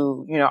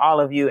to,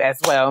 all of you as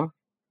well.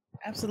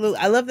 Absolutely.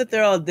 I love that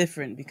they're all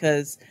different,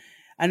 because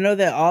I know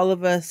that all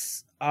of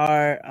us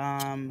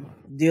are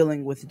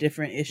dealing with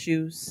different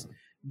issues,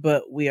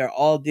 but we are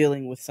all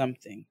dealing with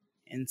something.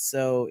 And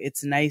so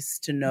it's nice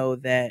to know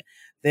that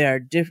there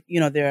are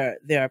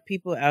there are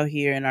people out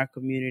here in our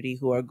community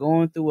who are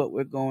going through what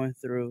we're going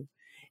through,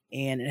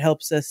 and it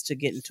helps us to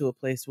get into a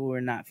place where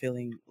we're not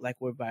feeling like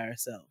we're by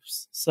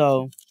ourselves.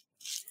 So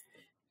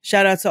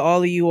shout out to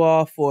all of you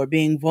all for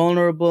being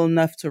vulnerable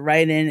enough to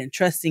write in and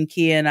trusting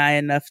Kia and I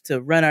enough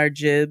to run our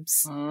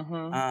jibs.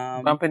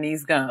 Bumping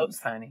these gums,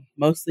 honey.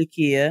 Mostly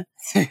Kia.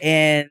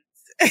 And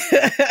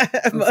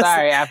I'm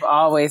sorry, I've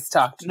always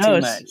talked too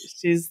much.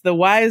 She's the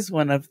wise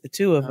one of the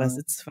two of us.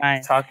 It's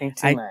fine. Talking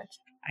too much.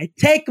 I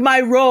take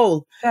my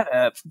role. Shut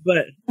up.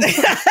 But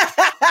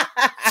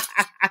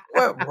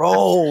what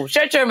role?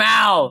 Shut your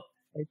mouth.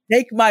 I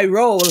take my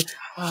role.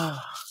 Oh,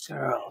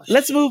 girl.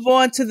 Let's move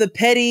on to the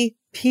petty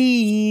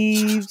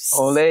peeves.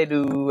 Ole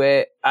do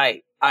it.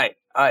 Aye.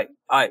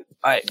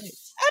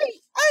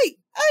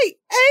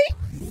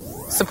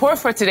 Support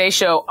for today's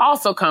show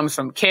also comes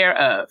from Care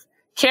of.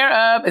 Care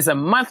of is a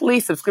monthly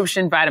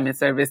subscription vitamin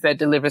service that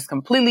delivers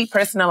completely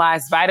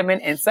personalized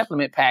vitamin and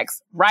supplement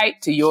packs right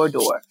to your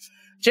door.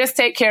 Just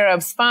take Care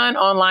of's fun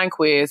online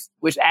quiz,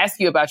 which asks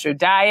you about your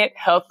diet,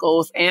 health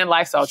goals, and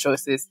lifestyle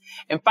choices,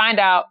 and find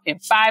out in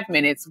 5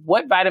 minutes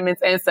what vitamins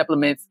and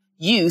supplements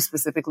you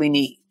specifically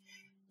need.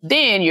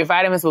 Then your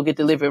vitamins will get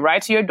delivered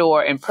right to your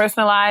door in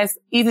personalized,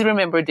 easy to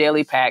remember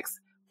daily packs,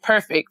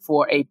 perfect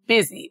for a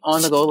busy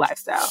on-the-go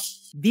lifestyle.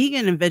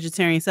 Vegan and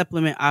vegetarian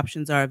supplement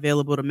options are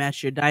available to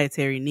match your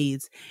dietary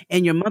needs,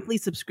 and your monthly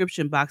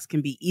subscription box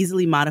can be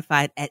easily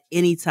modified at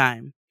any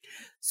time.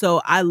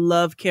 So I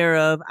love Care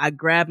of. I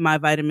grab my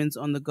vitamins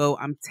on the go.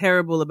 I'm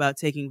terrible about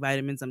taking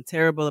vitamins. I'm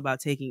terrible about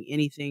taking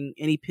anything,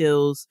 any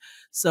pills.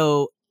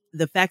 So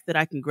the fact that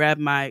I can grab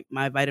my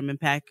vitamin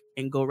pack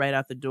and go right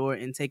out the door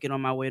and take it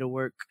on my way to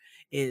work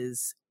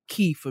is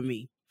key for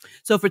me.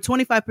 So for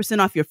 25%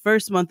 off your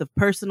first month of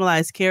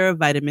personalized Care of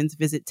vitamins,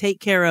 visit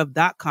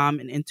takecareof.com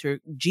and enter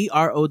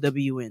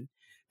GROWN.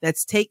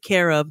 That's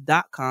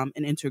takecareof.com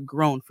and enter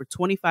GROWN for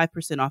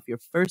 25% off your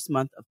first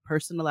month of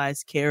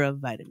personalized Care of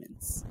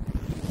vitamins.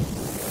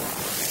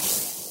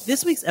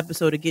 This week's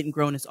episode of Getting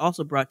Grown is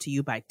also brought to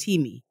you by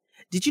Teami.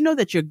 Did you know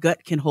that your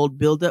gut can hold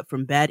buildup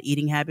from bad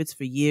eating habits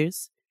for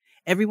years?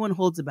 Everyone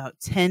holds about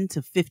 10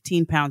 to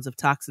 15 pounds of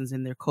toxins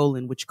in their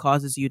colon, which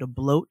causes you to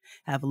bloat,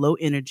 have low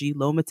energy,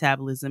 low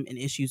metabolism, and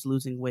issues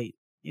losing weight.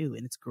 Ew,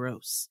 and it's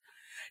gross.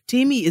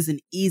 Teami is an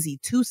easy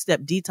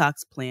 2-step detox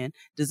plan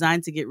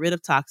designed to get rid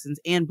of toxins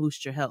and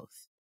boost your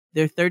health.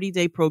 Their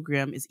 30-day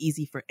program is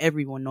easy for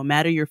everyone, no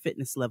matter your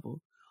fitness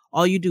level.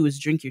 All you do is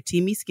drink your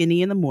Teami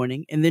Skinny in the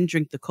morning and then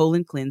drink the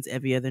colon cleanse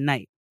every other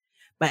night.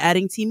 By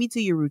adding Teami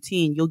to your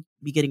routine, you'll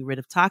be getting rid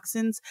of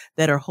toxins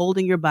that are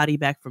holding your body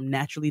back from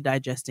naturally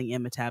digesting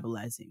and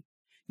metabolizing.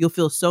 You'll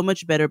feel so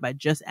much better by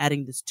just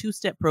adding this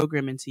 2-step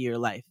program into your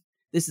life.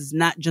 This is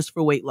not just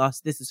for weight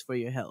loss. This is for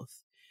your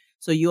health.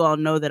 So you all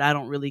know that I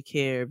don't really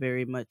care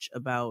very much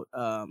about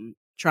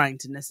trying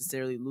to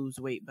necessarily lose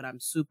weight, but I'm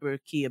super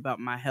key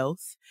about my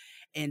health.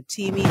 And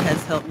Teami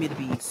has helped me to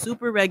be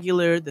super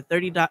regular. The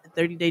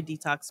 30-day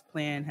detox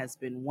plan has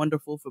been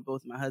wonderful for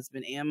both my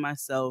husband and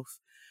myself.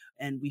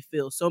 And we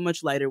feel so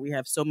much lighter. We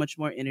have so much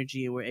more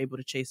energy, and we're able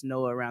to chase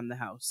Noah around the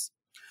house.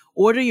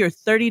 Order your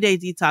 30-day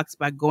detox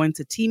by going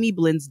to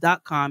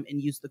TeamiBlends.com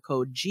and use the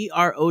code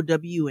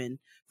GROWN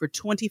for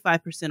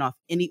 25% off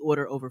any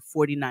order over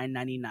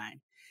 $49.99.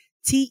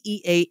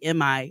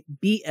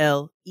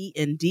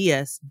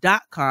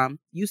 TeamiBlends.com.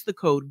 Use the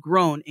code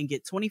GROWN and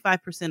get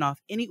 25% off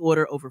any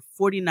order over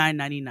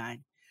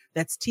 $49.99.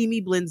 That's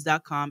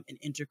TeamiBlends.com and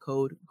enter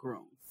code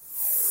GROWN.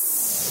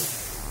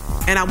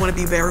 And I want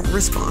to be very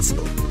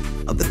responsible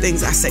of the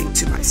things I say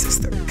to my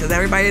sister, because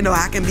everybody know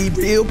I can be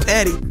real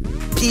petty.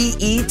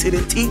 P-E to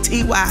the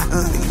T-T-Y,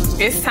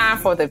 honey. It's time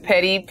for the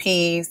petty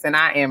peeves, and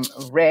I am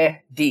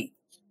ready.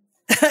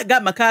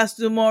 Got my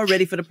costume on,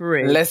 ready for the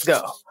parade. Let's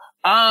go.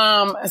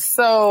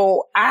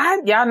 So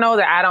y'all know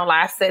that I don't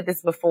lie. I've said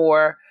this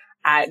before.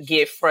 I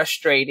get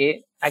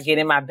frustrated. I get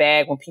in my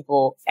bag when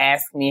people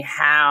ask me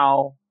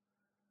how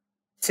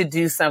to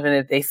do something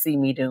that they see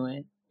me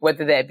doing,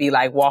 whether that be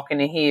like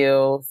walking in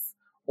heels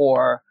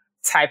or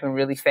typing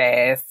really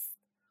fast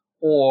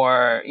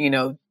or, you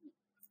know,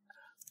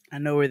 I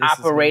know where this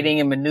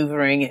operating and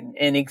maneuvering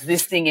and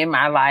existing in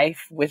my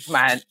life with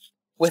my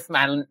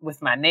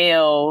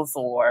nails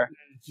or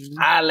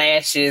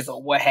eyelashes or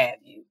what have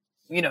you.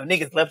 You know,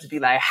 niggas love to be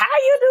like, how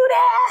you do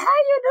that? How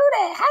you do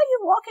that? How you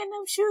walk in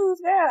them shoes,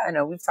 girl? I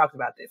know we've talked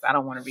about this. I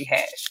don't want to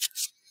rehash.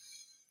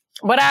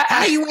 But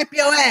how you whip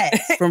your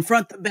ass from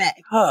front to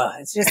back?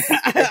 It's just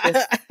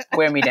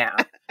wear me down.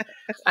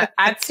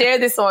 I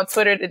shared this on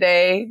Twitter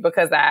today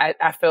because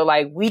I feel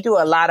like we do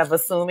a lot of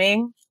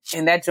assuming,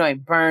 and that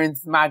joint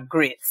burns my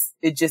grits.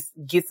 It just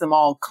gets them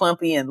all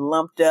clumpy and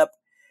lumped up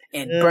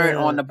and burnt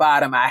on the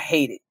bottom. I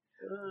hate it.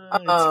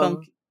 It's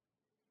funky.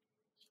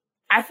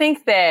 I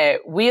think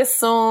that we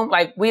assume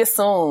that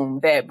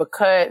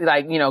because,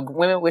 like, you know,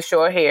 women with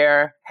short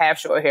hair have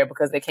short hair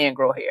because they can't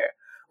grow hair.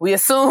 We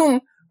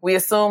assume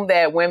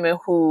that women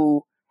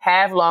who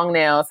have long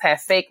nails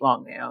have fake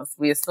long nails.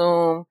 We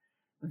assume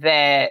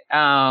that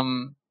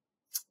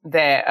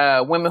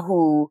women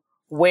who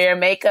wear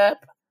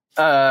makeup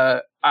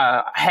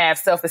have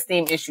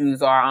self-esteem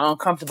issues or are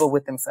uncomfortable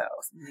with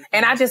themselves. Mm-hmm.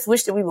 And I just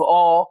wish that we would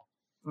all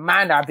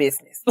mind our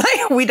business.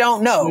 Like, we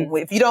don't know. Mm-hmm.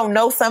 If you don't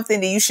know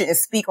something, then you shouldn't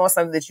speak on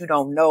something that you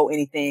don't know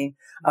anything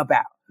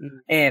about. Mm-hmm.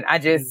 And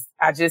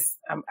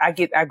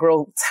I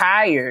grow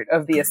tired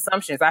of the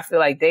assumptions. I feel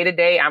like day to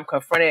day I'm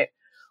confronted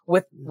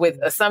with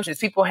assumptions.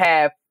 People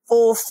have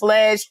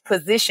full-fledged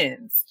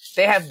positions.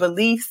 They have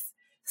belief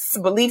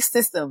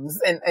systems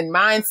and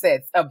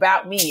mindsets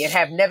about me and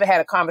have never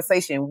had a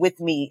conversation with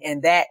me.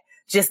 And that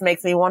just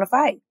makes me want to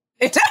fight.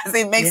 It does.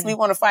 It makes me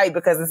want to fight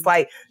because it's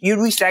like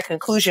you reach that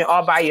conclusion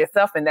all by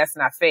yourself, and that's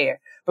not fair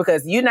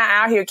because you're not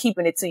out here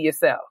keeping it to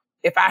yourself.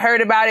 If I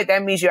heard about it,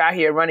 that means you're out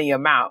here running your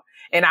mouth.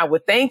 And I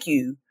would thank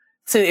you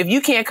if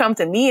you can't come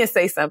to me and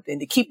say something,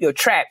 to keep your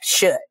trap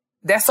shut.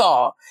 That's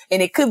all.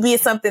 And it could be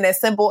something as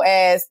simple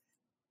and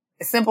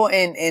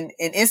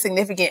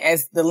insignificant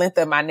as the length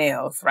of my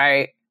nails,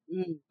 right?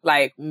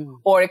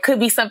 Or it could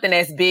be something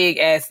as big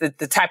as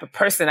the type of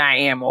person I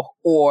am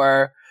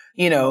or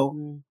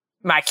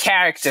my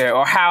character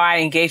or how I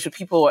engage with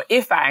people or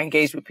if I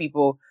engage with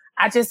people.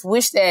 I just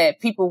wish that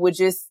people would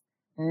just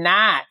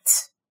not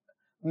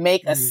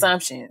make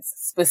assumptions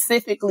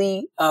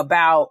specifically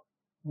about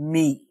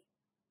me.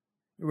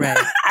 Right.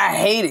 I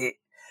hate it.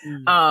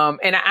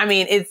 And I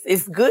mean,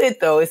 it's good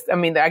though.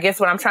 I guess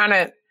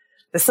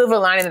the silver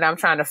lining that I'm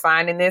trying to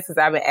find in this is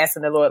I've been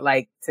asking the Lord,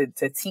 like,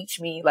 to teach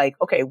me, like,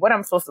 okay, what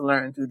I'm supposed to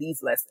learn through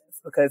these lessons,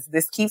 because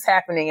this keeps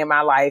happening in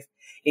my life.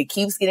 It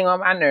keeps getting on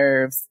my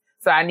nerves.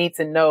 So I need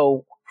to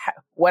know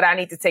what I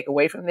need to take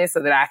away from this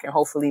so that I can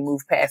hopefully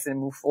move past it and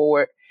move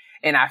forward.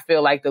 And I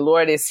feel like the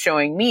Lord is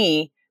showing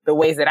me the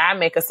ways that I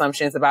make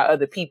assumptions about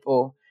other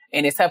people,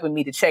 and it's helping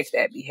me to check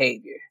that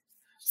behavior.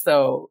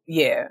 So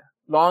yeah,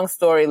 long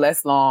story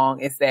less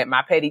long is that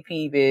my petty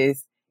peeve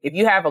is if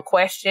you have a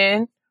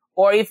question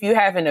or if you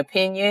have an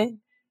opinion,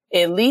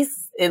 at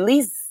least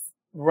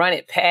run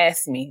it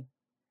past me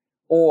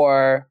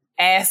or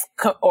ask,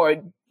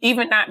 or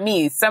even not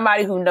me,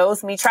 somebody who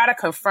knows me, try to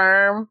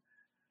confirm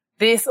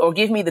this or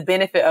give me the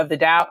benefit of the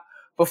doubt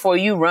before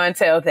you run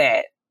tell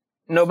that,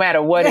 no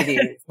matter what it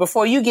is.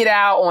 Before you get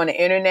out on the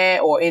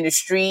internet or in the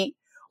street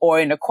or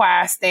in the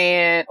choir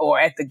stand or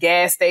at the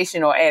gas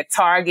station or at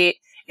Target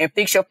and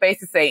fix your face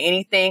and say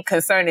anything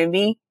concerning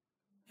me,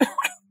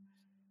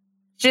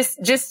 just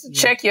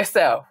check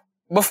yourself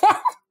before,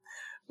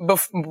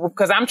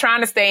 because I'm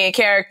trying to stay in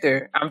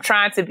character. I'm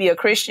trying to be a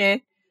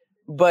Christian,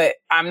 but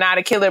I'm not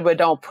a killer, but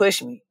don't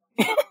push me.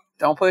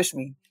 Don't push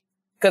me,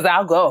 because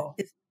I'll go.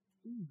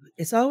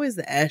 It's always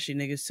the ashy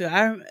niggas too.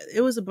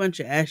 It was a bunch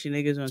of ashy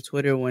niggas on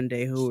Twitter one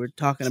day who were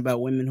talking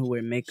about women who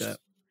wear makeup.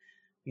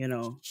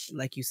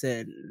 Like you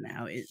said,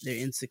 now they're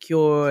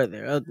insecure,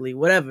 they're ugly,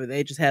 whatever.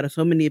 They just had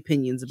so many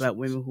opinions about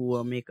women who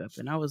wear makeup.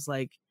 And I was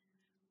like,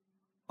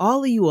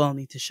 all of you all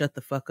need to shut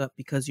the fuck up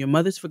because your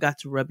mothers forgot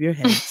to rub your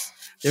heads.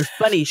 They're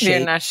funny shaped.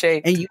 They're not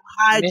shaped. And you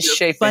hide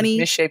your funny,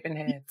 misshapen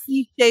heads.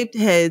 T-shaped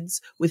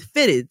heads with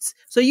fitteds.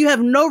 So you have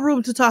no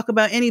room to talk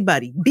about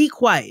anybody. Be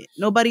quiet.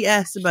 Nobody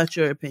asked about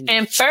your opinion.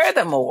 And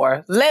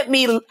furthermore,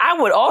 I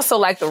would also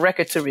like the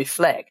record to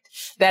reflect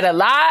that a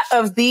lot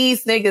of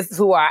these niggas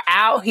who are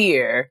out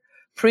here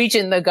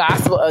preaching the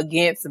gospel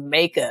against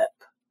makeup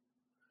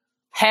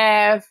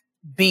have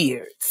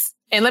beards.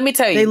 And let me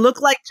tell you, they look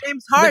like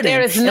James Harden.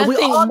 There is nothing, and we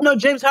all know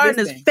James Harden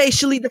is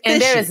facially deficient.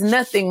 And there is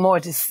nothing more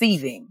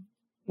deceiving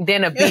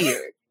than a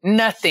beard.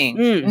 Nothing.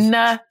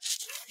 Nothing.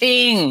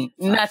 A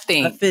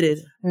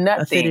fitted.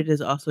 Nothing. A fitted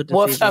is also deceiving.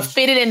 Well, a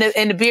fitted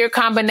and the beard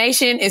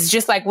combination is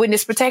just like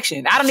witness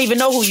protection. I don't even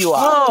know who you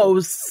are. Oh,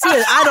 shit.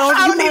 I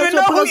don't even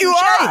know who you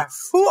are.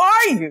 Who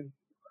are you?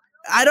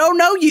 I don't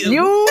know you.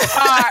 You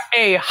are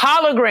a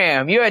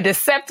hologram. You're a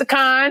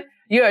Decepticon.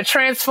 You're a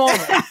transformer.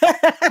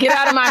 Get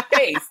out of my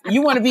face.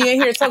 You want to be in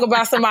here talking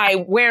about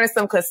somebody wearing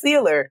some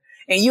concealer,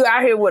 and you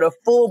out here with a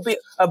full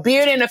a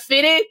beard and a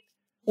fitted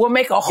will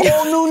make a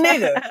whole new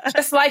nigga.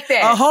 Just like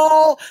that.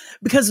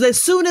 Because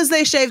as soon as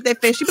they shave their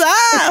face, you be like,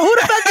 who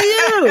the fuck are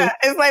you?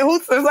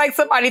 It's like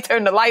somebody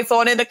turned the lights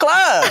on in the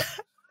club.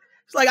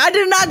 It's like, I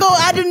did not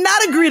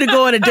agree to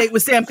go on a date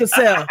with Sam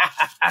Cassell.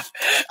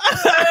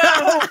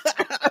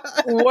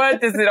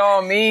 What does it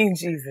all mean,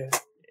 Jesus?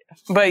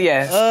 But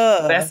yes,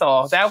 that's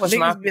all. That was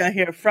my. Be out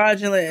here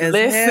fraudulent as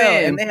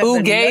listen, hell. And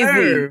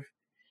fugazi,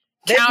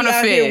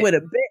 counterfeit with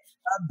a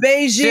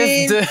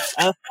Beijing,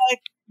 a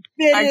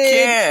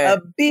fitted, a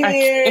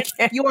beard.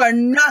 You are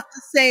not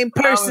the same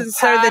person,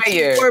 sir, that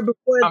you were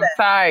before that. I'm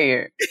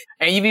tired.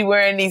 And you be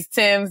wearing these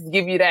Timbs,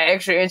 give you that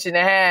extra inch and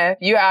a half.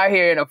 You out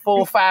here in a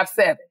full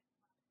 5'7".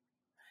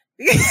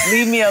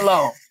 Leave me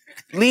alone.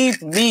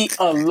 Leave me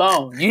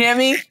alone. You hear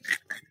me?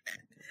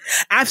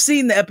 I've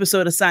seen the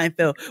episode of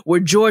Seinfeld where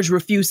George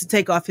refused to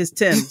take off his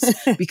Timbs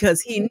because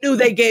he knew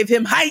they gave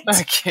him height.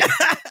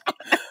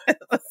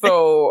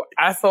 So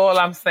that's all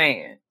I'm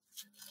saying.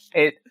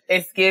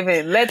 It's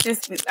given.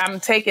 I'm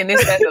taking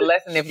this as a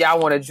lesson. If y'all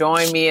want to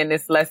join me in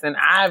this lesson,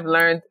 I've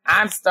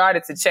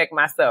started to check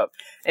myself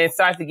and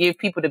start to give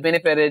people the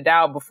benefit of the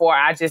doubt before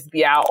I just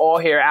be out all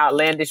here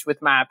outlandish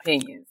with my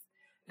opinions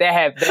that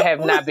have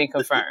not been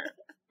confirmed.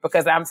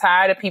 Because I'm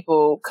tired of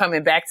people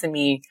coming back to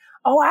me.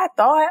 Oh, I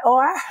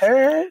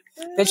heard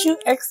that you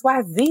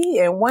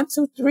XYZ and 1,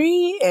 2,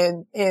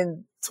 3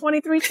 and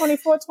 23,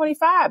 24,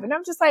 25. And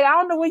I'm just like, I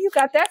don't know where you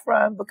got that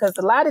from, because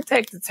the lie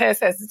detector test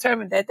has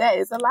determined that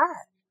is a lie.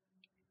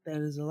 That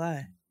is a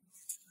lie.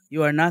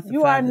 You are not the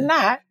You father. are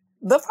not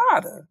the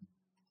father.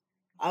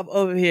 I'm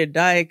over here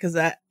dying because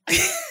I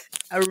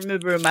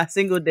remember in my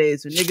single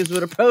days when niggas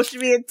would approach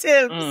me in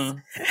Tim's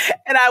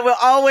and I would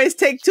always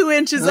take 2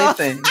 inches off.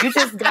 Listen, you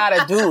just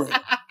gotta do it.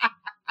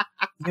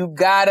 You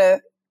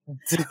gotta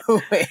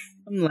do it.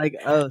 I'm like,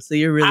 oh, so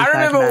you're really. I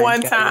remember 5'9",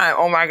 one time,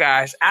 oh my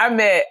gosh, I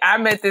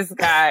met this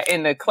guy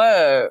in the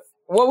club.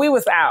 Well, we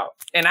was out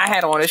and I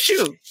had on a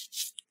shoe.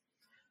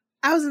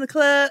 I was in the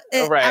club.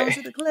 Right. I was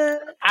in the club.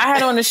 I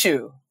had on a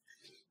shoe.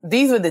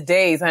 These were the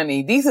days,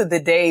 honey. These are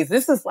the days.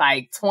 This is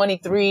like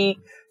 23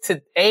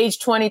 to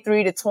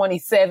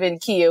 27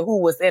 Kia,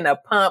 who was in a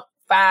pump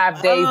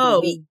 5 days a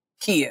week.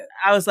 Kia.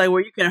 I was like,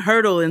 where you can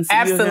hurdle and see.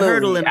 Absolutely.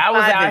 Hurdle in I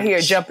was out 5-inch. here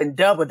jumping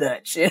double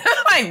dutch.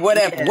 Like,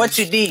 whatever. Yes. What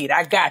you need,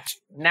 I got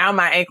you. Now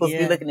my ankles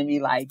be looking at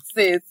me like,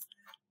 sis,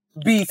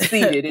 be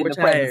seated in the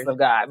presence of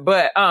God.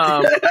 But,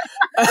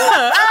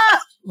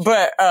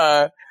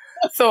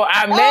 so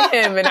I met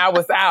him and I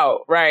was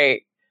out,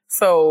 right?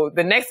 So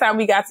the next time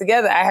we got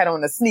together, I had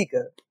on a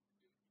sneaker.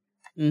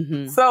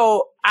 Mm-hmm.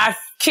 So I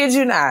kid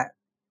you not,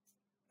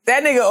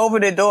 that nigga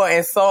opened the door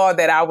and saw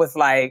that I was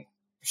like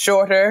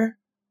shorter.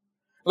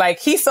 Like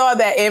he saw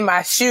that in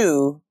my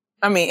shoe.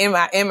 I mean,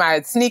 in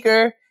my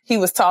sneaker, he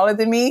was taller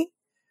than me.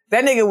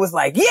 That nigga was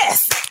like,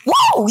 yes,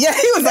 woo! Yeah,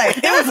 he was like,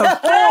 it was a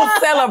full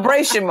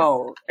celebration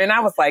mode. And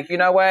I was like, you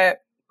know what?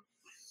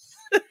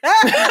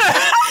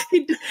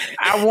 He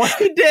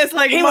danced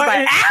like he Martin. Was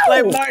like, ow!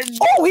 Like Martin.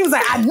 Oh, he was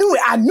like, I knew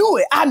it.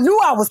 I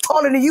knew I was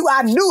taller than you.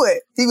 I knew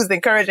it. He was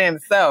encouraging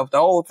himself the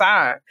whole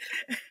time.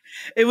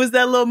 It was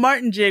that little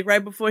Martin jig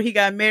right before he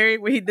got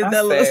married where he did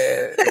that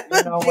said, little.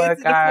 You know what,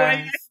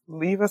 guys?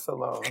 Leave us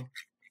alone.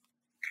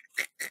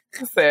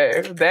 I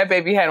said, that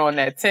baby had on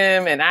that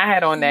Tim and I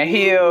had on that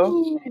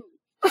heel.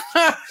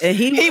 And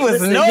he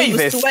was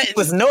nervous. He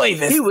was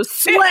sweating. He was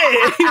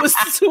sweating. He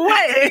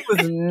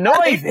was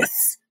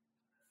nervous.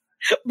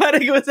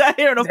 But he was out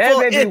here in a that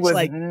full baby inch, was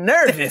like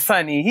nervous,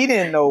 honey. He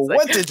didn't know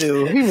what to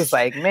do. He was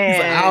like, man,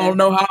 like, I don't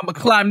know how I'm gonna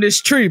climb this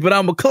tree, but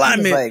I'm gonna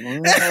climb it. Like,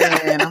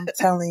 man, I'm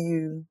telling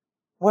you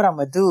what I'm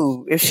gonna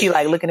do. If she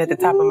like looking at the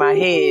top of my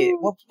head,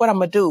 what I'm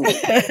gonna do?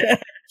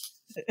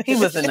 He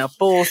was in a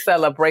full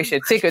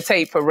celebration, ticker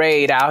tape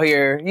parade out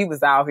here. He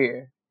was out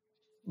here,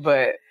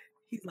 but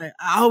he's like,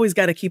 I always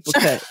got to keep a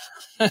cut.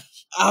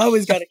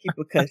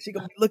 She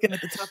gonna be looking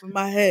at the top of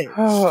my head.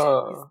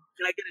 Oh.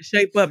 Can I get a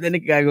shape up? Then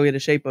nigga gotta go get a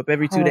shape up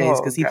every 2 days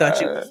because he thought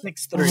she was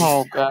 6'3".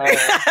 Oh God!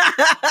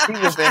 He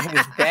was in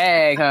his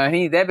bag, huh?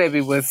 That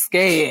baby was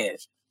scared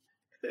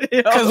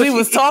because we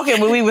was talking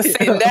when we was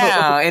sitting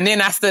down, and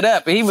then I stood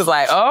up, and he was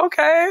like, oh,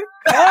 "Okay."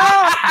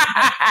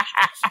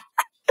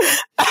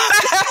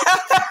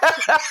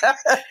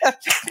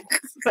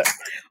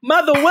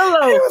 Mother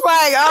Willow. He was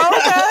like,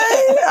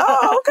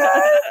 oh,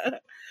 okay.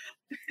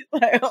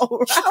 Like, all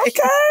right.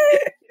 Okay.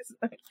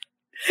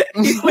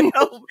 He went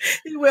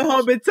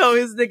home and told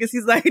his niggas,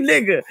 he's like,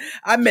 nigga,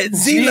 I met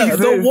Xena, Jesus.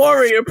 the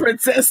warrior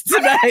princess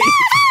tonight.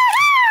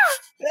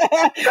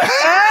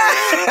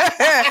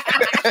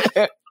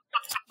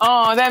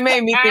 Oh, that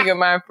made me think of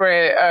my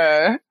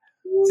friend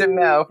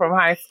Jamel from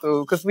high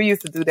school, because we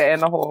used to do that in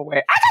the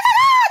hallway.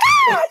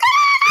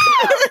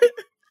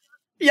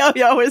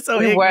 Y'all were so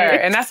ignorant. We were,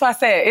 and that's why I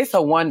said it's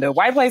a wonder.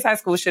 White Plains High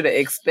School should have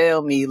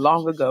expelled me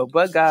long ago,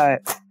 but God.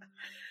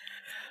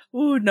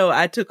 Ooh, no,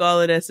 I took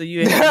all of that, so you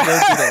ain't have to go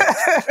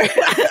through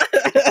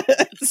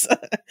that. So,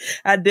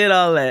 I did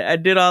all that. I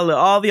did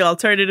all the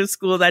alternative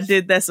schools. I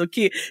did that, so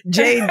Jane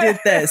did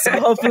that. So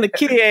hopefully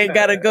Kia ain't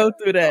got to go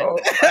through that.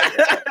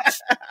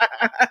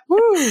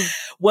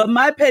 Well,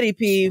 my petty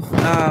peeve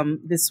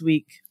this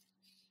week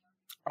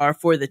are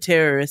for the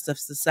terrorists of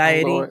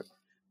society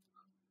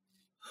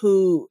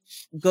who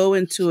go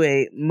into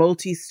a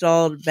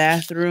multi-stalled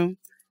bathroom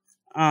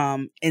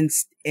and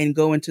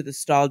go into the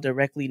stall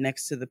directly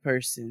next to the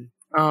person.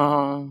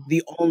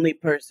 The only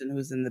person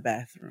who's in the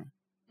bathroom.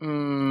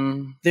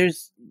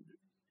 There's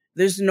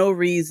no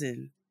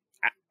reason.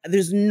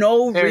 There's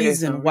no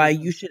reason why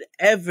you should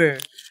ever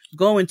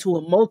go into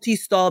a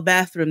multi-stall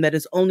bathroom that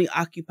is only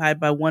occupied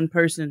by one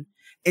person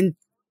and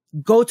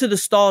go to the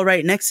stall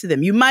right next to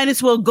them. You might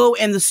as well go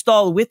in the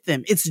stall with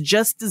them. It's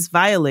just as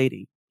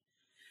violating.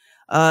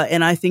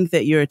 And I think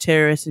that you're a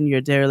terrorist and you're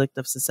a derelict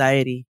of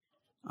society.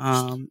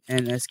 And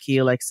as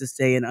Kia likes to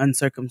say, an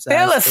uncircumcised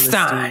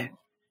Philistine.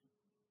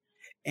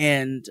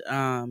 And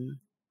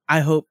I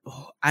hope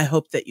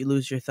that you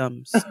lose your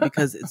thumbs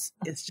because it's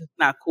just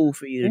not cool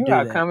for you to do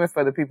that. You are coming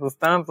for the people's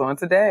thumbs on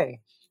today.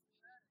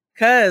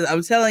 Cause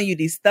I'm telling you,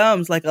 these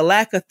thumbs, like a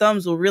lack of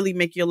thumbs will really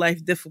make your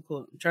life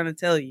difficult. I'm trying to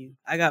tell you.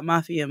 I got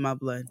mafia in my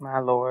blood. My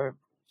Lord.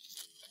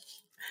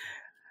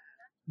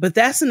 But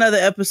that's another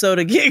episode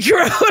of Get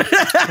Grown.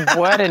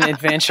 What an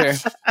adventure.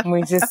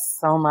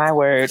 Oh my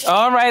word.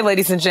 All right,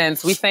 ladies and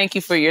gents, we thank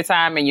you for your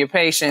time and your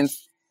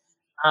patience.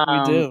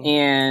 We do.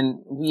 And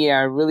we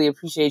really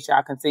appreciate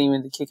y'all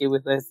continuing to kick it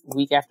with us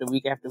week after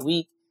week after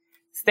week.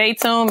 Stay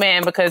tuned,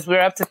 man, because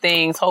we're up to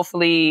things.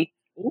 Hopefully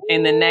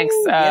in the next,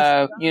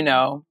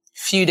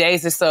 few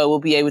days or so, we'll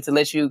be able to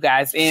let you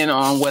guys in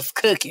on what's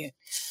cooking.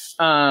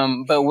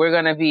 But we're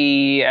going to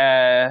be,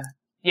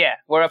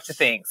 we're up to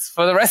things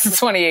for the rest of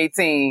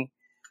 2018.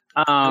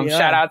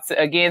 Shout out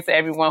again to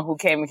everyone who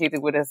came and kicked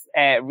it with us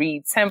at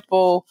Reed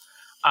Temple.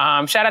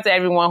 Shout out to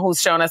everyone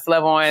who's shown us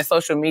love on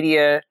social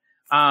media.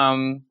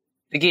 The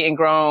Getting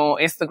Grown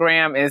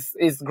Instagram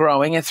is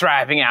growing and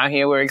thriving out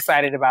here. We're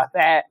excited about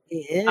that.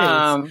 It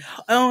is.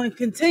 And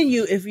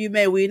continue, if you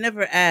may. We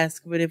never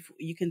ask, but if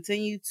you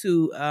continue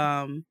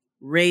to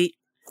rate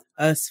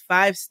us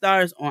 5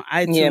 stars on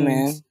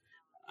iTunes,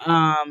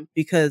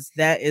 because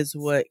that is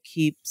what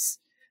keeps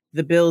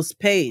the bills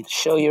paid.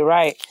 Sure, you're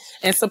right.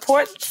 And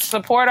support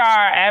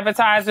our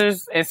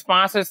advertisers and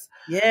sponsors.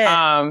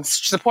 Yeah.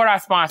 Support our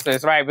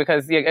sponsors, right?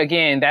 Because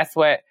again, that's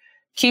what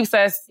keeps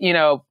us,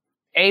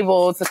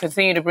 able to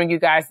continue to bring you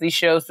guys these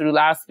shows through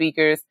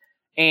loudspeakers.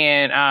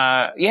 And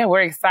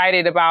we're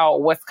excited about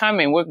what's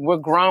coming. We're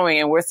growing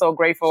and we're so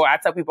grateful. I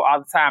tell people all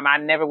the time, I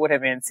never would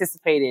have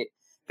anticipated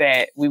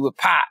that we would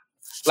pop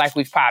like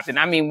we've popped. And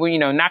I mean,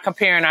 we're not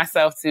comparing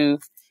ourselves to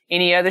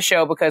any other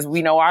show because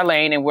we know our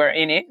lane and we're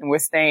in it and we're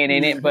staying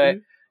in it. But,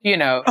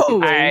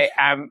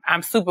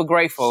 I'm super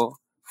grateful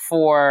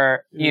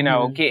for,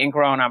 Getting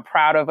Grown. I'm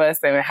proud of us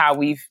and how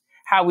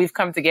we've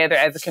come together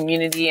as a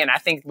community. And I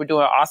think we're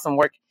doing awesome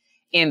work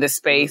in the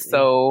space.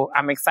 So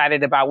I'm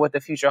excited about what the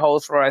future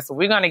holds for us. So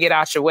we're going to get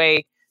out your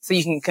way so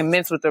you can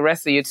commence with the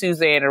rest of your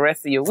Tuesday and the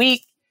rest of your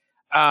week.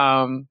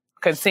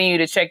 Continue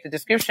to check the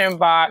description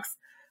box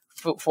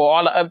for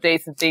all the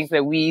updates and things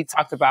that we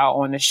talked about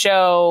on the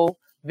show.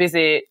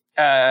 Check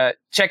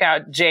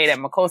out Jade at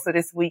Makosa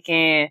this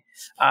weekend.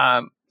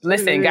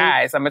 Listen,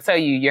 guys, I'm going to tell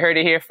you, you heard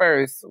it here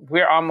first.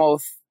 We're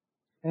almost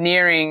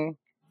nearing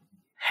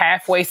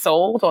halfway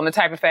sold on the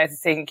Type of Fast is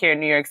taking care of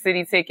New York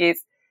City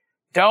tickets.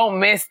 Don't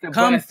miss the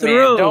bus,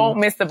 man. Don't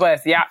miss the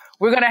bus. Yeah,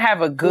 we're going to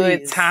have a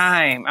good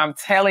time. I'm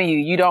telling you,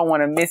 you don't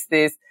want to miss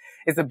this.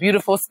 It's a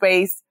beautiful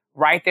space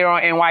right there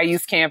on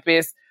NYU's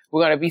campus.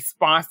 We're going to be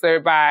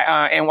sponsored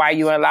by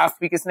NYU and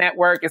Loudspeakers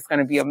Network. It's going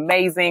to be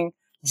amazing.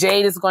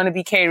 Jade is going to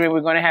be catering.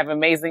 We're going to have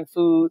amazing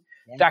food.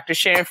 Yeah. Dr.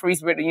 Sharon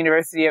Friesbert at the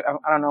University of,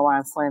 I don't know why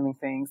I'm slamming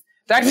things.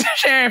 Dr.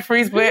 Sharon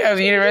Friesbert of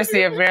the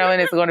University of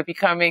Maryland is going to be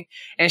coming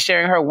and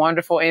sharing her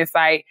wonderful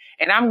insight.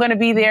 And I'm going to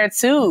be there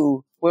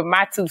too with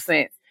my 2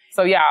 cents.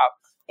 So y'all.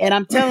 And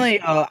I'm telling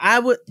y'all,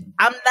 I'm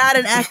not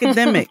an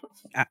academic.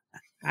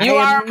 You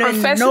are a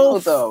professional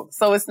though.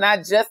 So it's not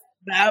just,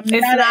 it's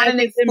not an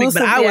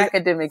exclusively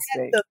academic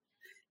space.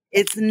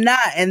 It's not.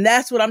 And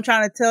that's what I'm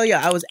trying to tell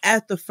y'all. I was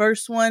at the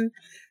first one.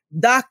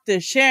 Dr.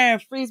 Sharon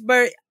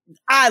Friesbert,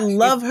 I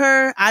love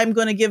her. I'm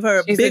going to give her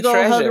a big old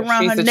hug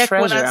around her neck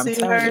when I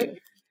see her.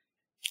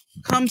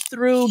 Come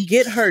through,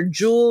 get her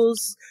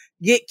jewels,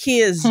 get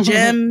Kia's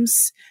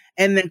gems,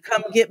 and then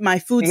come get my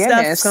food stuff.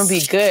 Man, it's going to be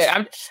good.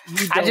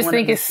 I just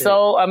think it's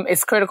so,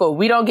 it's critical.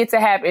 We don't get to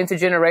have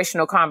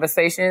intergenerational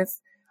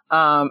conversations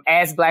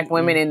as Black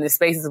women in the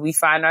spaces we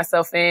find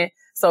ourselves in.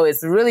 So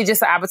it's really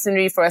just an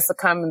opportunity for us to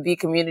come and be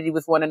community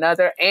with one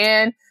another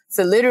and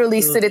to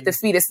literally sit at the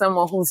feet of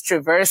someone who's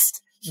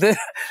traversed the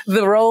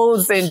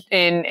roads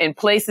and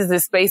places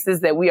and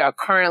spaces that we are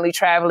currently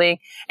traveling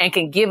and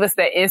can give us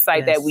that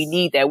insight that we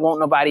need that won't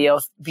nobody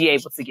else be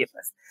able to give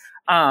us.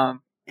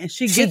 And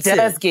she gets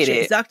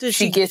it.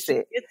 She gets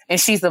it. And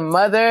she's a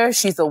mother.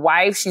 She's a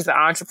wife. She's an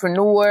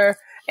entrepreneur.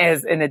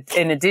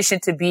 In addition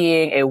to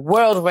being a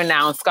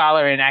world-renowned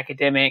scholar and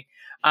academic.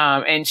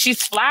 And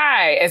she's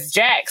fly as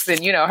Jax.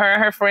 And, her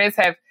and her friends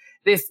have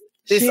this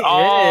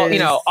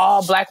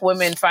all Black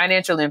women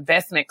financial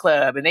investment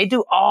club. And they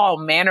do all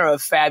manner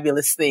of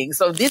fabulous things.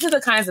 So these are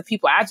the kinds of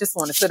people I just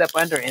want to sit up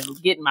under and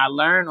get my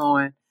learn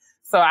on.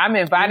 So I'm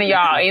inviting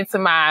y'all into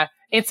my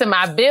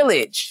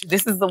village.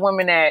 This is the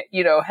woman that,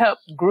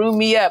 helped groom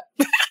me up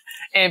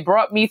and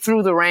brought me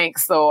through the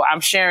ranks. So I'm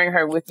sharing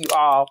her with you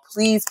all.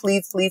 Please,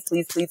 please, please,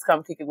 please, please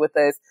come kick it with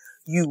us.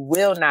 You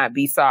will not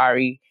be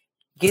sorry.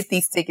 Get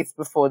these tickets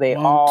before they're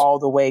all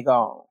the way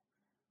gone.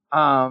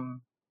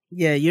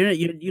 Yeah,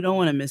 you don't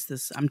want to miss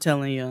this. I'm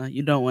telling you,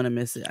 you don't want to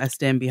miss it. I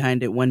stand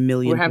behind it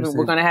 1,000,000%.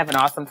 We're going to have an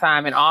awesome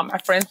time. And all my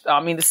friends,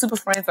 the super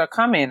friends are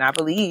coming, I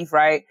believe,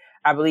 right?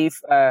 I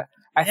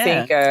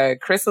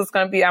think Crystal's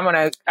going to be,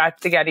 I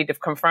think I need to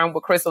confirm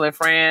with Crystal and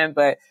Fran,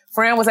 but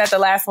Fran was at the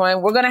last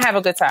one. We're going to have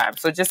a good time.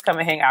 So just come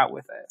and hang out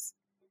with us.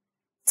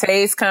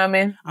 Tay's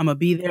coming. I'm going to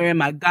be there and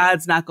my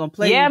God's Not Gonna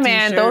Play. Yeah,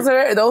 man.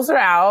 T-shirt. Those are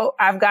out.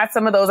 I've got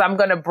some of those. I'm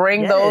going to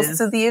bring those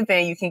to the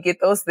event. You can get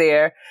those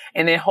there.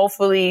 And then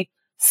hopefully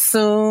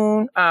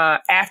soon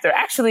after,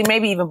 actually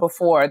maybe even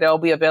before, they'll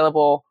be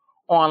available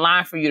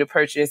online for you to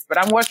purchase. But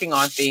I'm working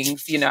on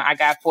things. You know, I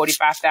got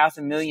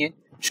 45,000 million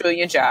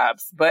trillion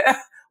jobs, but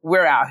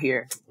we're out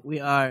here. We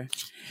are.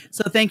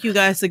 So thank you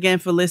guys again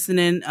for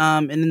listening.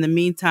 And in the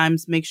meantime,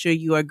 make sure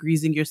you are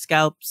greasing your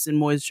scalps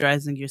and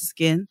moisturizing your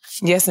skin.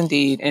 Yes,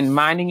 indeed. And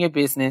minding your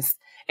business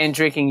and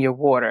drinking your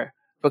water,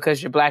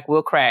 because your black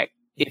will crack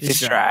if it's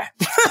dry.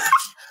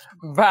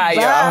 Bye,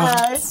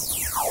 y'all.